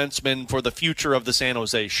top-pair defenseman for the future of the San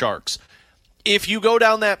Jose Sharks. If you go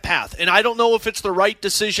down that path, and I don't know if it's the right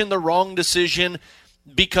decision, the wrong decision,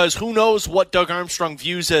 because who knows what Doug Armstrong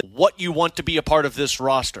views as what you want to be a part of this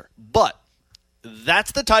roster, but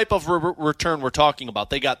that's the type of return we're talking about.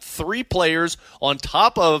 They got 3 players on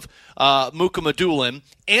top of Mukhamadullin,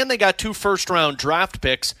 and they got 2 first-round draft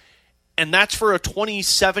picks, and that's for a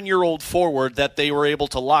 27-year-old forward that they were able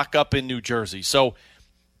to lock up in New Jersey. So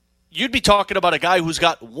you'd be talking about a guy who's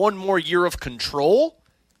got 1 more year of control,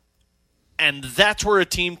 and that's where a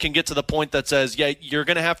team can get to the point that says, yeah, you're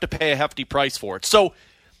going to have to pay a hefty price for it. So,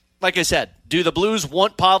 like I said, do the Blues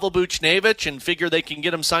want Pavel Buchnevich and figure they can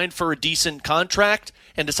get him signed for a decent contract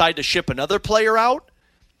and decide to ship another player out?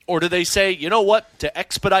 Or do they say, you know what, to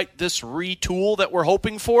expedite this retool that we're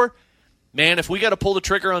hoping for, man, if we got to pull the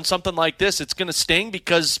trigger on something like this, it's going to sting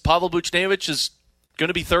because Pavel Buchnevich is going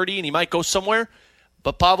to be 30 and he might go somewhere.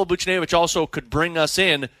 But Pavel Buchnevich also could bring us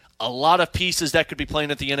in a lot of pieces that could be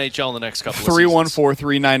playing at the NHL in the next couple of seasons.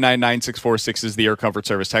 314-399-9646 is the Air Comfort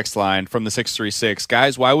Service text line from the 636.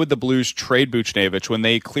 Guys, why would the Blues trade Buchnevich when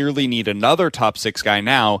they clearly need another top 6 guy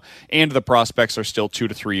now and the prospects are still 2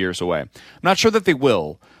 to 3 years away? I'm not sure that they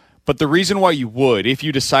will, but the reason why you would, if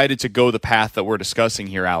you decided to go the path that we're discussing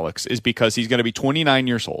here, Alex, is because he's going to be 29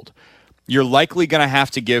 years old. You're likely going to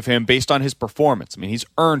have to give him, based on his performance, I mean, he's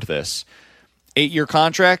earned this, 8-year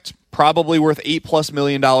contract, probably worth $8+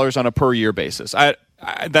 million on a per year basis.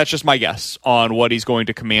 That's just my guess on what he's going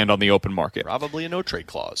to command on the open market. Probably a no trade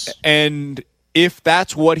clause. And if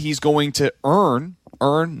that's what he's going to earn,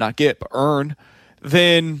 not get, but earn,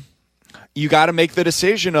 then you got to make the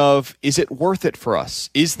decision of, is it worth it for us?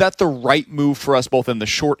 Is that the right move for us both in the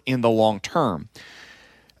short and the long term?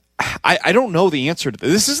 I don't know the answer to this.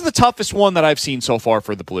 This is the toughest one that I've seen so far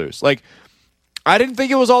for the Blues. Like, I didn't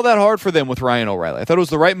think it was all that hard for them with Ryan O'Reilly. I thought it was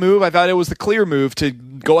the right move. I thought it was the clear move to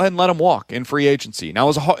go ahead and let him walk in free agency. Now,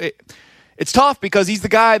 it's tough because he's the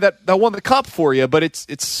guy that won the cup for you, but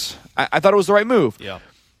I thought it was the right move. Yeah.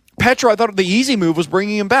 Petro, I thought the easy move was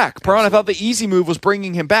bringing him back. Perron, I thought the easy move was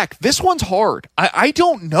bringing him back. This one's hard. I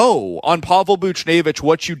don't know on Pavel Buchnevich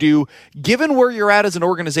what you do given where you're at as an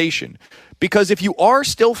organization. Because if you are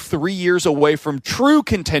still 3 years away from true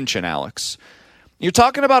contention, Alex, you're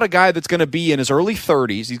talking about a guy that's going to be in his early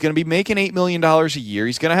 30s. He's going to be making $8 million a year.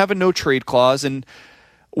 He's going to have a no-trade clause. And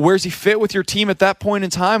Where's he fit with your team at that point in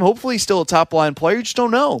time? Hopefully he's still a top-line player. You just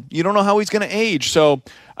don't know. You don't know how he's going to age. So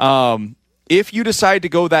if you decide to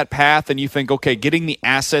go that path and you think, okay, getting the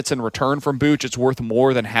assets in return from Booch, it's worth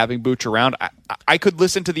more than having Booch around, I could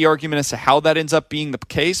listen to the argument as to how that ends up being the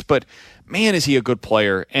case, but man, is he a good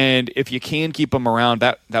player. And if you can keep him around,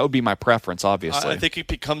 that would be my preference, obviously. I think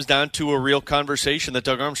it comes down to a real conversation that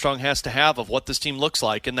Doug Armstrong has to have of what this team looks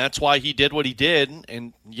like, and that's why he did what he did.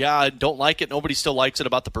 And, yeah, I don't like it. Nobody still likes it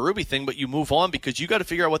about the Berube thing, but you move on because you got to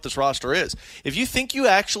figure out what this roster is. If you think you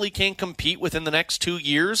actually can compete within the next 2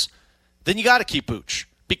 years, then you got to keep Booch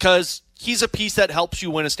because he's a piece that helps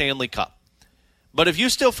you win a Stanley Cup. But if you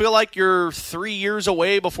still feel like you're 3 years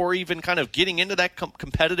away before even kind of getting into that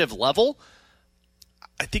competitive level,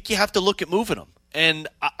 I think you have to look at moving him. And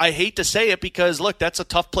I hate to say it because, look, that's a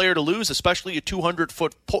tough player to lose, especially a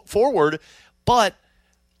 200-foot forward. But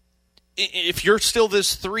if you're still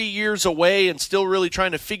this 3 years away and still really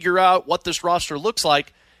trying to figure out what this roster looks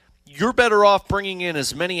like, you're better off bringing in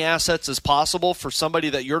as many assets as possible for somebody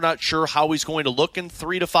that you're not sure how he's going to look in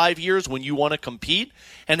 3 to 5 years when you want to compete,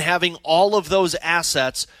 and having all of those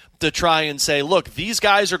assets to try and say, look, these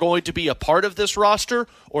guys are going to be a part of this roster,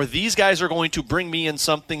 or these guys are going to bring me in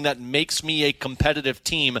something that makes me a competitive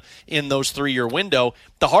team in those 3-year window.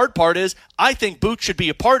 The hard part is I think Booch should be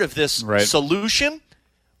a part of this solution,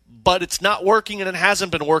 but it's not working, and it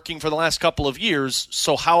hasn't been working for the last couple of years,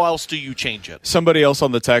 so how else do you change it? Somebody else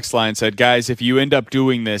on the text line said, guys, if you end up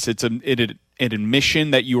doing this, it's an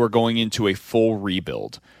admission that you are going into a full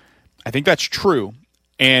rebuild. I think that's true,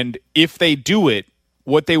 and if they do it,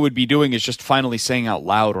 what they would be doing is just finally saying out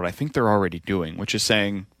loud what I think they're already doing, which is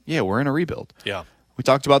saying, yeah, we're in a rebuild. Yeah. We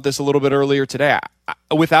talked about this a little bit earlier today.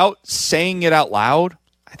 Without saying it out loud,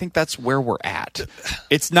 I think that's where we're at.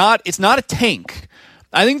 It's not a tank.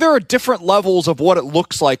 I think there are different levels of what it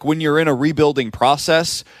looks like when you're in a rebuilding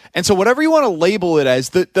process. And so whatever you want to label it as,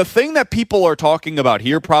 the thing that people are talking about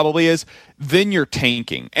here probably is then you're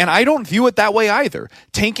tanking. And I don't view it that way either.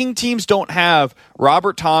 Tanking teams don't have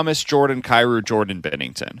Robert Thomas, Jordan Kyrou, Jordan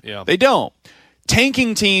Bennington. Yeah. They don't.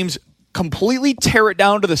 Tanking teams completely tear it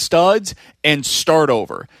down to the studs and start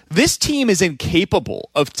over. This team is incapable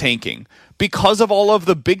of tanking because of all of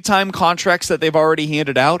the big-time contracts that they've already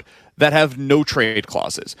handed out that have no trade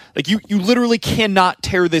clauses. Like you literally cannot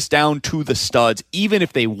tear this down to the studs, even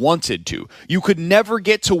if they wanted to. You could never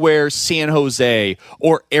get to where San Jose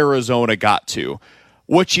or Arizona got to.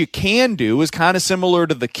 What you can do is kind of similar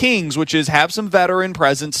to the Kings, which is have some veteran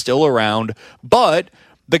presence still around, but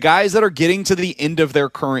the guys that are getting to the end of their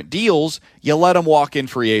current deals, you let them walk in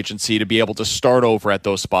free agency to be able to start over at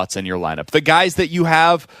those spots in your lineup. The guys that you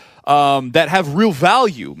have that have real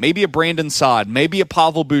value, maybe a Brandon Saad, maybe a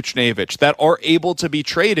Pavel Buchnevich, that are able to be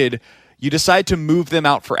traded, you decide to move them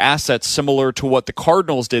out for assets similar to what the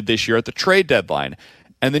Cardinals did this year at the trade deadline.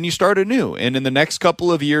 And then you start anew. And in the next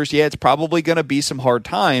couple of years, yeah, it's probably going to be some hard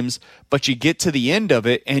times, but you get to the end of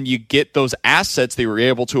it and you get those assets that you were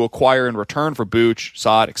able to acquire in return for Buch,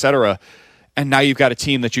 Saad, etc. And now you've got a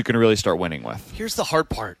team that you can really start winning with. Here's the hard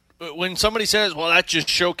part. When somebody says, well, that just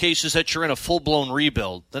showcases that you're in a full-blown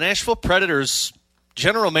rebuild, the Nashville Predators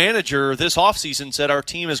general manager this offseason said our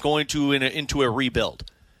team is going to into a rebuild.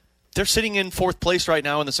 They're sitting in 4th place right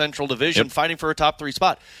now in the Central Division, fighting for a top 3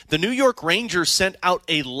 spot. The New York Rangers sent out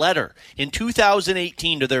a letter in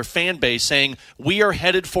 2018 to their fan base saying, we are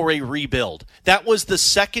headed for a rebuild. That was the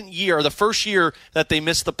first year that they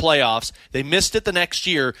missed the playoffs. They missed it the next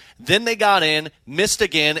year. Then they got in, missed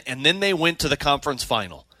again, and then they went to the conference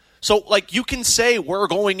final. So, you can say we're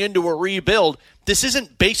going into a rebuild. This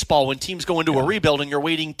isn't baseball when teams go into a rebuild and you're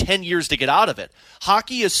waiting 10 years to get out of it.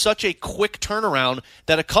 Hockey is such a quick turnaround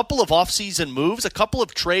that a couple of offseason moves, a couple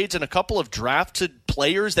of trades, and a couple of drafted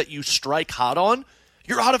players that you strike hot on,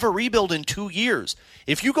 you're out of a rebuild in 2 years.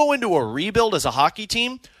 If you go into a rebuild as a hockey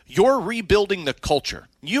team, you're rebuilding the culture.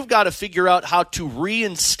 You've got to figure out how to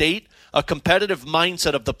reinstate a competitive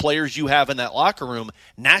mindset of the players you have in that locker room.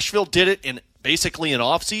 Nashville did it in basically an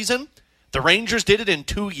offseason. The Rangers did it in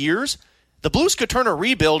 2 years. The Blues could turn a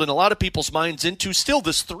rebuild in a lot of people's minds into still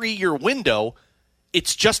this 3-year window.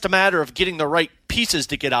 It's just a matter of getting the right pieces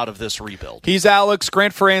to get out of this rebuild. He's Alex.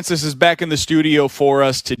 Grant Francis is back in the studio for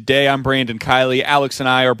us today. I'm Brandon Kiley. Alex and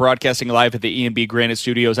I are broadcasting live at the E&B Granite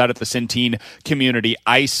Studios out at the Centene Community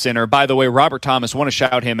Ice Center. By the way, Robert Thomas, want to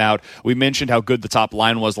shout him out. We mentioned how good the top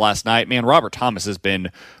line was last night. Man, Robert Thomas has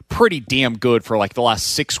been pretty damn good for the last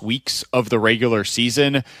 6 weeks of the regular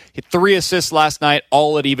season. He had 3 assists last night,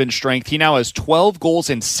 all at even strength. He now has 12 goals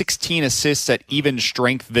and 16 assists at even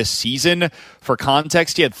strength this season. For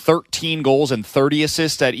context, he had 13 goals and 13 30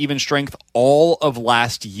 assists at even strength all of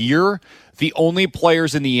last year. The only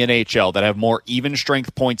players in the NHL that have more even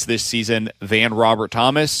strength points this season than Robert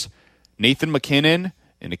Thomas, Nathan McKinnon,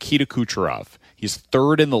 and Nikita Kucherov. He's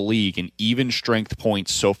third in the league in even strength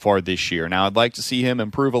points so far this year. Now, I'd like to see him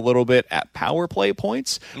improve a little bit at power play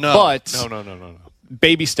points. No.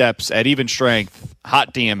 Baby steps at even strength.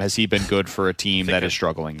 Hot damn, has he been good for a team that is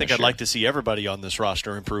struggling this year. I think I'd like to see everybody on this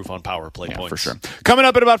roster improve on power play points. For sure. Coming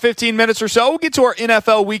up in about 15 minutes or so, we'll get to our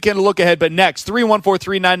NFL weekend look ahead. But next,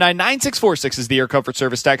 314-399-9646 is the Air Comfort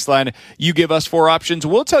Service text line. You give us 4 options.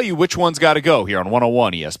 We'll tell you which one's got to go here on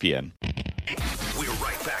 101 ESPN. We're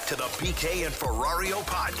right back to the BK and Ferrario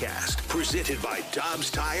podcast, presented by Dobbs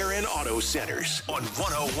Tire and Auto Centers on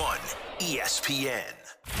 101 ESPN.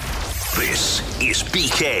 This is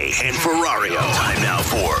BK and Ferrario. Time now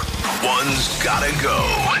for One's Gotta Go.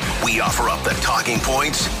 We offer up the talking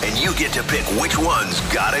points, and you get to pick which one's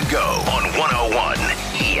gotta go on 101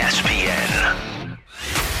 ESPN.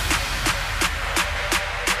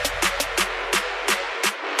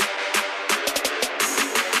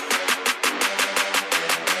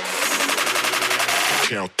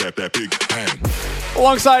 Count that big bang.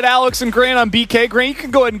 Alongside Alex and Grant on BK. Grant, you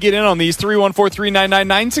can go ahead and get in on these.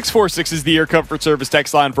 314-399-9646 is the Air Comfort Service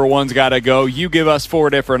text line for One's Gotta Go. You give us 4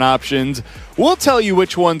 different options. We'll tell you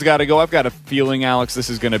which one's gotta go. I've got a feeling, Alex, this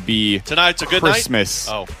is going to be tonight's a good Christmas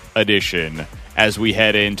edition as we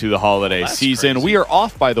head into the holiday season. Crazy. We are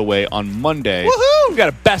off, by the way, on Monday. Woohoo! We've got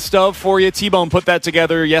a best of for you. T-Bone put that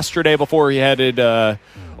together yesterday before he headed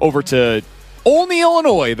over to Olney,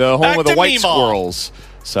 Illinois, the home of the White Squirrels.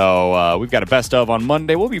 So we've got a best of on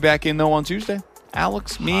Monday. We'll be back in, though, on Tuesday.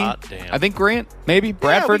 Alex, me, I think Grant, maybe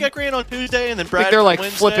Bradford. Yeah, we got Grant on Tuesday and then Bradford I think they're like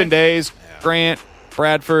Wednesday. flipping days. Yeah. Grant,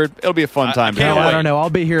 Bradford. It'll be a fun time. I don't know.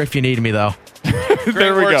 I'll be here if you need me, though.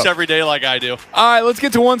 There we works go. every day like I do. All right, let's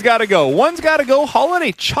get to One's Gotta Go. One's Gotta Go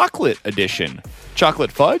Holiday Chocolate Edition.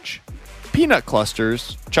 Chocolate fudge, peanut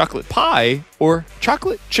clusters, chocolate pie, or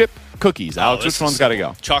chocolate chip cookies. Alex, which one's gotta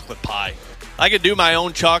go? Chocolate pie. I could do my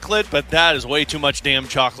own chocolate, but that is way too much damn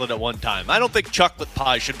chocolate at one time. I don't think chocolate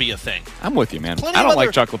pie should be a thing. I'm with you, man. I don't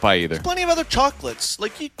like chocolate pie either. There's plenty of other chocolates.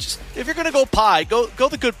 Like, you just, if you're gonna go pie, go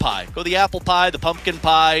the good pie. Go the apple pie, the pumpkin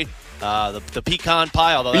pie, the pecan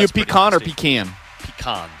pie. Although Are you pecan or pecan?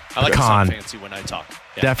 Pecan. I like to sound fancy when I talk.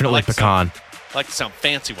 Yeah, Definitely pecan. I like to sound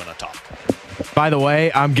fancy when I talk. By the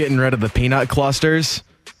way, I'm getting rid of the peanut clusters.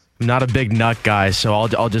 I'm not a big nut guy, so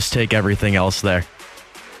I'll just take everything else there.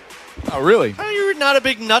 Oh, really? Oh, you're not a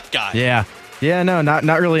big nut guy. Yeah. Yeah, no,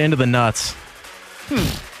 not really into the nuts.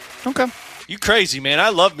 Okay. You crazy, man. I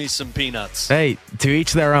love me some peanuts. Hey, to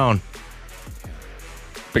each their own.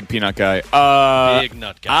 Big peanut guy. Big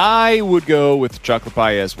nut guy. I would go with chocolate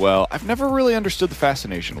pie as well. I've never really understood the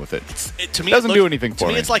fascination with it. To me, doesn't do anything for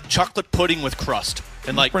me. To me, it's like chocolate pudding with crust.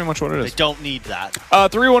 And like pretty much what it is. They don't need that.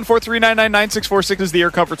 314-399-9646 is the Air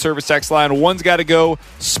Comfort Service text line. One's got to go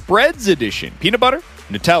Spreads Edition. Peanut butter,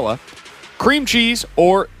 Nutella, cream cheese,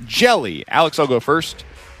 or jelly. Alex, I'll go first.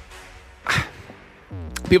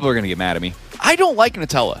 People are going to get mad at me. I don't like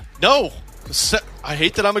Nutella. No. I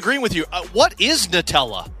hate that I'm agreeing with you. What is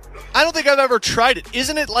Nutella? I don't think I've ever tried it.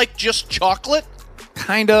 Isn't it like just chocolate?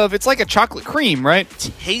 Kind of. It's like a chocolate cream, right? It's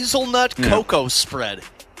hazelnut cocoa spread.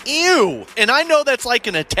 Ew. And I know that's like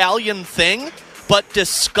an Italian thing, but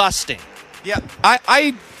disgusting. Yeah.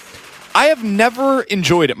 I have never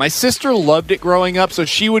enjoyed it. My sister loved it growing up, so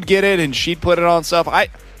she would get it and she'd put it on stuff. I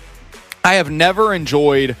have never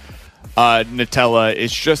enjoyed Nutella.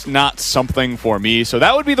 It's just not something for me. So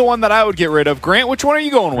that would be the one that I would get rid of. Grant, which one are you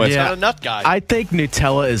going with? Yeah, not a nut guy. I think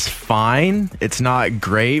Nutella is fine. It's not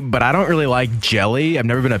great, but I don't really like jelly. I've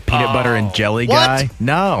never been a peanut butter and jelly guy.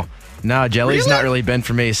 No, jelly's not really been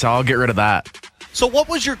for me, so I'll get rid of that. So what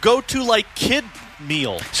was your go-to like kid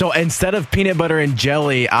meal? So instead of peanut butter and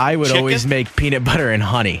jelly, I would always make peanut butter and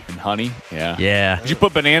honey. And honey? Yeah. Yeah. Did you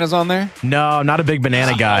put bananas on there? No, I'm not a big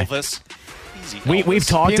banana guy. Elvis. We've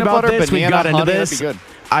talked Peanut about butter, this. We've banana, got into honey, this. that'd be good.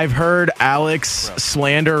 I've heard Alex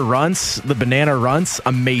slander runts, the banana runts.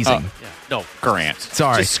 Amazing. No, Grant.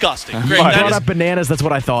 Sorry. Disgusting. You Grant, brought up bananas. That's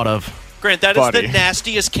what I thought of. Grant, that is the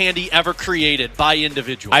nastiest candy ever created by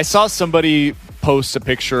individuals. I saw somebody post a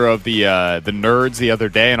picture of the nerds the other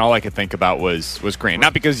day, and all I could think about was Grant.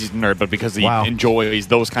 Not because he's a nerd, but because he enjoys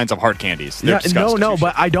those kinds of hard candies. They're disgusting. No,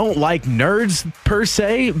 but I don't like nerds per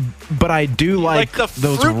se, but I do like the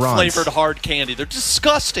those runts. fruit-flavored hard candy. They're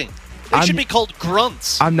disgusting. They should be called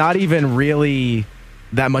grunts. I'm not even really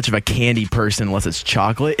that much of a candy person unless it's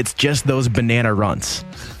chocolate. It's just those banana runts.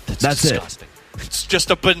 That's disgusting. It's just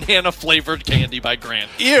a banana-flavored candy by Grant.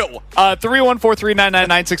 Ew.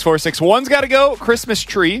 314-399-9646. One's got to go Christmas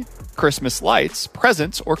tree, Christmas lights,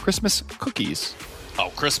 presents, or Christmas cookies?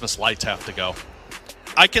 Oh, Christmas lights have to go.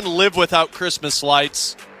 I can live without Christmas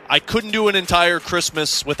lights. I couldn't do an entire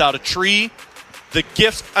Christmas without a tree. The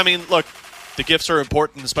gifts, I mean, look, the gifts are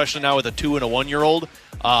important, especially now with a 2 and a 1-year-old.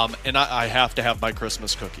 And I have to have my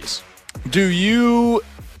Christmas cookies. Do you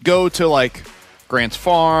go to like Grant's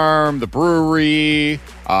Farm, the brewery,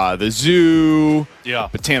 the zoo,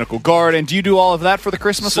 botanical garden? Do you do all of that for the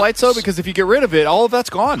Christmas lights, though? Because if you get rid of it, all of that's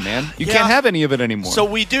gone, man. You can't have any of it anymore. So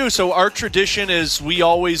we do. So our tradition is we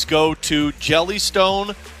always go to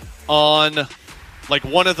Jellystone on like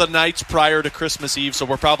one of the nights prior to Christmas Eve. So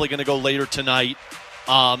we're probably going to go later tonight.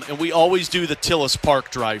 And we always do the Tillis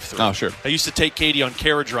Park drive-through. Oh, sure. I used to take Katie on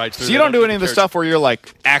carriage rides through. So you don't do any of the stuff where you're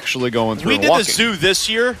like actually going through. We and did walking. the zoo this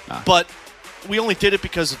year, but we only did it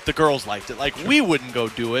because the girls liked it. Like, we wouldn't go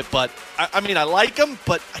do it, but I mean, I like them,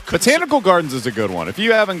 but I couldn't. Botanical Gardens is a good one. If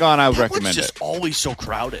you haven't gone, I would recommend It's just it. always so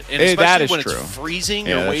crowded, and That especially is when true. it's freezing,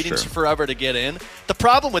 Yeah, you're that's waiting true. forever to get in. The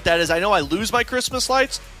problem with that is I know I lose my Christmas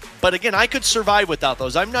lights, but again, I could survive without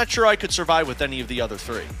those. I'm not sure I could survive with any of the other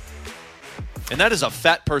three. And that is a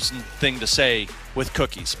fat person thing to say with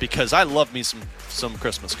cookies, because I love me some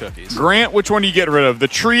Christmas cookies. Grant, which one do you get rid of? The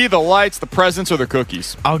tree, the lights, the presents, or the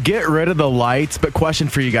cookies? I'll get rid of the lights, but question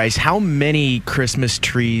for you guys. How many Christmas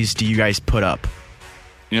trees do you guys put up?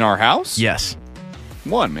 In our house? Yes.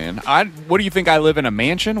 One, man. What do you think? I live in a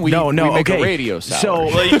mansion? We make a radio salad. So,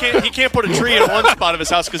 well, he can't put a tree in one spot of his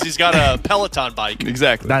house because he's got a Peloton bike.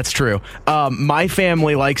 Exactly. That's true. My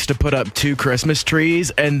family likes to put up 2 Christmas trees,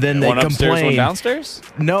 and then they one complain. Upstairs, one downstairs?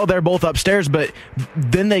 No, they're both upstairs, but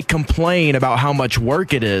then they complain about how much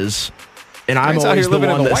work it is. And I'm Grant's out always here the living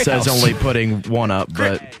in one the that White says House. only putting one up.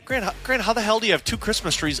 But Grant, how the hell do you have 2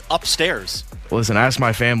 Christmas trees upstairs? listen, ask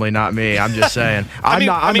my family, not me. I'm just saying. I'm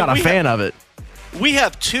not a fan of it. We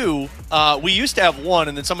have 2. We used to have 1,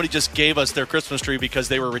 and then somebody just gave us their Christmas tree because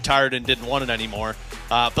they were retired and didn't want it anymore.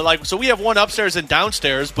 So we have 1 upstairs and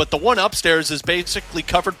downstairs, but the one upstairs is basically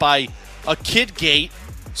covered by a kid gate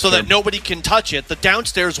so that nobody can touch it. The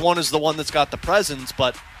downstairs one is the one that's got the presents,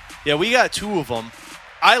 but yeah, we got 2 of them.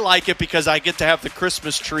 I like it because I get to have the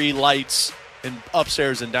Christmas tree lights in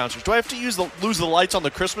upstairs and downstairs. Do I have to lose the lights on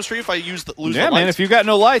the Christmas tree if I lose the lights? Yeah, man, if you got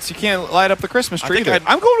no lights, you can't light up the Christmas tree either.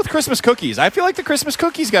 I'm going with Christmas cookies. I feel like the Christmas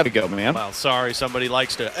cookies got to go, man. Well, sorry, somebody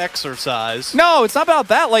likes to exercise. No, it's not about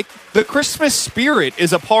that. Like, the Christmas spirit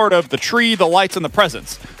is a part of the tree, the lights, and the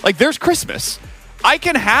presents. Like, there's Christmas. I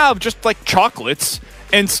can have just, like, chocolates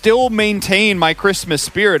and still maintain my Christmas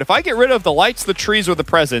spirit. If I get rid of the lights, the trees, or the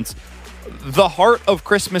presents, the heart of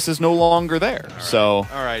Christmas is no longer there. All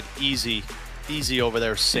right, easy over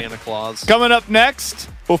there, Santa Claus. Coming up next,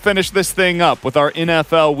 we'll finish this thing up with our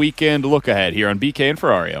NFL weekend look ahead here on BK and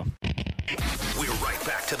Ferrario. We're right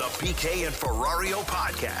back to the BK and Ferrario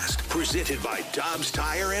podcast, presented by Dobbs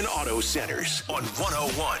Tire and Auto Centers on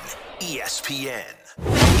 101 ESPN.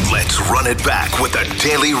 Let's run it back with a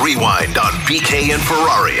daily rewind on BK and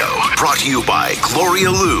Ferrario. Brought to you by Gloria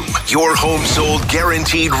Loom, your home sold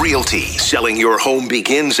guaranteed realty. Selling your home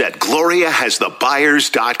begins at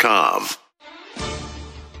GloriaHasTheBuyers.com.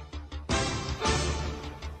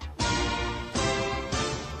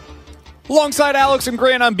 Alongside Alex and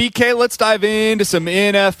Grant on BK, let's dive into some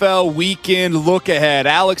NFL weekend look ahead.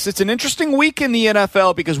 Alex, it's an interesting week in the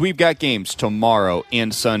NFL because we've got games tomorrow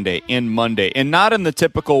and Sunday and Monday, and not in the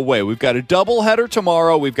typical way. We've got a doubleheader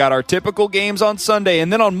tomorrow. We've got our typical games on Sunday,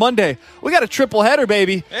 and then on Monday, we got a triple header,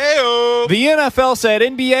 baby. Hey-o. The NFL said,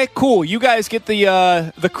 NBA, cool. You guys get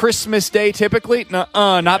the Christmas day typically?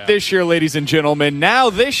 Not this year, ladies and gentlemen. Now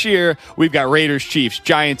this year, we've got Raiders, Chiefs,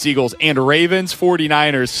 Giants, Eagles, and Ravens,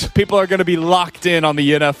 49ers. People are going to be locked in on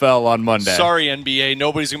the NFL on Monday. Sorry, NBA.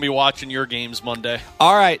 Nobody's going to be watching your games Monday.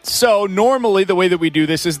 All right. So normally the way that we do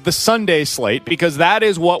this is the Sunday slate because that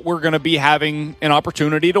is what we're going to be having an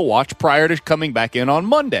opportunity to watch prior to coming back in on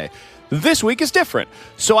Monday. This week is different.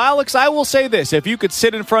 So, Alex, I will say this. If you could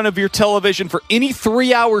sit in front of your television for any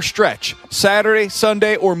 3-hour stretch, Saturday,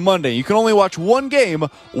 Sunday, or Monday, you can only watch one game,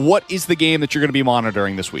 what is the game that you're going to be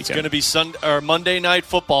monitoring this weekend? It's going to be Monday Night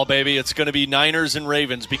Football, baby. It's going to be Niners and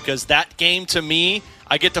Ravens because that game, to me,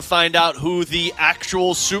 I get to find out who the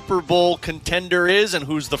actual Super Bowl contender is and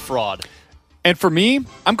who's the fraud. And for me,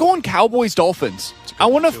 I'm going Cowboys-Dolphins. I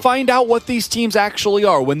want to find out what these teams actually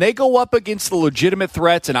are. When they go up against the legitimate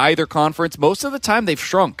threats in either conference, most of the time they've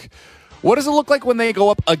shrunk. What does it look like when they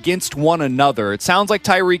go up against one another? It sounds like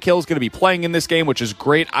Tyreek Hill is going to be playing in this game, which is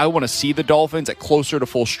great. I want to see the Dolphins at closer to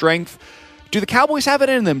full strength. Do the Cowboys have it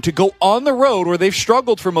in them to go on the road where they've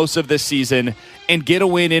struggled for most of this season and get a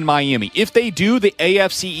win in Miami? If they do, the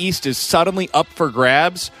AFC East is suddenly up for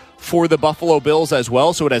grabs for the Buffalo Bills as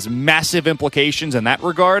well, so it has massive implications in that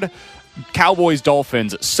regard.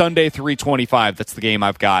 Cowboys-Dolphins, Sunday 3:25. That's the game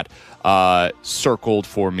I've got circled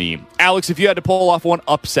for me. Alex, if you had to pull off one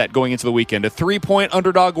upset going into the weekend, a 3-point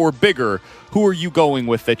underdog or bigger, who are you going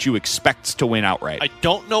with that you expect to win outright? I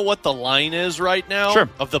don't know what the line is right now Sure.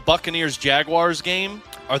 of the Buccaneers-Jaguars game.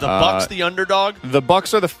 Are the Bucs the underdog? The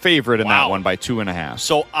Bucs are the favorite in that one by 2.5.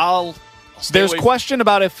 So I'll There's question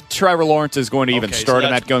about if Trevor Lawrence is going to even start in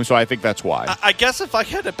that game, so I think that's why. I guess if I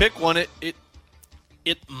had to pick one,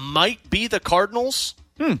 it might be the Cardinals.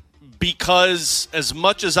 Because as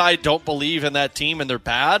much as I don't believe in that team and they're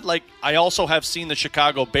bad, like I also have seen the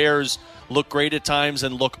Chicago Bears look great at times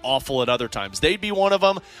and look awful at other times. They'd be one of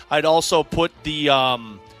them. I'd also put the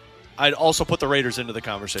Raiders into the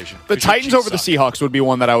conversation. The Titans over the Seahawks would be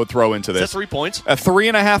one that I would throw into this. Is that 3 points?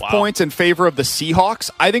 3.5 points in favor of the Seahawks.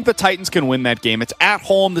 I think the Titans can win that game. It's at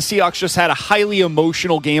home. The Seahawks just had a highly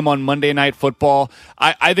emotional game on Monday Night Football.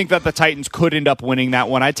 I think that the Titans could end up winning that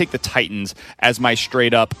one. I'd take the Titans as my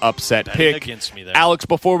straight-up upset pick. Against me there. Alex,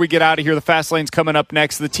 before we get out of here, the Fast Lane's coming up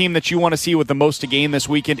next. The team that you want to see with the most to gain this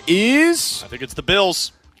weekend is? I think it's the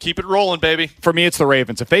Bills. Keep it rolling, baby. For me, it's the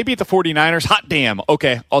Ravens. If they beat the 49ers, hot damn.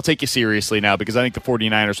 Okay, I'll take you seriously now because I think the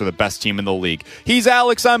 49ers are the best team in the league. He's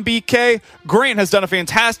Alex, I'm BK. Grant has done a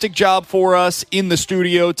fantastic job for us in the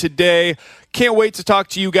studio today. Can't wait to talk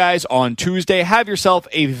to you guys on Tuesday. Have yourself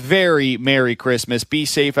a very Merry Christmas. Be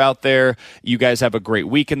safe out there. You guys have a great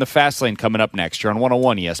week in the Fast Lane coming up next. You're on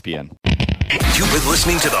 101 ESPN. You've been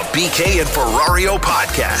listening to the BK and Ferrario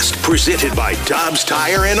podcast, presented by Dobbs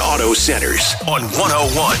Tire and Auto Centers on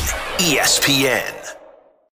 101 ESPN.